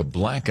offers the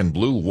Black and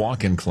Blue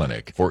Walk-In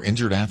Clinic for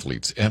injured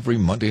athletes every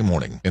Monday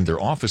morning in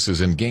their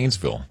offices in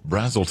Gainesville,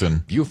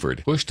 Brazelton,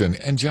 Buford, Bushton,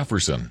 and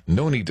Jefferson.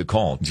 No need to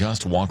call.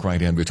 Just walk right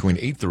in between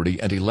 8:30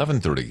 and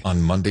 11:30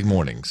 on Monday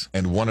mornings.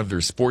 And one of their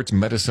sports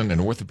medicine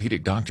and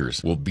orthopedic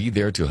doctors will be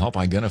there to help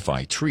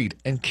identify, treat,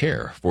 and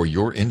care for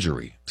your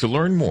injury. To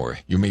learn more,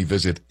 you may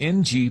visit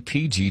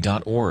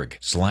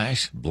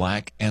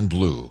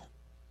ngpg.org/blackandblue.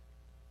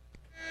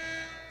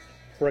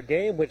 For a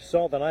game which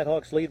saw the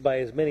Nighthawks lead by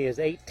as many as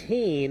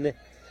 18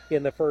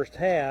 in the first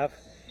half,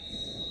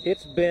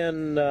 it's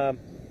been a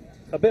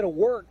bit of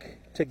work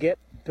to get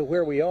to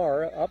where we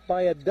are, up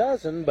by a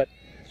dozen, but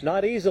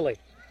not easily.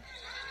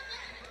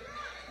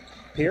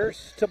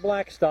 Pierce to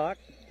Blackstock,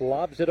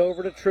 lobs it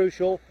over to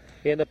Truschel,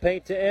 in the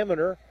paint to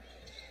Eminer.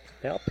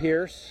 Now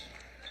Pierce.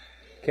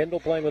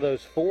 Kendall playing with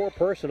those four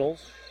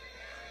personals.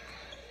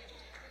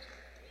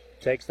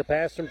 Takes the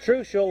pass from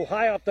Truschel,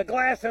 high off the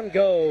glass and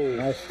goes.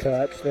 Nice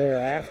touch there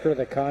after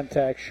the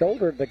contact,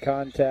 shouldered the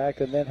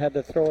contact, and then had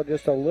to throw it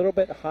just a little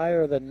bit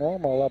higher than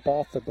normal up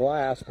off the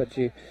glass. But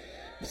you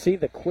see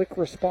the quick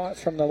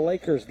response from the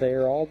Lakers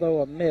there.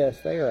 Although a miss,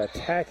 they are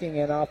attacking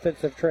in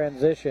offensive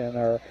transition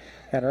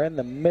and are in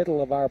the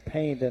middle of our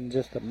paint in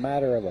just a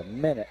matter of a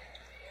minute.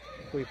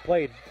 We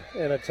played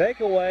in a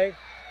takeaway.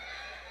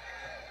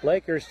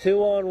 Lakers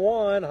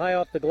 2-on-1, high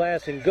off the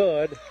glass and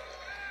good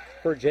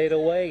for Jada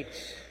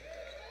Waits.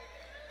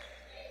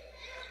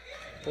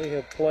 We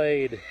have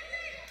played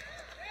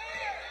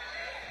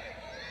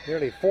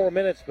nearly 4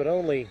 minutes, but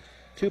only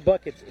 2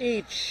 buckets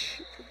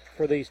each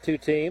for these two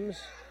teams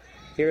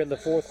here in the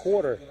fourth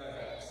quarter.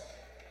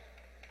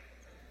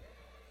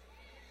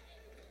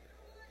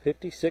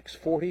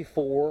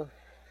 56-44,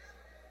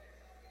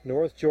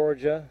 North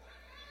Georgia,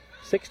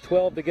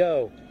 6:12 to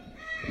go.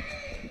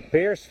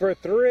 Pierce for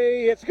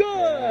three. It's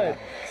good.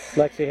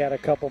 Lexi had a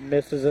couple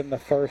misses in the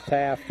first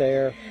half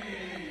there.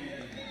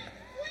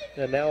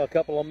 And now a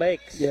couple of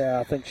makes. Yeah,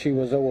 I think she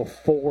was 0 of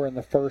 4 in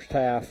the first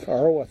half, or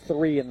 0 of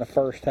 3 in the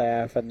first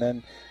half, and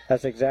then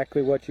that's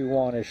exactly what you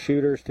want is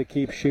shooters to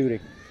keep shooting.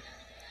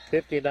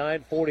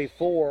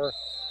 59-44,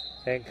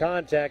 and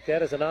contact.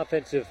 That is an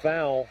offensive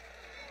foul.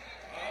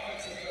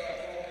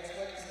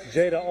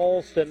 Jada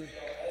Alston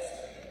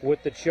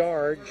with the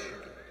charge.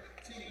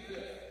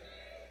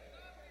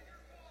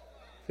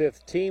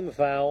 5th team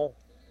foul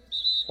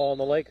on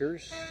the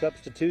Lakers.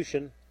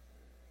 Substitution.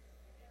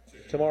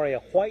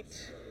 Tamaria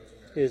White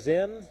is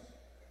in,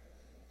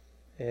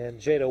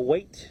 and Jada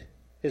Waite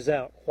is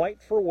out.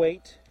 White for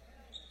Waite.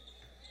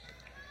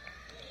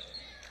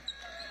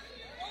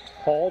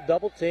 Hall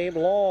double team,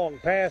 long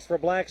pass for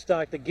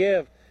Blackstock to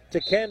give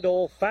to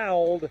Kendall,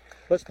 fouled.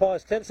 Let's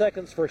pause 10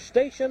 seconds for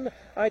station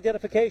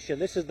identification.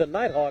 This is the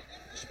Nighthawk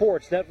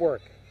Sports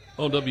Network.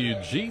 On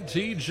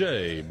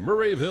WGTJ,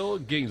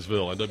 Murrayville,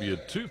 Gainesville, and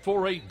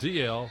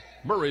W248DL,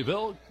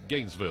 Murrayville,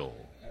 Gainesville.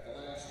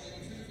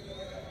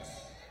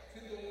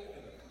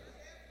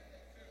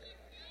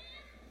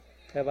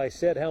 Have I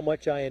said how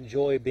much I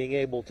enjoy being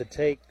able to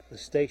take the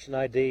station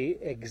ID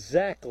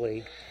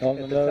exactly on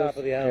at the the top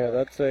of the hour? Yeah,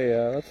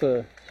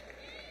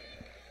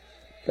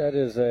 that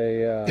is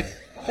a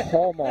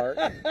hallmark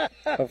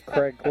of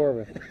Craig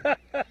Corbin.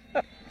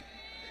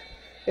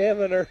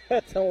 Eminer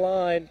at the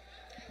line.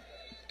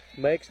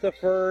 Makes the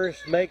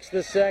first, makes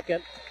the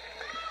second.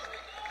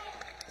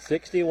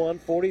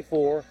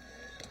 61-44.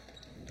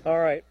 All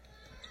right.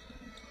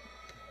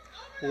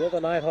 Will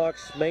the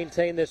Nighthawks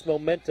maintain this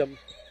momentum?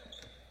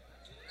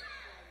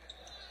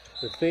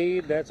 The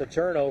feed, that's a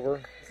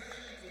turnover.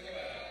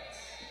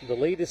 The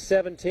lead is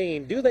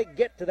 17. Do they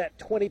get to that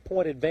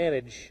 20-point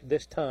advantage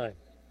this time?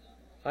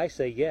 I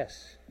say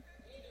yes.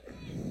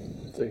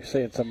 So you're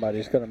saying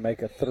somebody's going to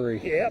make a three.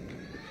 Yep.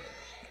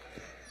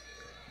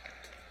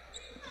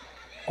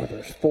 Well,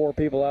 there's 4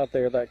 people out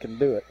there that can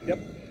do it. Yep.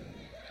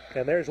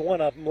 And there's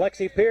one of them.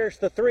 Lexi Pierce,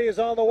 the three is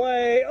on the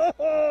way. Oh!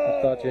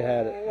 I thought you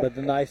had it. But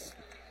the nice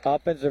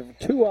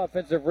two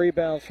offensive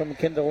rebounds from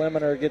Kendall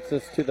Eminer gets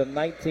us to the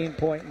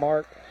 19-point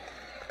mark.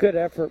 Good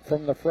effort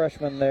from the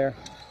freshman there.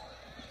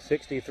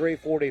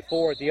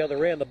 63-44 at the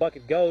other end. The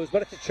bucket goes,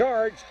 but it's a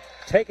charge.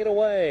 Take it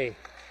away.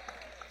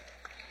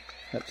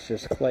 That's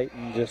just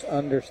Clayton just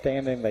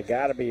understanding they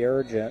got to be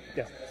urgent.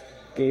 Yeah.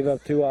 Gave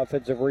up 2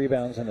 offensive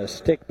rebounds and a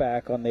stick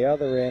back on the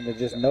other end and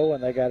just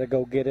knowing they got to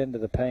go get into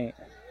the paint.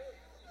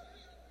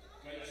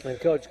 And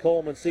Coach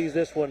Coleman sees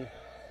this one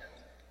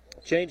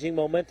changing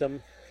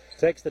momentum,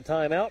 takes the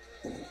timeout.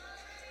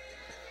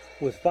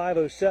 With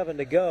 5:07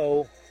 to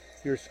go,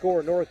 your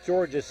score, North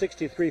Georgia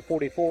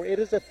 63-44. It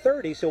is a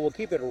 30, so we'll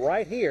keep it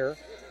right here.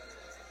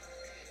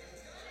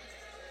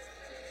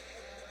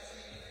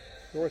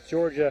 North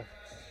Georgia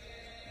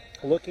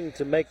looking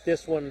to make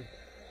this one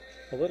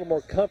a little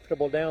more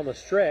comfortable down the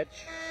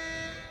stretch.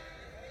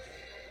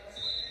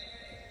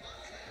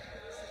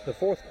 The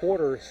fourth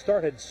quarter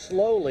started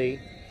slowly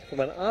from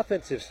an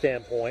offensive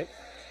standpoint.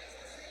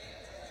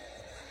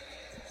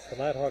 The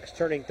Nighthawks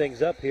turning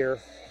things up here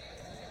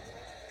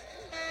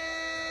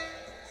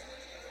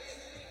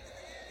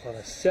on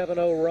a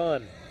 7-0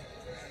 run.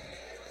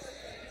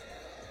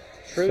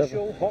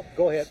 Trucial,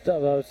 go ahead. I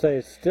would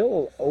say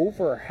still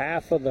over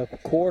half of the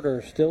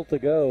quarter still to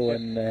go,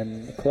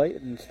 and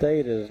Clayton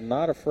State is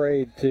not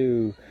afraid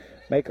to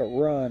make a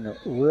run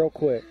real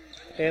quick.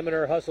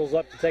 Eminer hustles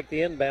up to take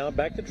the inbound.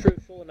 Back to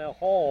Trucial, and now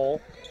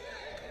Hall.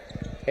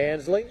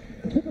 Ansley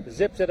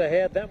zips it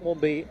ahead. That will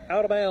be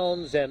out of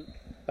bounds and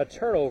a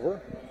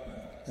turnover.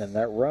 And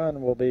that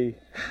run will be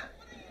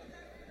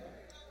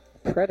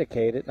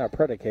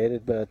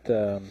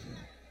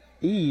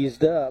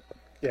eased up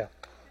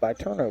by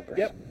turnovers.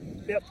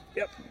 Yep.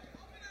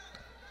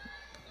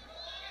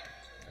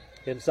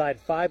 Inside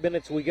 5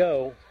 minutes we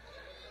go.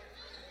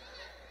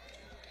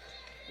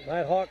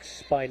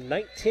 Nighthawks by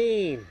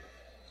 19.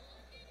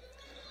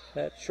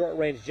 That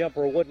short-range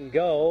jumper wouldn't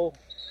go.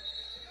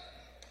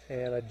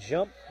 And a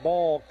jump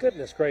ball.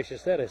 Goodness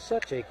gracious, that is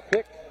such a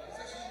quick.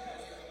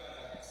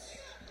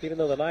 Even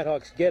though the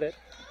Nighthawks get it.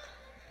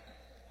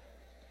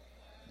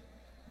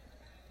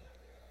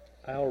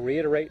 I'll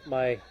reiterate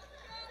my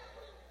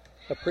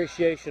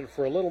appreciation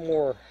for a little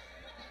more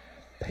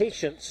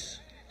patience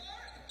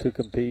to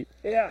compete.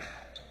 Yeah.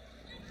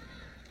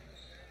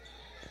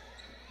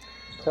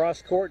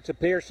 Cross court to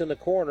Pierce in the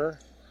corner.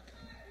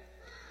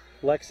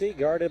 Lexi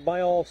guarded by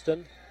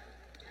Alston.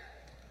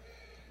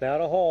 Now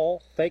to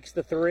Hall. Fakes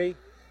the three.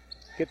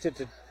 Gets it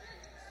to,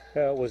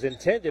 was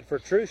intended for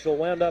Trucial.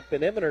 Wound up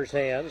in Eminer's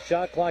hands.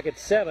 Shot clock at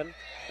 7.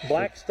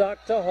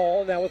 Blackstock to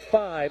Hall. Now with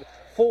 5,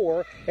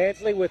 4.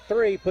 Ansley with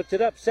 3. Puts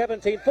it up.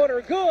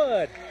 17-footer.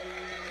 Good.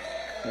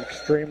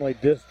 Extremely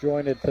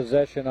disjointed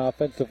possession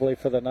offensively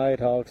for the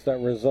Nighthawks. That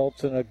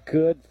results in a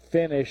good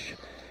finish.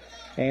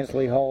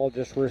 Ansley Hall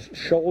just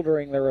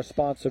shouldering the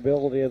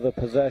responsibility of the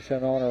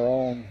possession on her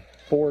own.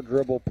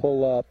 4-dribble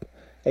pull-up,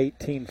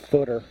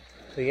 18-footer.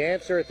 The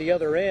answer at the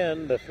other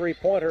end, the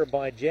three-pointer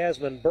by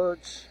Jasmine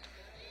Burtz.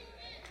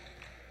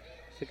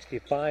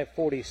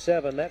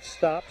 65-47. That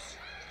stops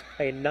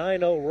a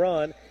 9-0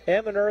 run.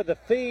 Eminer, the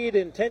feed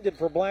intended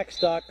for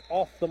Blackstock,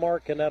 off the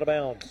mark and out of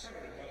bounds.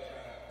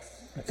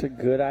 That's a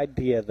good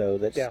idea, though.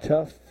 That's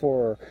tough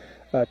for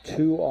a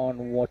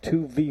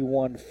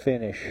 2v1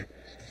 finish.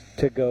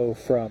 to go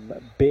from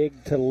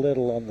big to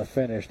little on the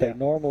finish. They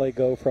normally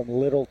go from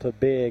little to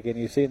big, and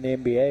you see in the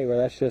NBA where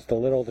that's just a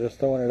little, just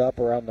throwing it up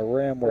around the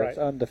rim where it's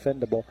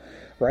undefendable.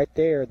 Right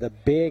there, the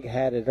big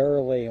had it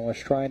early and was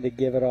trying to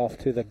give it off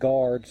to the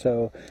guard,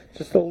 so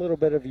just a little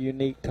bit of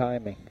unique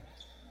timing.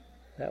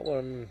 That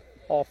one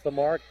off the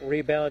mark,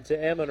 rebound to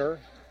Eminer.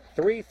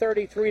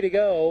 3:33 to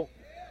go.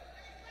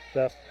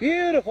 The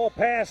beautiful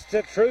pass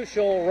to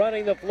Truschel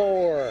running the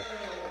floor.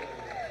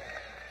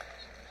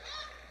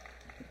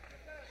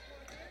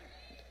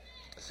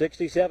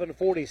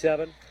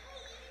 67-47.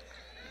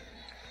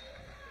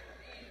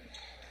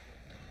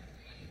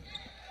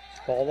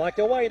 Ball knocked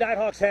away.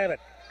 Nighthawks have it.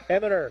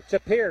 Eminer to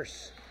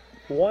Pierce.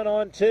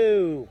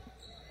 1-on-2.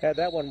 Had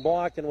that one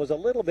blocked and was a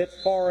little bit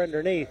far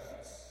underneath.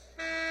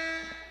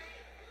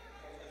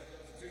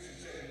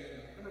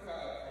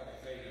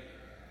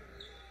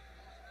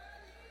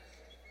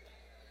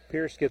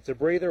 Pierce gets a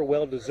breather,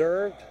 well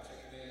deserved.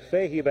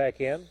 Fahey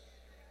back in.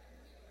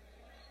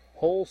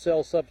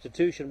 Wholesale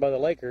substitution by the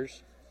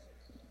Lakers.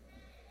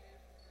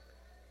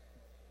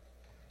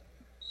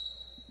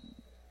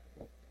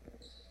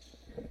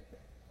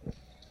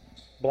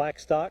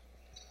 Blackstock.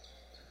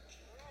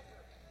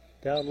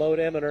 Down low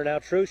to Eminer. Now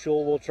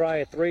Truschel will try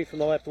a three from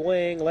the left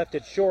wing. Left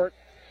it short.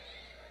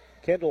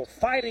 Kendall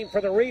fighting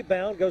for the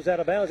rebound. Goes out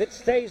of bounds. It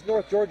stays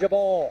North Georgia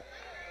ball.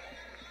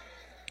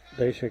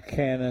 Daisha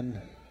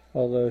Cannon,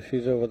 although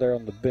she's over there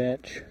on the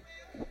bench.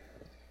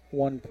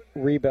 One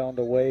rebound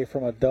away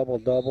from a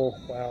double-double.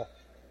 Wow.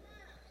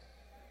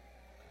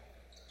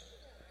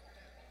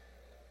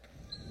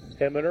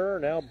 Eminer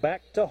now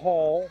back to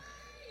Hall.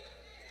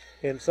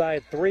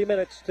 Inside 3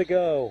 minutes to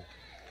go.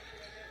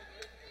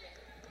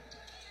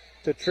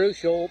 To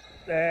Truschel.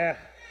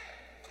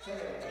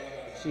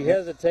 She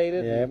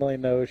hesitated. Yeah, Emily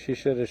knows she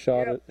should have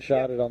shot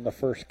it on the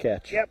first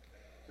catch. Yep.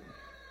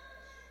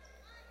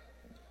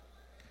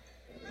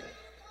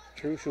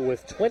 Truschel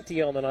with 20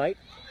 on the night.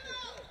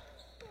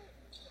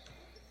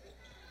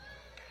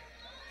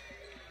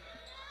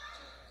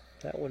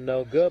 That one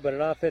no good, but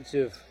an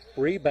offensive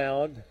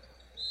rebound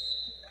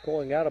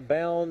going out of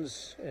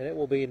bounds, and it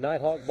will be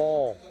Nighthawk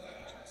ball.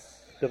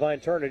 Divine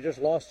Turner just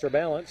lost her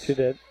balance. She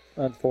did.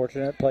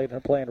 Unfortunate.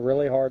 Playing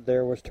really hard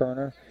there was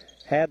Turner.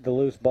 Had the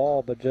loose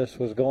ball, but just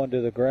was going to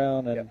the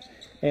ground and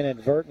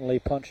inadvertently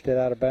punched it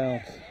out of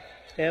bounds.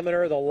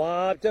 Eminer the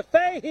lob to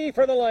Fahey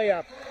for the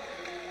layup.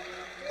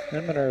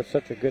 Eminer is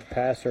such a good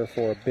passer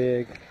for a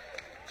big.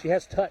 She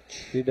has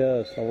touch. She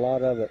does, a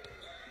lot of it.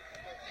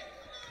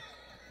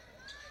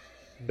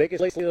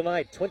 Biggest lead of the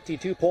night,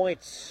 22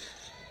 points.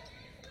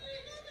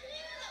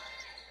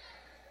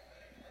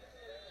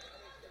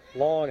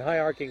 Long,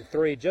 high-arcing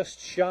three,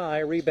 just shy.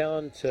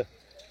 Rebound to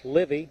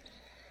Livy.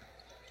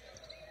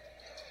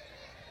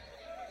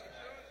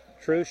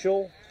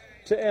 Truschel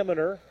to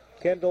Eminer.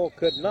 Kendall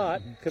could not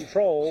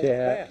control She the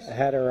pass.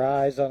 had her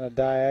eyes on a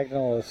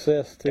diagonal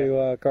assist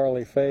to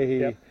Carly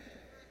Fahey.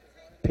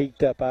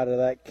 Peeked up out of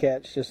that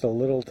catch just a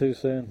little too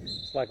soon.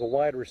 It's like a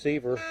wide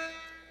receiver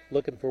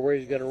looking for where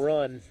he's going to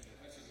run.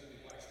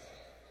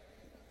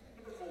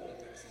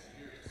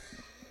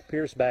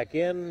 Pierce back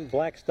in.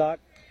 Blackstock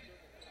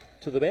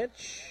to the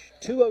bench.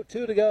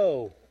 2:02 to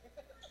go.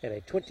 And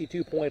a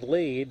 22-point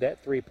lead.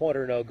 That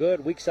three-pointer no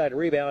good. Weak side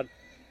rebound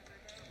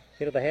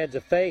into the hands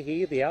of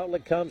Fahey. The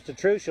outlet comes to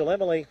Truschel.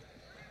 Emily,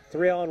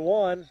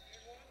 3-on-1.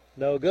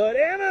 No good.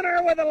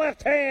 Eminer with the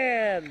left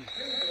hand.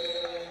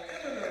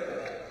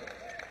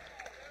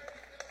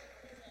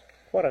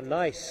 What a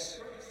nice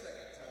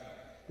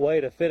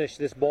way to finish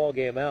this ball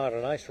game out.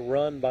 A nice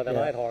run by the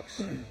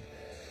Nighthawks.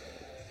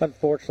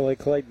 Unfortunately,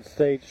 Clayton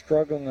State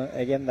struggling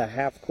again the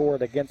half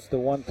court against the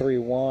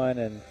 1-3-1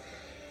 and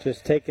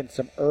just taking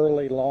some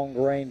early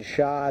long-range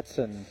shots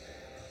and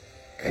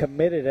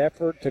committed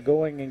effort to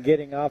going and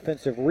getting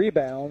offensive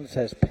rebounds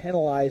has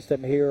penalized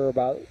them here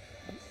about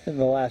in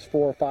the last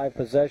 4 or 5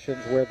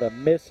 possessions where the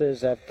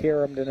misses have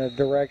carried them in a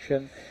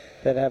direction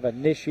that have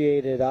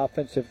initiated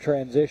offensive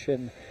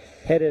transition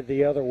headed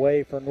the other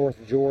way for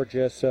North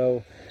Georgia.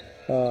 So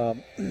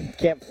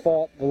can't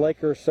fault the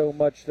Lakers so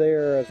much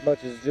there as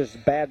much as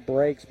just bad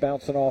breaks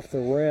bouncing off the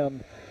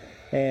rim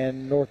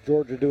and North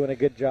Georgia doing a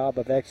good job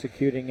of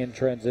executing in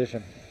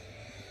transition.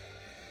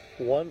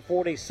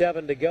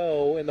 1:47 to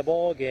go in the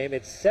ball game.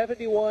 It's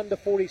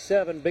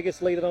 71-47,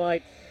 biggest lead of the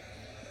night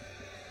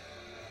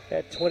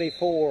at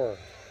 24.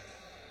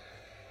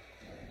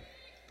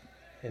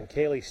 And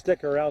Kaylee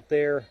Sticker out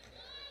there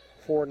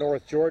for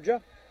North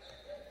Georgia.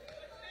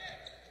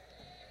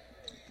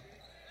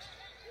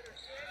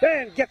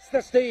 And gets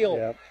the steal.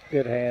 Yep,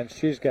 good hands.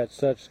 She's got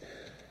such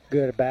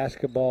good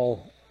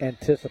basketball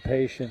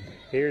anticipation.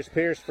 Here's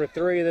Pierce for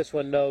three. This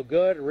one no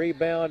good.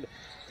 Rebound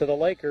to the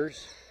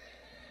Lakers.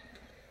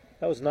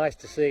 That was nice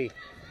to see.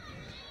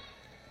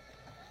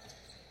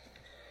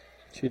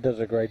 She does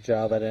a great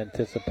job at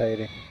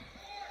anticipating.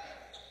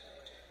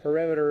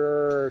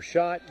 Perimeter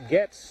shot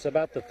gets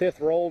about the 5th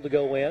roll to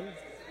go in.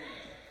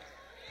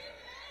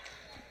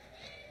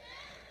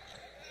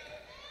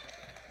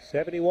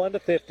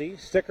 (71-50).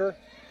 Sticker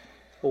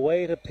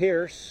away to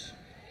Pierce.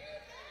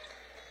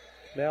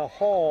 Now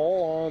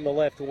Hall on the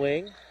left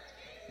wing.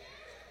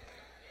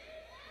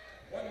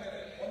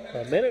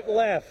 A minute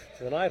left.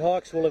 The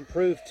Nighthawks will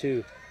improve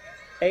to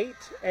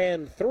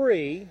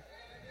 8-3.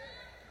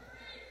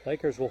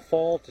 Lakers will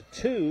fall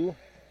to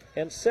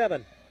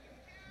 2-7.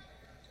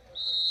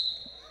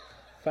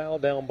 Foul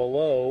down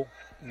below.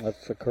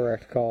 That's the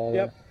correct call.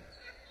 Yep.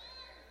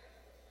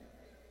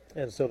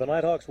 And so the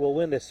Nighthawks will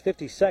win this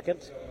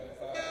 52nd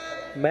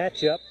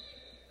matchup.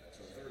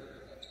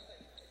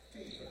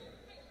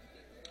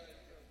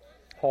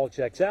 Hall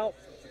checks out.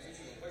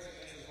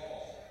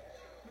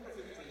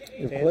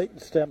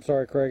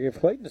 If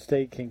Clayton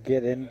State can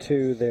get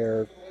into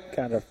their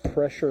kind of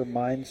pressure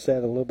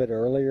mindset a little bit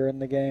earlier in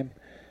the game,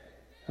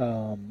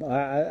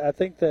 I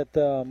think that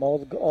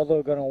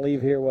although going to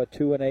leave here,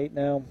 2-8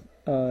 now,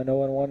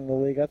 0-1 in the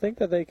league, I think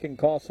that they can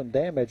cause some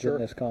damage in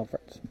this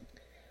conference.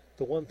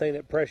 The one thing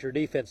that pressure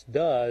defense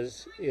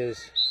does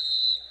is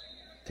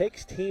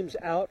takes teams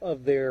out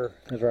of their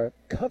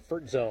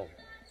comfort zone.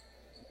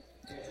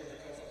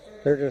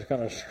 They're just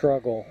going to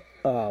struggle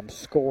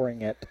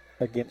scoring it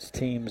against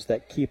teams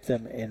that keep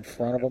them in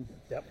front of them.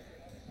 Yep.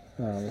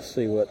 Let's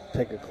see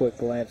take a quick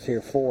glance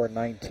here.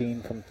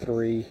 4-19 from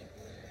 3.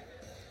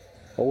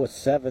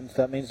 0-7, so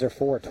that means they're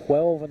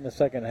 4-12 in the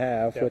second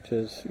half, which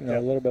is a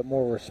little bit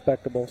more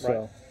respectable.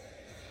 So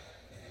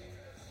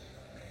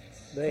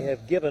they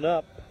have given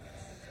up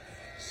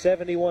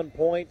 71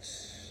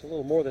 points, a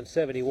little more than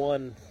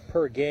 71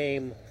 per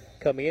game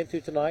coming into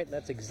tonight, and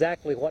that's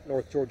exactly what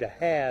North Georgia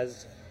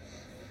has.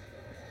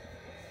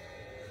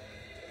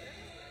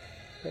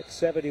 It's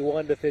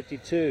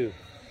 71-52.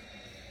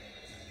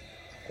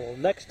 Well,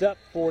 next up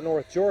for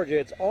North Georgia,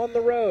 it's on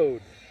the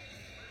road.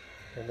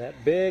 And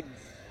that big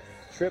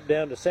trip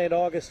down to St.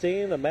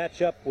 Augustine, a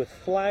matchup with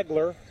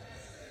Flagler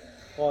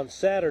on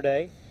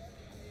Saturday.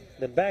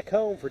 Then back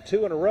home for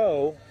 2 in a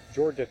row,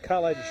 Georgia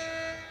College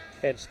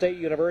and State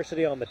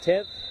University on the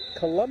 10th,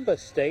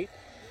 Columbus State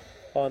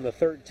on the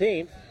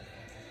 13th.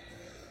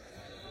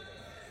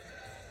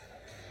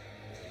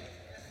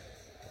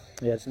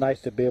 Yeah, it's nice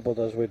to be able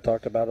to, as we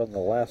talked about on the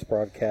last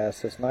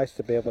broadcast, it's nice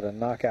to be able to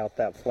knock out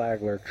that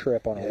Flagler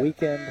trip on a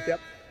weekend. Yep.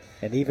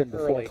 And even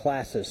before Early.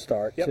 Classes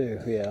start, too.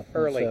 Yeah.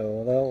 Early.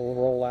 So they'll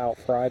roll out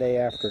Friday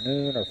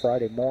afternoon or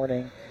Friday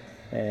morning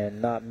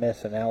and not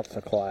miss an ounce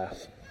of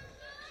class.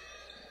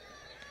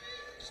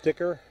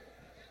 Sticker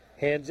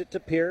hands it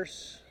to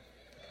Pierce.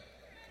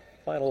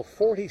 Final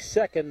 40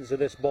 seconds of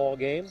this ball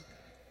game.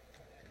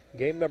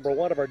 Game number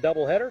 1 of our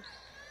doubleheader.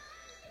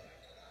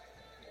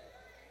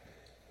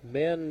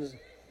 Men's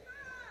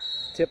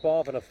tip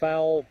off and a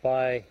foul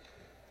by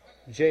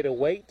Jada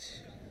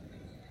Waite.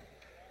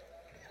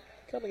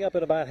 Coming up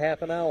in about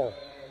half an hour.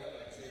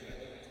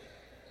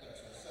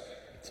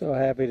 So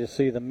happy to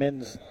see the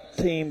men's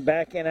team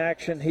back in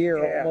action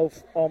here.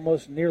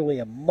 Almost nearly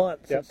a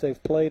month since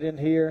they've played in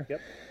here.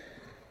 Yep.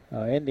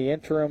 In the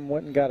interim,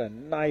 went and got a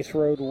nice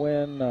road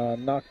win.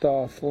 Knocked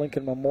off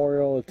Lincoln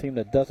Memorial, a team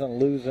that doesn't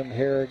lose in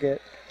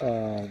Harrogate.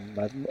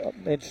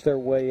 Inched their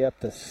way up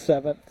to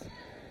 7th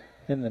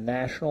in the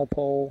national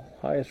poll,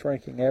 highest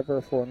ranking ever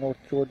for a North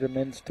Georgia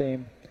men's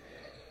team.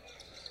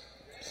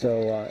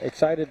 So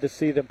excited to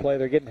see them play.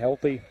 They're getting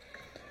healthy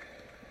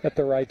at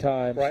the right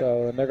time,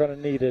 and they're going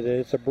to need it.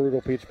 It's a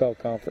brutal Peach Belt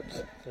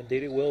Conference.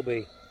 Indeed it will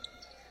be.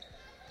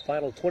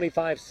 Final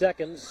 25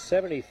 seconds,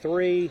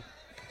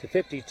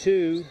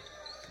 73-52.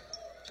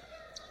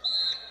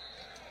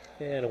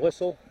 And a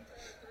whistle.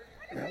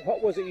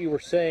 What was it you were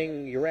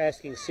saying? You were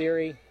asking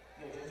Siri,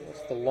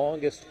 what's the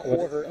longest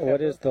quarter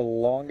What is the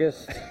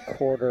longest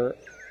quarter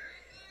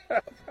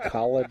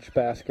college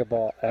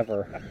basketball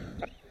ever?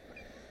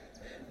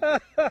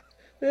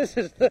 This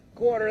is the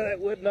quarter that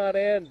would not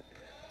end.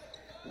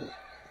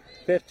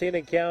 15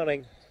 and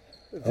counting.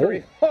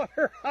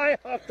 Three-quarter high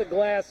off the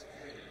glass.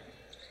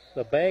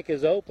 The bank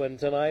is open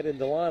tonight in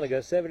Dahlonega,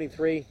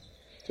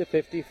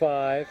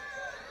 73-55.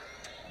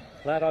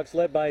 Nighthawks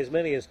led by as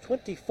many as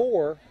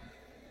 24.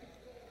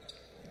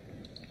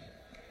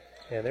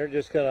 And they're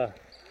just going to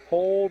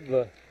hold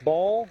the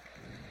ball.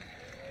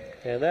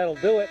 And that'll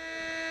do it.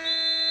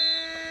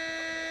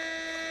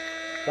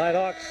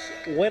 Nighthawks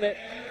win it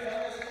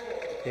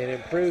and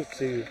improve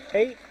to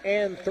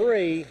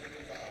 8-3.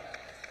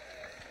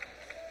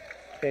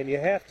 And you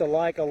have to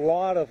like a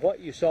lot of what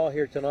you saw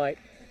here tonight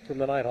from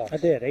the Nighthawks. I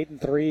did.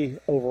 8-3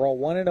 overall,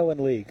 1-0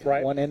 in league.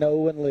 Right.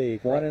 1-0 in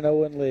league.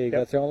 1-0 in league.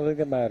 Yep. That's the only thing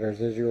that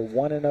matters is you're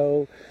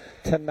 1-0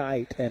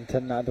 tonight, and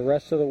tonight the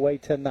rest of the way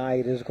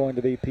tonight is going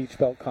to be Peach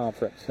Belt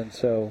Conference. And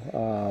so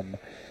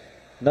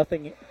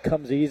nothing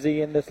comes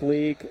easy in this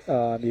league.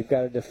 You've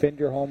got to defend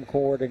your home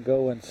court and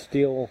go and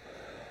steal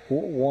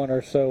one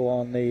or so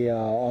on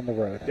the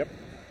road. Yep.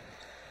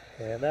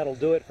 And that'll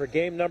do it for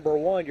game number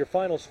 1. Your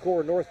final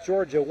score, North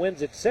Georgia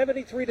wins it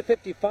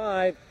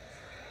 73-55.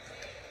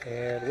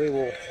 And we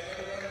will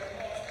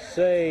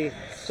say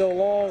so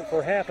long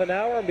for half an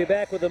hour and be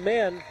back with the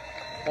men.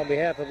 On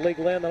behalf of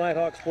Legal and the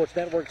Nighthawk Sports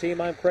Network team,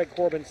 I'm Craig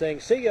Corbin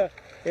saying see ya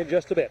in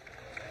just a bit.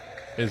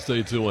 And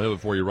stay tuned. We'll have it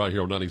for you right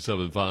here on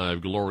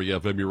 97.5 Glory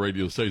FM, your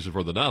radio station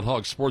for the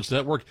Nighthawk Sports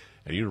Network.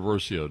 and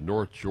University of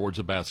North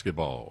Georgia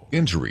basketball.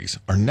 Injuries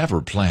are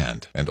never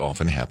planned and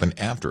often happen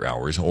after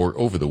hours or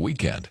over the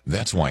weekend.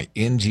 That's why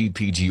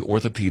NGPG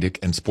Orthopedic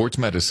and Sports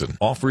Medicine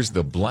offers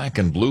the Black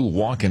and Blue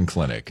Walk-In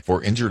Clinic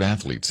for injured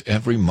athletes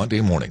every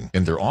Monday morning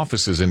in their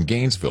offices in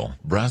Gainesville,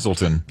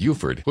 Brazelton,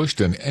 Buford,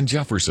 Bushton, and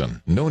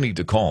Jefferson. No need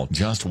to call.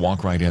 Just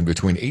walk right in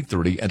between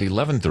 8:30 and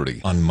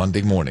 11:30 on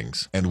Monday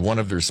mornings. And one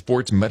of their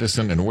sports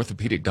medicine and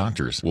orthopedic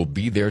doctors will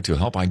be there to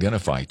help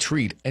identify,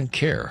 treat, and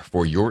care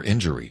for your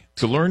injury.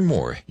 To learn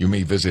more, you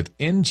may visit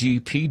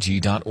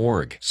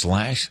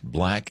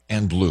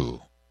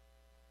ngpg.org/blackandblue.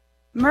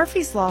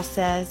 Murphy's Law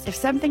says if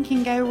something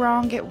can go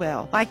wrong, it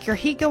will. Like your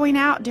heat going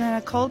out during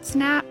a cold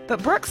snap.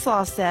 But Brooks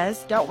Law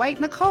says don't wait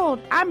in the cold.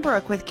 I'm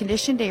Brooke with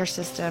Conditioned Air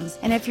Systems.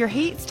 And if your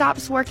heat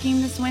stops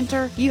working this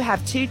winter, you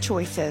have two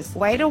choices.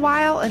 Wait a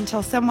while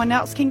until someone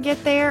else can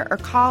get there or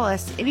call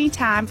us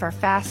anytime for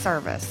fast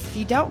service. If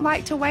you don't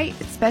like to wait,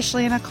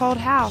 especially in a cold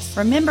house,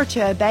 remember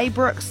to obey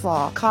Brooks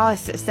Law. Call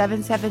us at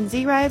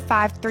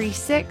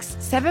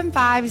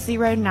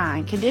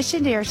 770-536-7509.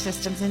 Conditioned Air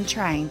Systems and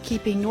Train,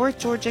 keeping North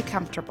Georgia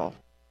comfortable.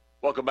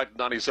 Welcome back to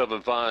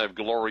 97.5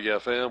 Glory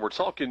FM. We're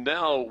talking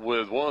now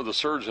with one of the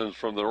surgeons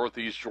from the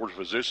Northeast Georgia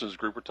Physicians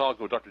Group. We're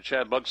talking with Dr.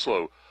 Chad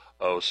Muxlow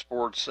of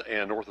Sports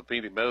and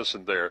Orthopedic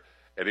Medicine there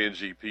at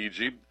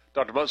NGPG.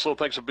 Dr. Muxlow,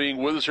 thanks for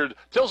being with us here.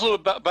 Tell us a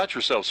little about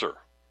yourself, sir.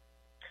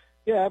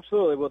 Yeah,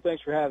 absolutely. Well,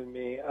 thanks for having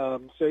me.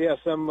 I'm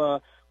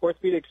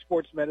orthopedic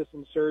sports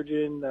medicine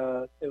surgeon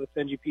with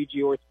NGPG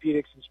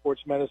Orthopedics and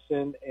Sports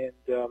Medicine, and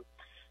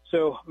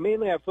so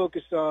mainly I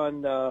focus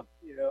on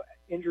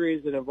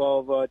injuries that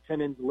involve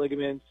tendons,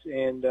 ligaments,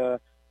 and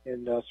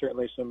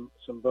certainly some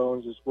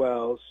bones as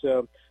well.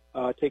 So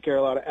take care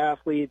of a lot of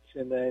athletes,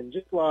 and then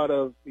just a lot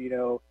of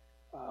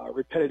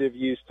repetitive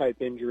use type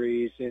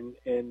injuries in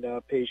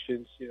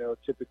patients.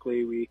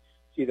 Typically we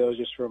see those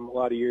just from a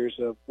lot of years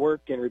of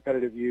work and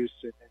repetitive use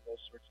and those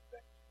sorts of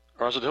things.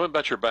 All right, so tell me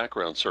about your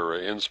background, sir,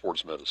 in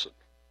sports medicine.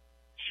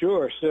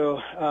 Sure. So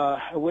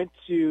I went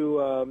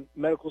to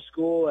medical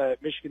school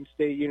at Michigan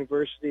State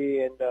University,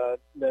 and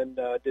then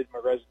did my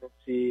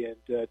residency and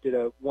did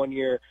a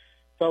one-year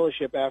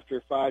fellowship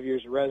after 5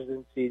 years of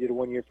residency. Did a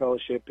one-year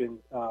fellowship in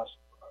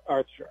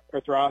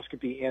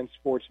arthroscopy and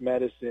sports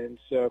medicine.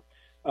 So,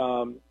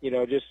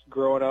 just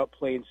growing up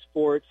playing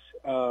sports,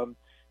 when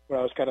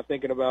I was kind of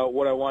thinking about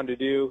what I wanted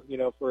to do,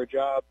 for a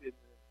job in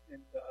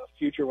the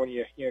future when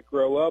you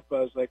grow up,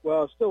 I was like,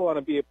 well, I still want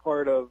to be a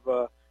part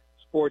of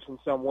sports in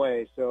some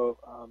way. So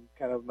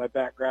kind of my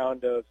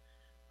background of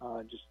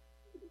just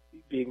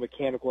being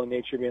mechanical in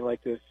nature, being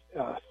like to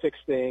fix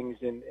things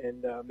and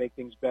make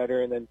things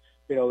better, and then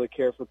being able to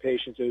care for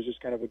patients. It was just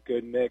kind of a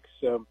good mix.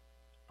 So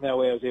that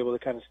way I was able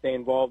to kind of stay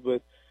involved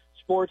with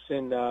sports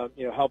and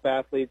help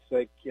athletes.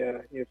 Like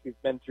if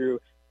you've been through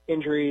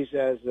injuries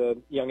as a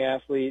young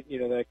athlete,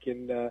 that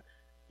can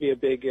be a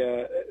big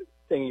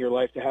thing in your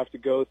life to have to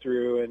go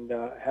through, and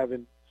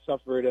having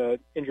suffered an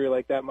injury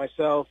like that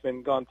myself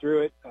and gone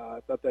through it, I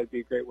thought that'd be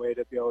a great way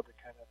to be able to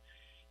kind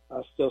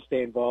of still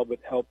stay involved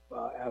but help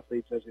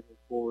athletes as they move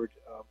forward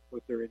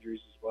with their injuries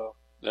as well.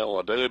 Now,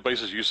 on a daily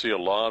basis, you see a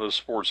lot of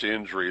sports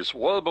injuries.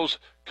 What are the most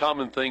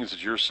common things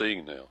that you're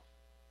seeing now?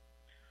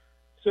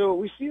 So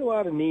we see a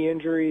lot of knee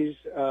injuries,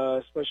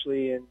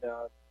 especially in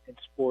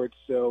sports.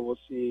 So we'll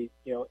see,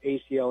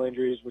 ACL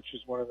injuries, which is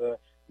one of the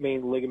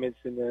main ligaments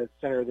in the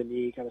center of the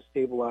knee, kind of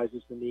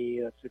stabilizes the knee.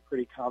 That's a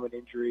pretty common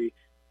injury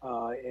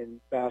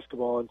in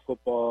basketball and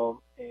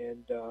football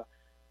and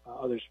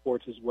other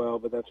sports as well,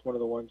 but that's one of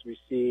the ones we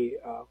see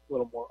a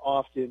little more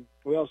often.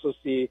 We also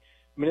see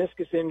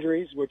meniscus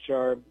injuries, which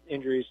are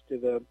injuries to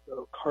the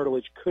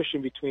cartilage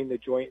cushion between the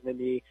joint and the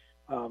knee.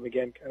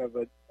 Again, kind of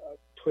a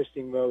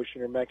twisting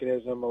motion or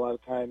mechanism. A lot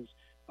of times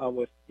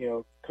with,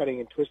 cutting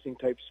and twisting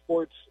type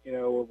sports,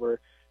 where we're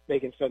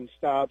making sudden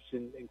stops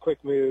and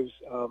quick moves,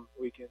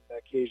 we can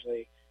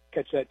occasionally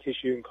catch that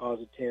tissue and cause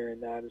a tear in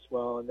that as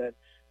well. And then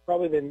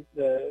probably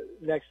the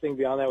next thing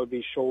beyond that would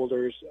be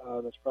shoulders.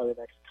 That's probably the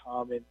next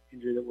common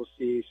injury that we'll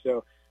see.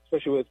 So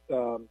especially with,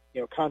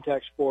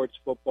 contact sports,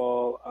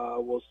 football,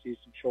 we'll see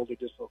some shoulder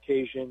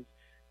dislocations.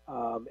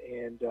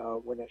 And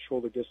when that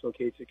shoulder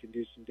dislocates, it can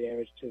do some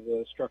damage to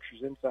the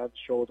structures inside the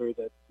shoulder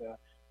that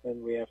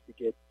then we have to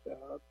get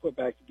put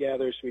back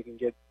together so we can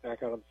get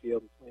back out on the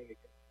field and playing again.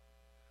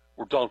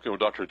 We're talking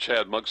with Dr.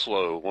 Chad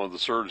Muxlow, one of the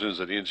surgeons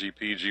at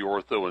NGPG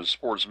Ortho and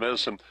Sports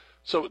Medicine.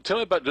 So tell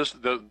me about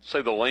just the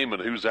layman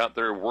who's out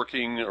there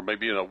working, or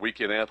maybe a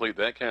weekend athlete,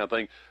 that kind of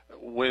thing.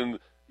 When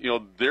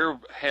they're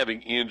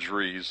having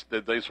injuries,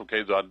 that they say,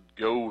 okay, do I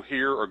go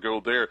here or go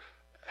there?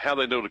 How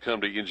do they know to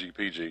come to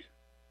NGPG?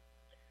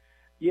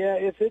 Yeah,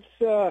 if it's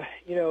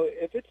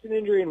if it's an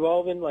injury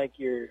involving like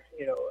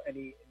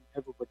any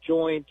type of a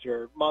joint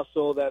or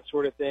muscle, that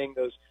sort of thing,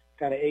 those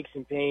kind of aches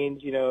and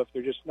pains, if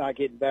they're just not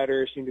getting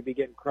better, seem to be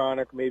getting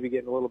chronic, maybe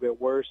getting a little bit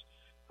worse,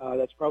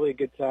 that's probably a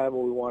good time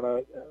when we want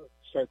to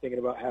start thinking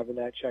about having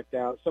that checked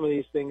out. Some of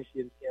these things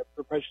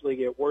perpetually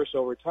get worse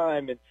over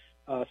time, and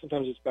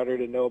sometimes it's better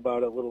to know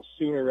about it a little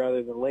sooner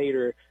rather than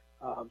later,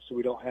 so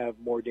we don't have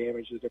more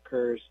damage that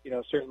occurs.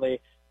 Certainly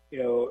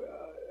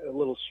a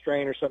little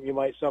strain or something you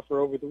might suffer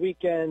over the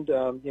weekend,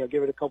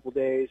 give it a couple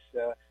days,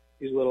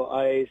 use a little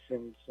ice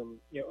and some,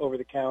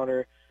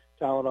 over-the-counter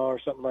Tylenol or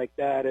something like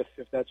that if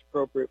that's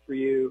appropriate for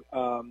you.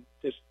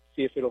 Just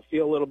see if it'll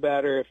feel a little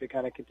better. If it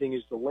kind of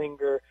continues to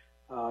linger,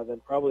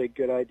 then probably a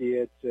good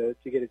idea to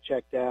get it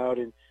checked out,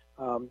 and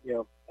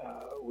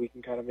we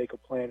can kind of make a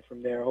plan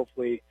from there.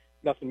 Hopefully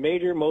nothing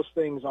major. Most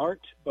things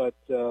aren't, but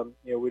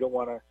we don't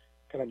want to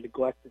kind of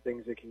neglect the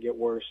things that can get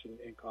worse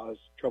and cause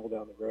trouble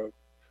down the road.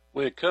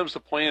 When it comes to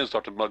plans,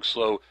 Dr.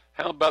 Mugslow,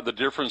 how about the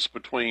difference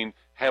between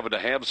having to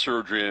have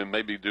surgery and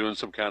maybe doing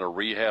some kind of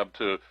rehab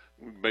to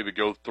maybe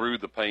go through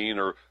the pain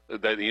or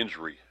that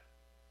injury?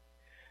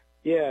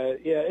 Yeah,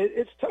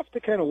 it's tough to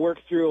kind of work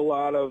through a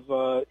lot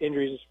of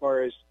injuries as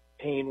far as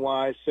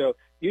pain-wise. So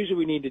usually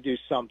we need to do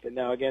something.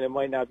 Now, again, it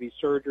might not be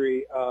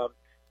surgery.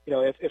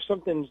 If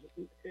something's,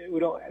 we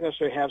don't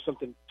necessarily have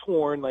something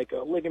torn, like a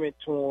ligament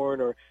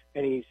torn or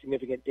any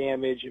significant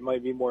damage, it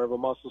might be more of a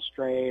muscle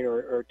strain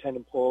or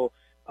tendon pull.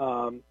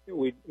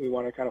 We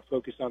want to kind of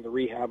focus on the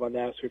rehab on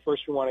that. So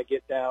first we want to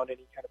get down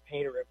any kind of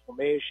pain or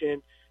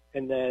inflammation,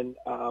 and then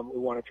we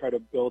want to try to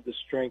build the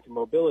strength and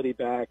mobility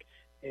back.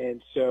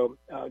 And so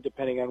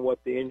depending on what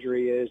the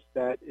injury is,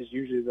 that is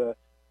usually the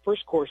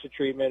first course of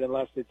treatment,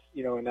 unless it's,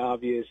 an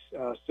obvious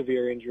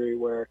severe injury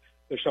where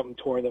there's something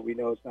torn that we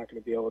know it's not going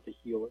to be able to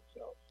heal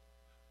itself.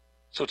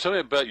 So tell me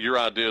about your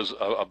ideas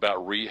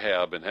about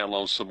rehab and how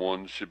long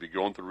someone should be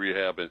going through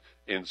rehab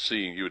and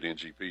seeing you at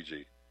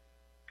NGPG.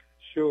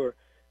 Sure.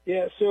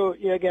 Yeah. So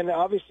again,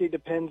 obviously it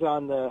depends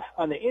on the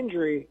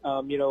injury,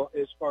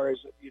 as far as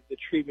the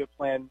treatment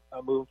plan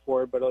moving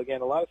forward. But again,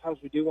 a lot of times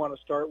we do want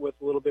to start with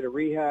a little bit of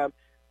rehab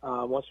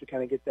once we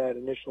kind of get that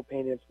initial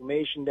pain and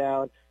inflammation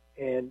down.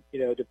 And,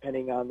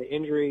 depending on the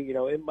injury,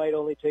 it might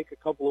only take a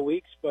couple of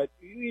weeks, but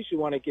you usually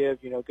want to give,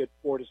 a good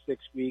 4 to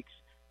 6 weeks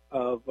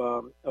of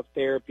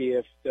therapy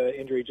if the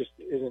injury just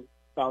isn't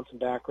bouncing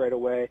back right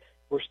away.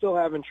 We're still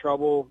having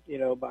trouble,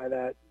 by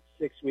that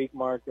 6-week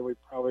mark, then we're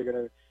probably going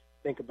to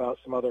think about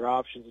some other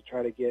options to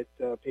try to get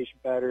the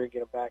patient better and get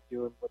them back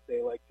doing what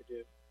they like to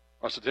do.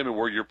 All right, so tell me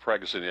where you're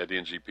practicing at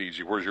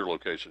NGPG. Where's your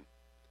location?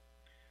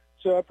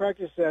 So I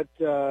practice at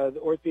the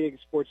Orthopedic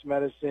and Sports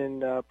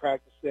Medicine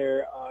practice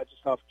there,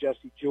 just off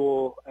Jesse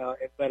Jewell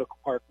at Medical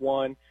Park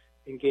 1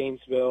 in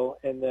Gainesville,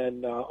 and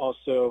then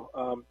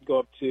also go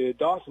up to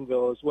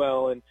Dawsonville as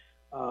well. And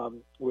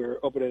we're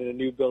opening a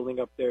new building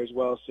up there as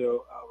well,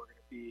 so we're going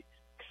to be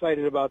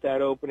excited about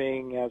that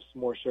opening, have some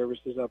more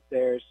services up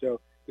there.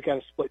 So we kind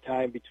of split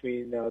time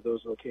between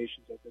those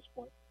locations at this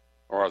point.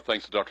 All right,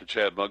 thanks to Dr.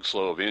 Chad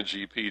Mugslow of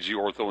NGPG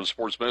Ortho and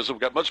Sports Medicine.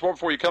 We've got much more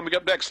for you coming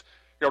up next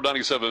here on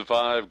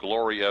 97.5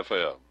 Glory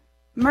FM.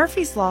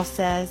 Murphy's Law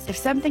says if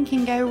something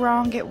can go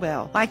wrong, it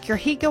will. Like your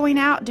heat going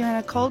out during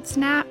a cold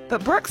snap.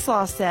 But Brooks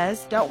Law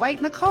says don't wait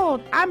in the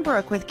cold. I'm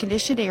Brooke with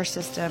Conditioned Air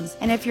Systems.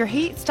 And if your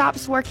heat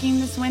stops working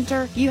this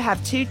winter, you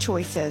have 2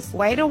 choices.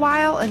 Wait a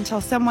while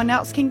until someone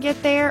else can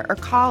get there, or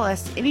call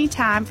us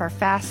anytime for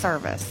fast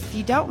service. If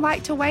you don't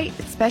like to wait,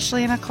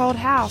 especially in a cold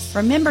house,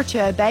 remember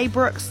to obey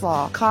Brooks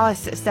Law. Call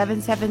us at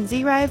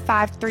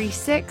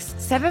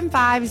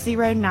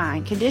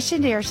 770-536-7509.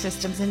 Conditioned Air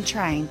Systems and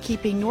Train,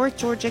 keeping North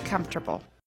Georgia comfortable.